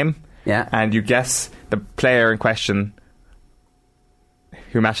shout your name. Yeah. And you guess the player in question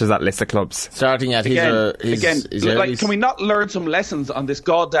who matches that list of clubs. Starting at can we not learn some lessons on this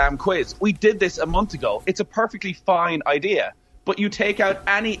goddamn quiz? We did this a month ago. It's a perfectly fine idea, but you take out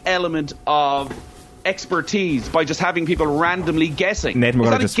any element of expertise by just having people randomly guessing. Nathan,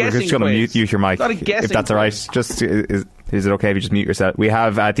 we're just going to mute your mic, if that's all right. Just is it okay if you just mute yourself? We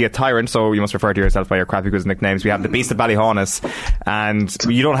have the Tyrant, so you must refer to yourself by your crappy quiz nicknames. We have the Beast of Ballyhaunis, and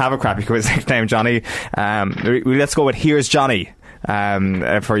you don't have a crappy quiz nickname, Johnny. Let's go with Here's Johnny.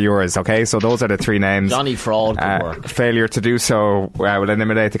 For yours, okay? So those are the 3 names. Johnny Fraud could work. Failure to do so will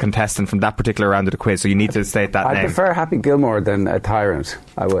eliminate the contestant from that particular round of the quiz, so you need to state that name. I prefer Happy Gilmore than a Tyrant.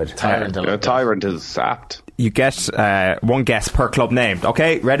 I would. Tyrant is apt. You get one guess per club named.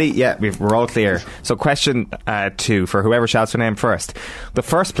 Okay, ready? Yeah, we're all clear. So question 2 for whoever shouts their name first. The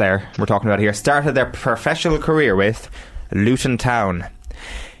first player we're talking about here started their professional career with Luton Town.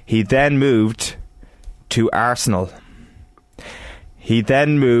 He then moved to Arsenal. He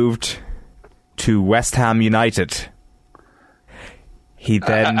then moved to West Ham United. He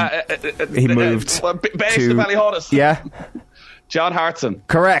then he moved to Ballyhaunis. Yeah. John Hartson.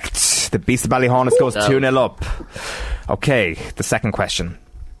 Correct. The Beast of Ballyhaunis goes 2-0 up. Okay, the second question.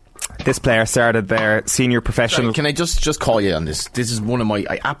 This player started their senior professional... Sorry, can I just call you on this? This is one of my...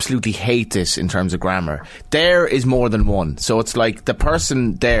 I absolutely hate this in terms of grammar. There is more than one. So it's like the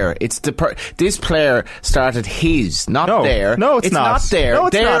person there. It's this player started his, not there. No, it's not. Not there. No,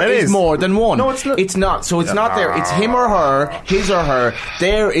 it's there not. It is is more than one. No, it's not. It's not. So it's not there. It's him or her, his or her.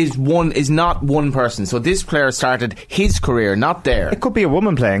 There is one, is not one person. So this player started his career, not there. It could be a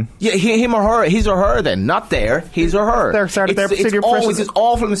woman playing. Yeah, him or her, his or her then. Not there, his or her. They started their senior It's always this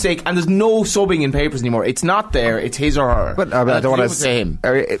awful mistake, and there's no subbing in papers anymore. It's not there, it's his or her. But I don't want to say him.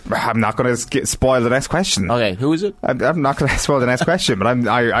 I'm not going to spoil the next question. Okay, who is it? I'm not going to spoil the next question, but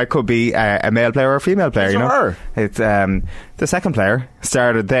I could be a male player or a female player. His or her. It's the second player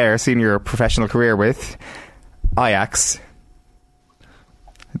started their senior professional career with Ajax.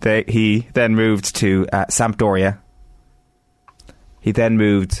 He then moved to Sampdoria. He then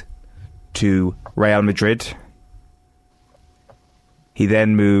moved to Real Madrid. He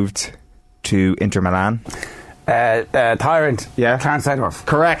then moved to Inter Milan. Tyrant. Yeah. Clarence Seedorf.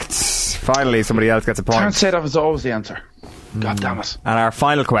 Correct. Finally, somebody else gets a point. Clarence Seedorf is always the answer. God damn it. And our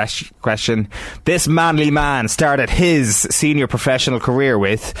final question. This manly man started his senior professional career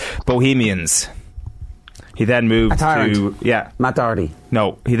with Bohemians. He then moved to... Yeah. Matt Doherty.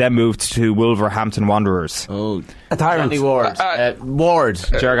 No, he then moved to Wolverhampton Wanderers. Oh. A tyrant. Johnny Ward. Ward.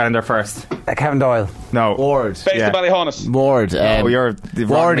 Jared got in there first. Kevin Doyle. No. Ward. Face the Ballyhonus. Ward. You're the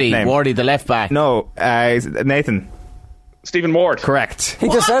wrong nickname. Wardy, the left back. No, Nathan. Stephen Ward. Correct. He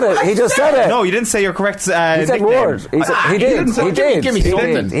just said it. No, you didn't say your correct He said nickname. Ward. He did. Give me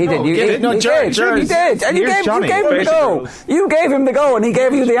something. He did. He did. And you gave him the go. You gave him the go and he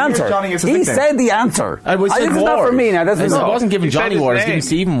gave you the answer. He said the answer. This is not for me now. I wasn't giving Johnny Ward. I was giving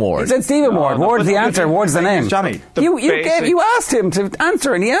Stephen Ward. He said Stephen Ward. Ward's the answer. Ward's the name. Johnny. You asked him to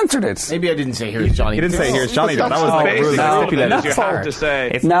answer and he answered it. Maybe I didn't say here's Johnny. He didn't say here's Johnny. That was the rule that stipulated. You have to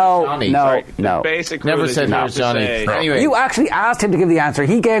say. No. Basic Never rule is said you have here's to Johnny. say. Anyway. You actually asked him to give the answer.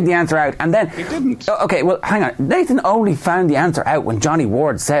 He gave the answer out, and then he didn't. Okay, well, hang on. Nathan only found the answer out when Johnny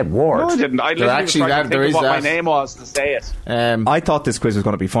Ward said Ward. No, I didn't. I literally was trying to think of what my name was to say it. I thought this quiz was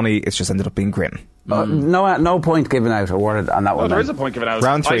going to be funny. It's just ended up being grim. No point given out awarded on that one. There is a point given out.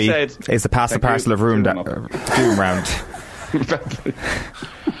 Round 3 is the pass the parcel of doom round.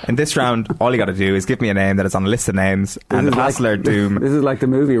 In this round, all you got to do is give me a name that is on a list of names, and the Parcel of Doom. This is like the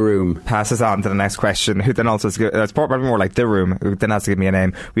movie Room. Passes on to the next question, who then also it's probably more like The Room, who then has to give me a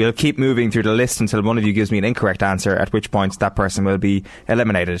name. We'll keep moving through the list until one of you gives me an incorrect answer, at which point that person will be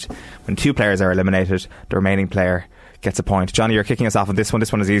eliminated. When 2 players are eliminated, the remaining player gets a point. Johnny, you're kicking us off on this one.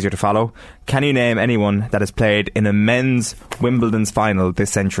 This one is easier to follow. Can you name anyone that has played in a men's Wimbledon's final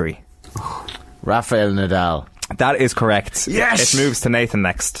this century? Rafael Nadal. That is correct. Yes! It moves to Nathan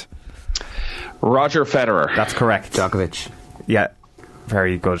next. Roger Federer. That's correct. Djokovic. Yeah.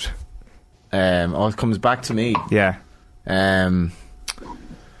 Very good. It comes back to me. Yeah. Oh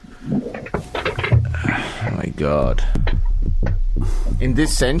my God. In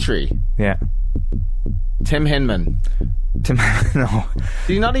this century. Yeah. Tim Henman. No.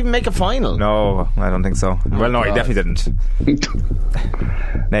 Did he not even make a final? No, I don't think so. Well, no, he definitely didn't.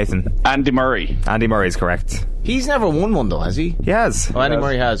 Nathan. Andy Murray. Andy Murray is correct. He's never won one though, has he? He has. Oh, Andy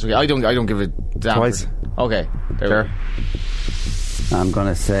Murray has. Okay, I don't give a damn. Twice. Okay. There Sure. I'm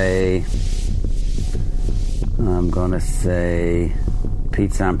gonna say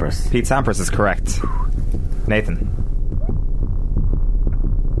Pete Sampras. Pete Sampras is correct. Nathan.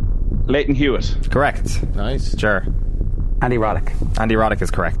 Leighton Hewitt. Correct. Nice. Sure. Andy Roddick. Andy Roddick is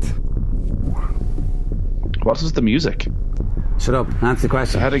correct. What is the music? Shut up. Answer the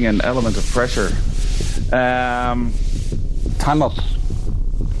question. Adding an element of pressure. Time up.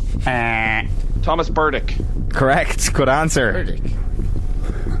 Thomas Burdick. Correct. Good answer. Burdick.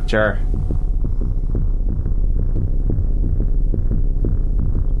 Sure.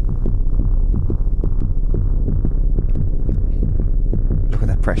 Look at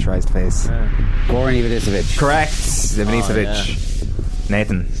that pressurised face. Goran Ivanisevic. Correct. Ivanisevic.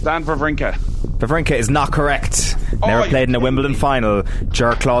 Nathan. Stan Wawrinka. Wawrinka is not correct. Never played in a Wimbledon final.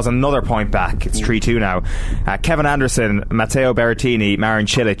 Jer claws another point back. It's 3-2 now. Kevin Anderson, Matteo Berrettini, Marin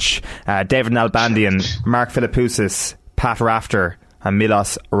Cilic, David Nalbandian, Mark Philippoussis, Pat Rafter and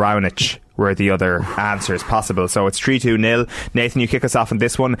Milos Raonic were the other answers possible. So it's 3-2-0. Nathan, you kick us off on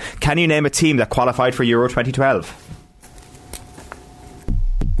this one. Can you name a team that qualified for Euro 2012?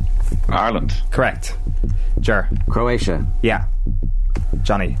 Ireland. Correct. Jer. Croatia. Yeah.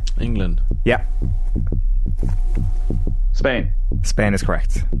 Johnny. England. Yeah. Spain. Spain is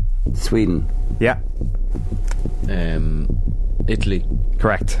correct. Sweden. Yeah. Italy.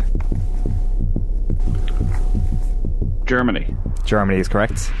 Correct. Germany. Germany is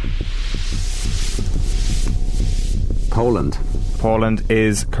correct. Poland. Poland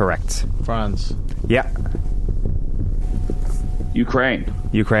is correct. France. Yeah. Ukraine.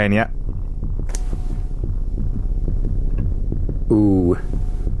 Ukraine, yeah. Ooh.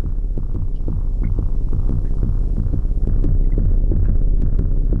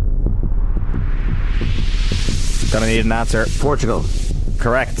 Gonna need an answer. Portugal.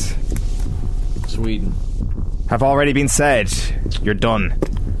 Correct. Sweden. Have already been said. You're done.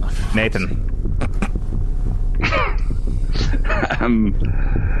 Nathan.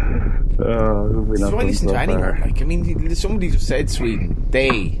 Do I listen to anyone? Like, I mean, somebody just said Sweden.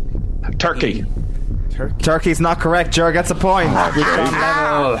 They. Turkey. Turkey's not correct. Jer gets a point.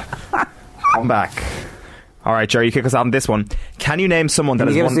 Level. Come back. All right, Jer, you kick us out on this one. Can you name someone that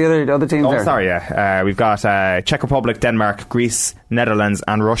Can has you give won? us the other teams? Oh, there? sorry. Yeah, we've got Czech Republic, Denmark, Greece, Netherlands,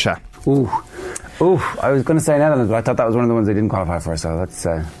 and Russia. Ooh, I was going to say Netherlands, but I thought that was one of the ones they didn't qualify for. So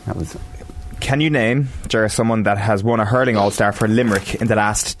that was. Can you name, Jer, someone that has won a hurling All-Star for Limerick in the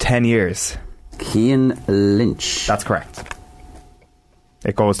last 10 years? Cian Lynch. That's correct.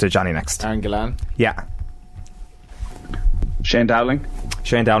 It goes to Johnny next. Aaron Gillan. Yeah. Shane Dowling.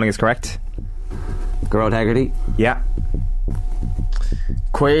 Shane Dowling is correct. Gerard Haggerty. Yeah.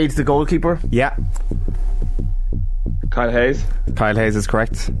 Quaid, the goalkeeper. Yeah. Kyle Hayes. Kyle Hayes is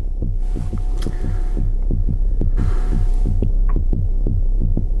correct.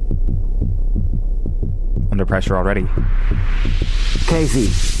 Under pressure already.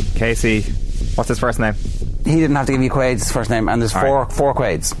 Casey. What's his first name? He didn't have to give you Quaid's first name, and there's four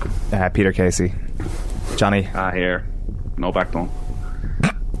Quaids. Peter Casey. Johnny. Here. No backbone.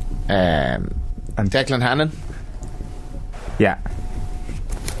 And Declan Hannon. Yeah.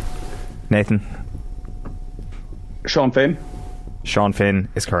 Nathan. Sean Finn. Sean Finn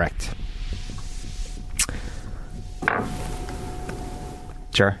is correct.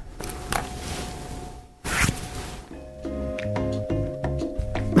 Sure.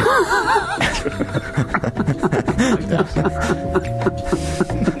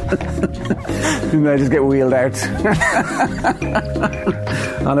 And I just get wheeled out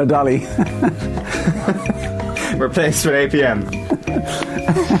on a dolly. Replaced with APM.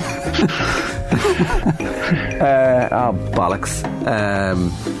 Bollocks.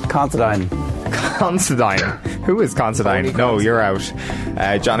 Considine. Considine. Who is Considine? No, you're out.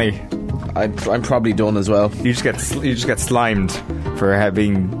 Johnny. I'm probably done as well. You just get slimed for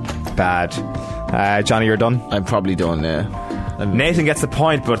being bad. Johnny, you're done? I'm probably done, yeah. Nathan gets the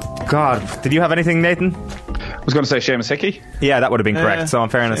point, but God, did you have anything, Nathan? I was going to say Seamus Hickey. Yeah, that would have been correct. So in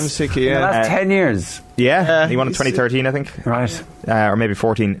fairness, Seamus Hickey, yeah. In the last 10 years. Yeah, he won in 2013, I think. Right. Or maybe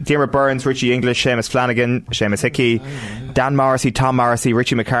 14. Dermot Burns, Richie English, Seamus Flanagan, Seamus Hickey, Dan Morrissey, Tom Morrissey,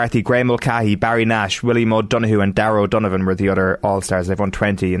 Richie McCarthy, Graham Mulcahy, Barry Nash, Willie Mudd Donoghue and Darrow Donovan were the other All-Stars. They've won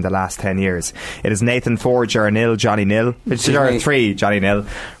 20 in the last 10 years. It is Nathan 4, Ger nil, Johnny nil. It's Ger 3, Johnny nil.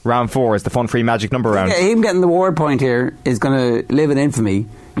 Round 4 is the fun free magic number round. Yeah, him getting the ward point here is going to live in infamy.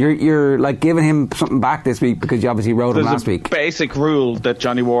 You're like giving him something back this week because you obviously wrote him last week. Basic rule that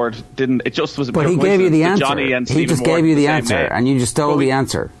Johnny Ward didn't. It just was a But he gave you the answer. Johnny and he just gave you the answer, and you just stole the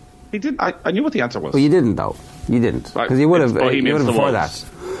answer. He did. I knew what the answer was. Well, you didn't though. You didn't because you would have. You would have before that.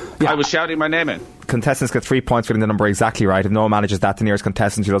 Yeah. I was shouting my name in. Contestants get 3 points for getting the number exactly right. If no one manages that, the nearest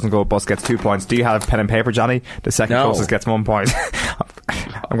contestant who doesn't go bus gets 2 points. Do you have pen and paper, Johnny? The second closest gets 1 point.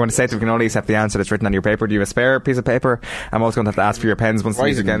 I'm going to say that we can only accept the answer that's written on your paper. Do you have a spare piece of paper? I'm also going to have to ask for your pens once the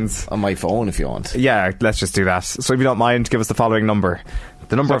music ends. On my phone if you want. Yeah, let's just do that. So if you don't mind, give us the following number.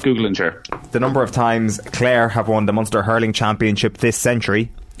 The number of Googling, sure. The number of times Clare have won the Munster Hurling Championship this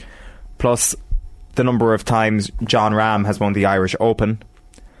century, plus the number of times John Ram has won the Irish Open,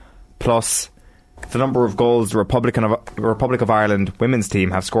 plus the number of goals the Republic of Ireland women's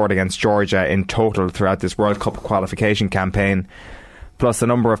team have scored against Georgia in total throughout this World Cup qualification campaign, plus the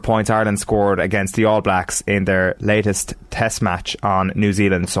number of points Ireland scored against the All Blacks in their latest test match on New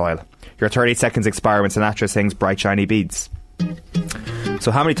Zealand soil. Your 30 seconds expire when Sinatra sings Bright Shiny Beads.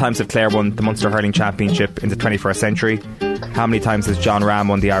 So how many times have Clare won the Munster Hurling Championship in the 21st century? How many times has John Ram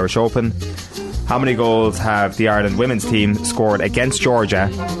won the Irish Open? How many goals have the Ireland women's team scored against Georgia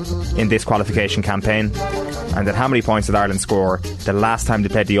in this qualification campaign? And then how many points did Ireland score the last time they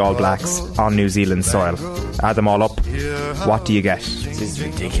played the All Blacks on New Zealand soil? Add them all up. What do you get? This is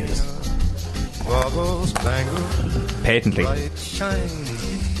ridiculous. Patently.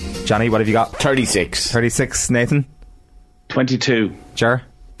 Johnny, what have you got? 36. 36, Nathan? 22. Ger?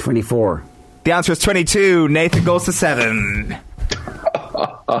 24. The answer is 22. Nathan goes to 7.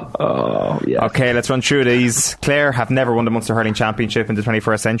 Yeah. Okay, let's run through these. Clare have never won the Munster Hurling Championship in the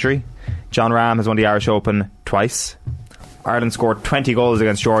 21st century. John Ram has won the Irish Open twice. Ireland scored 20 goals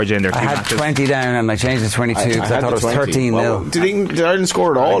against Georgia in their two matches. I had 20 down and I changed it to 22 because I thought it was 13-0. Did Ireland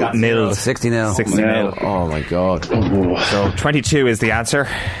score at all? Nil. 60-0. 60-0. Oh my God. So 22 is the answer.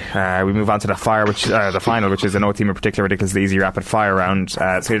 We move on to the final, which is a no team in particular ridiculously easy rapid fire round.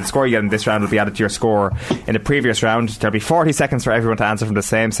 So the score you get in this round will be added to your score in the previous round. There'll be 40 seconds for everyone to answer from the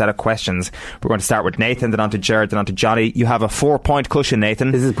same set of questions. We're going to start with Nathan, then on to Jared, then on to Johnny. You have a 4-point cushion,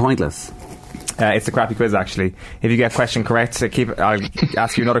 Nathan. This is pointless. It's a crappy quiz, actually. If you get a question correct, I'll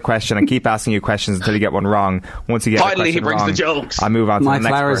ask you another question and keep asking you questions until you get one wrong. Once you get Finally, a question he brings wrong, the jokes. I move on to My the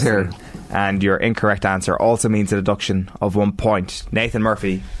next flowers person. here. And your incorrect answer also means a deduction of 1 point. Nathan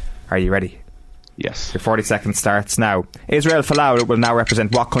Murphy, are you ready? Yes. Your 40 seconds starts now. Israel Folau will now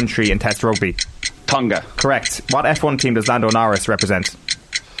represent what country in Test Rugby? Tonga. Correct. What F1 team does Lando Norris represent?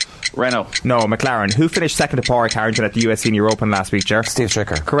 Renault. No, McLaren. Who finished second to Padraig Harrington at the US Senior Open last week, Ger? Steve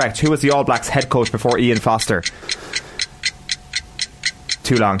Stricker. Correct. Who was the All Blacks head coach before Ian Foster?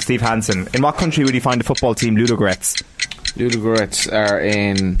 Too long. Steve Hansen. In what country would you find the football team Ludogorets? Ludogorets are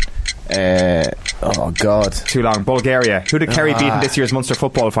in Oh God, too long. Bulgaria. Who did Kerry beat in this year's Munster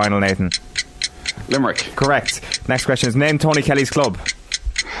football final, Nathan? Limerick. Correct. Next question is, name Tony Kelly's club.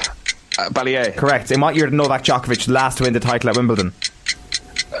 Ballier. Correct. In what year did Novak Djokovic last win the title at Wimbledon?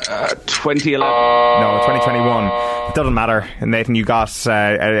 2011. No, 2021. It doesn't matter. Nathan, you got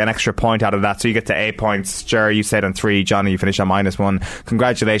an extra point out of that, so you get to 8 points. Jerry, you stayed on 3. Johnny, you finished on -1.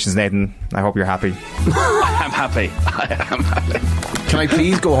 Congratulations, Nathan. I hope you're happy. I am happy. Can I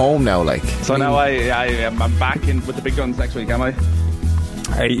please go home now? Like, so now I'm back in with the big guns next week. Am I?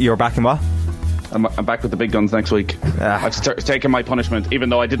 You're back in what? I'm back with the big guns next week. I've taken my punishment, even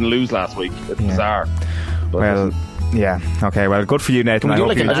though I didn't lose last week. It's bizarre. But well, yeah. Okay. Well, good for you, Nathan. Can we do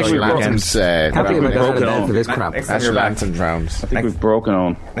like a national anthems? National anthem rounds. I think we've broken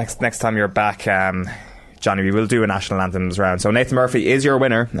on. Next time you're back, Johnny, we will do a national anthems round. So Nathan Murphy is your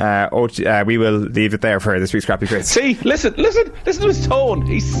winner. We will leave it there for this week's Scrappy Quiz. See, listen to his tone.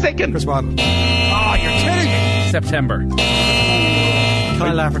 He's sickened. Respond. Oh, you're kidding me. September.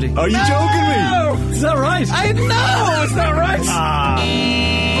 Kyle Lafferty. Are you joking me? Is that right? I know it's not right.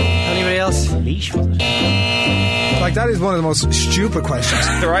 Anybody else? Leash, was it? Like, that is one of the most stupid questions.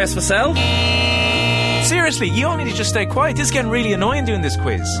 Darius Vassell? Seriously, you all need to just stay quiet. This is getting really annoying doing this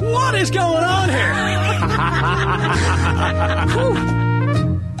quiz. What is going on here?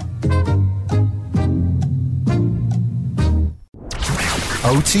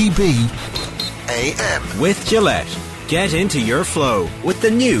 OTB AM. With Gillette. Get into your flow with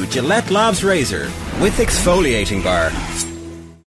the new Gillette Labs Razor with exfoliating bar.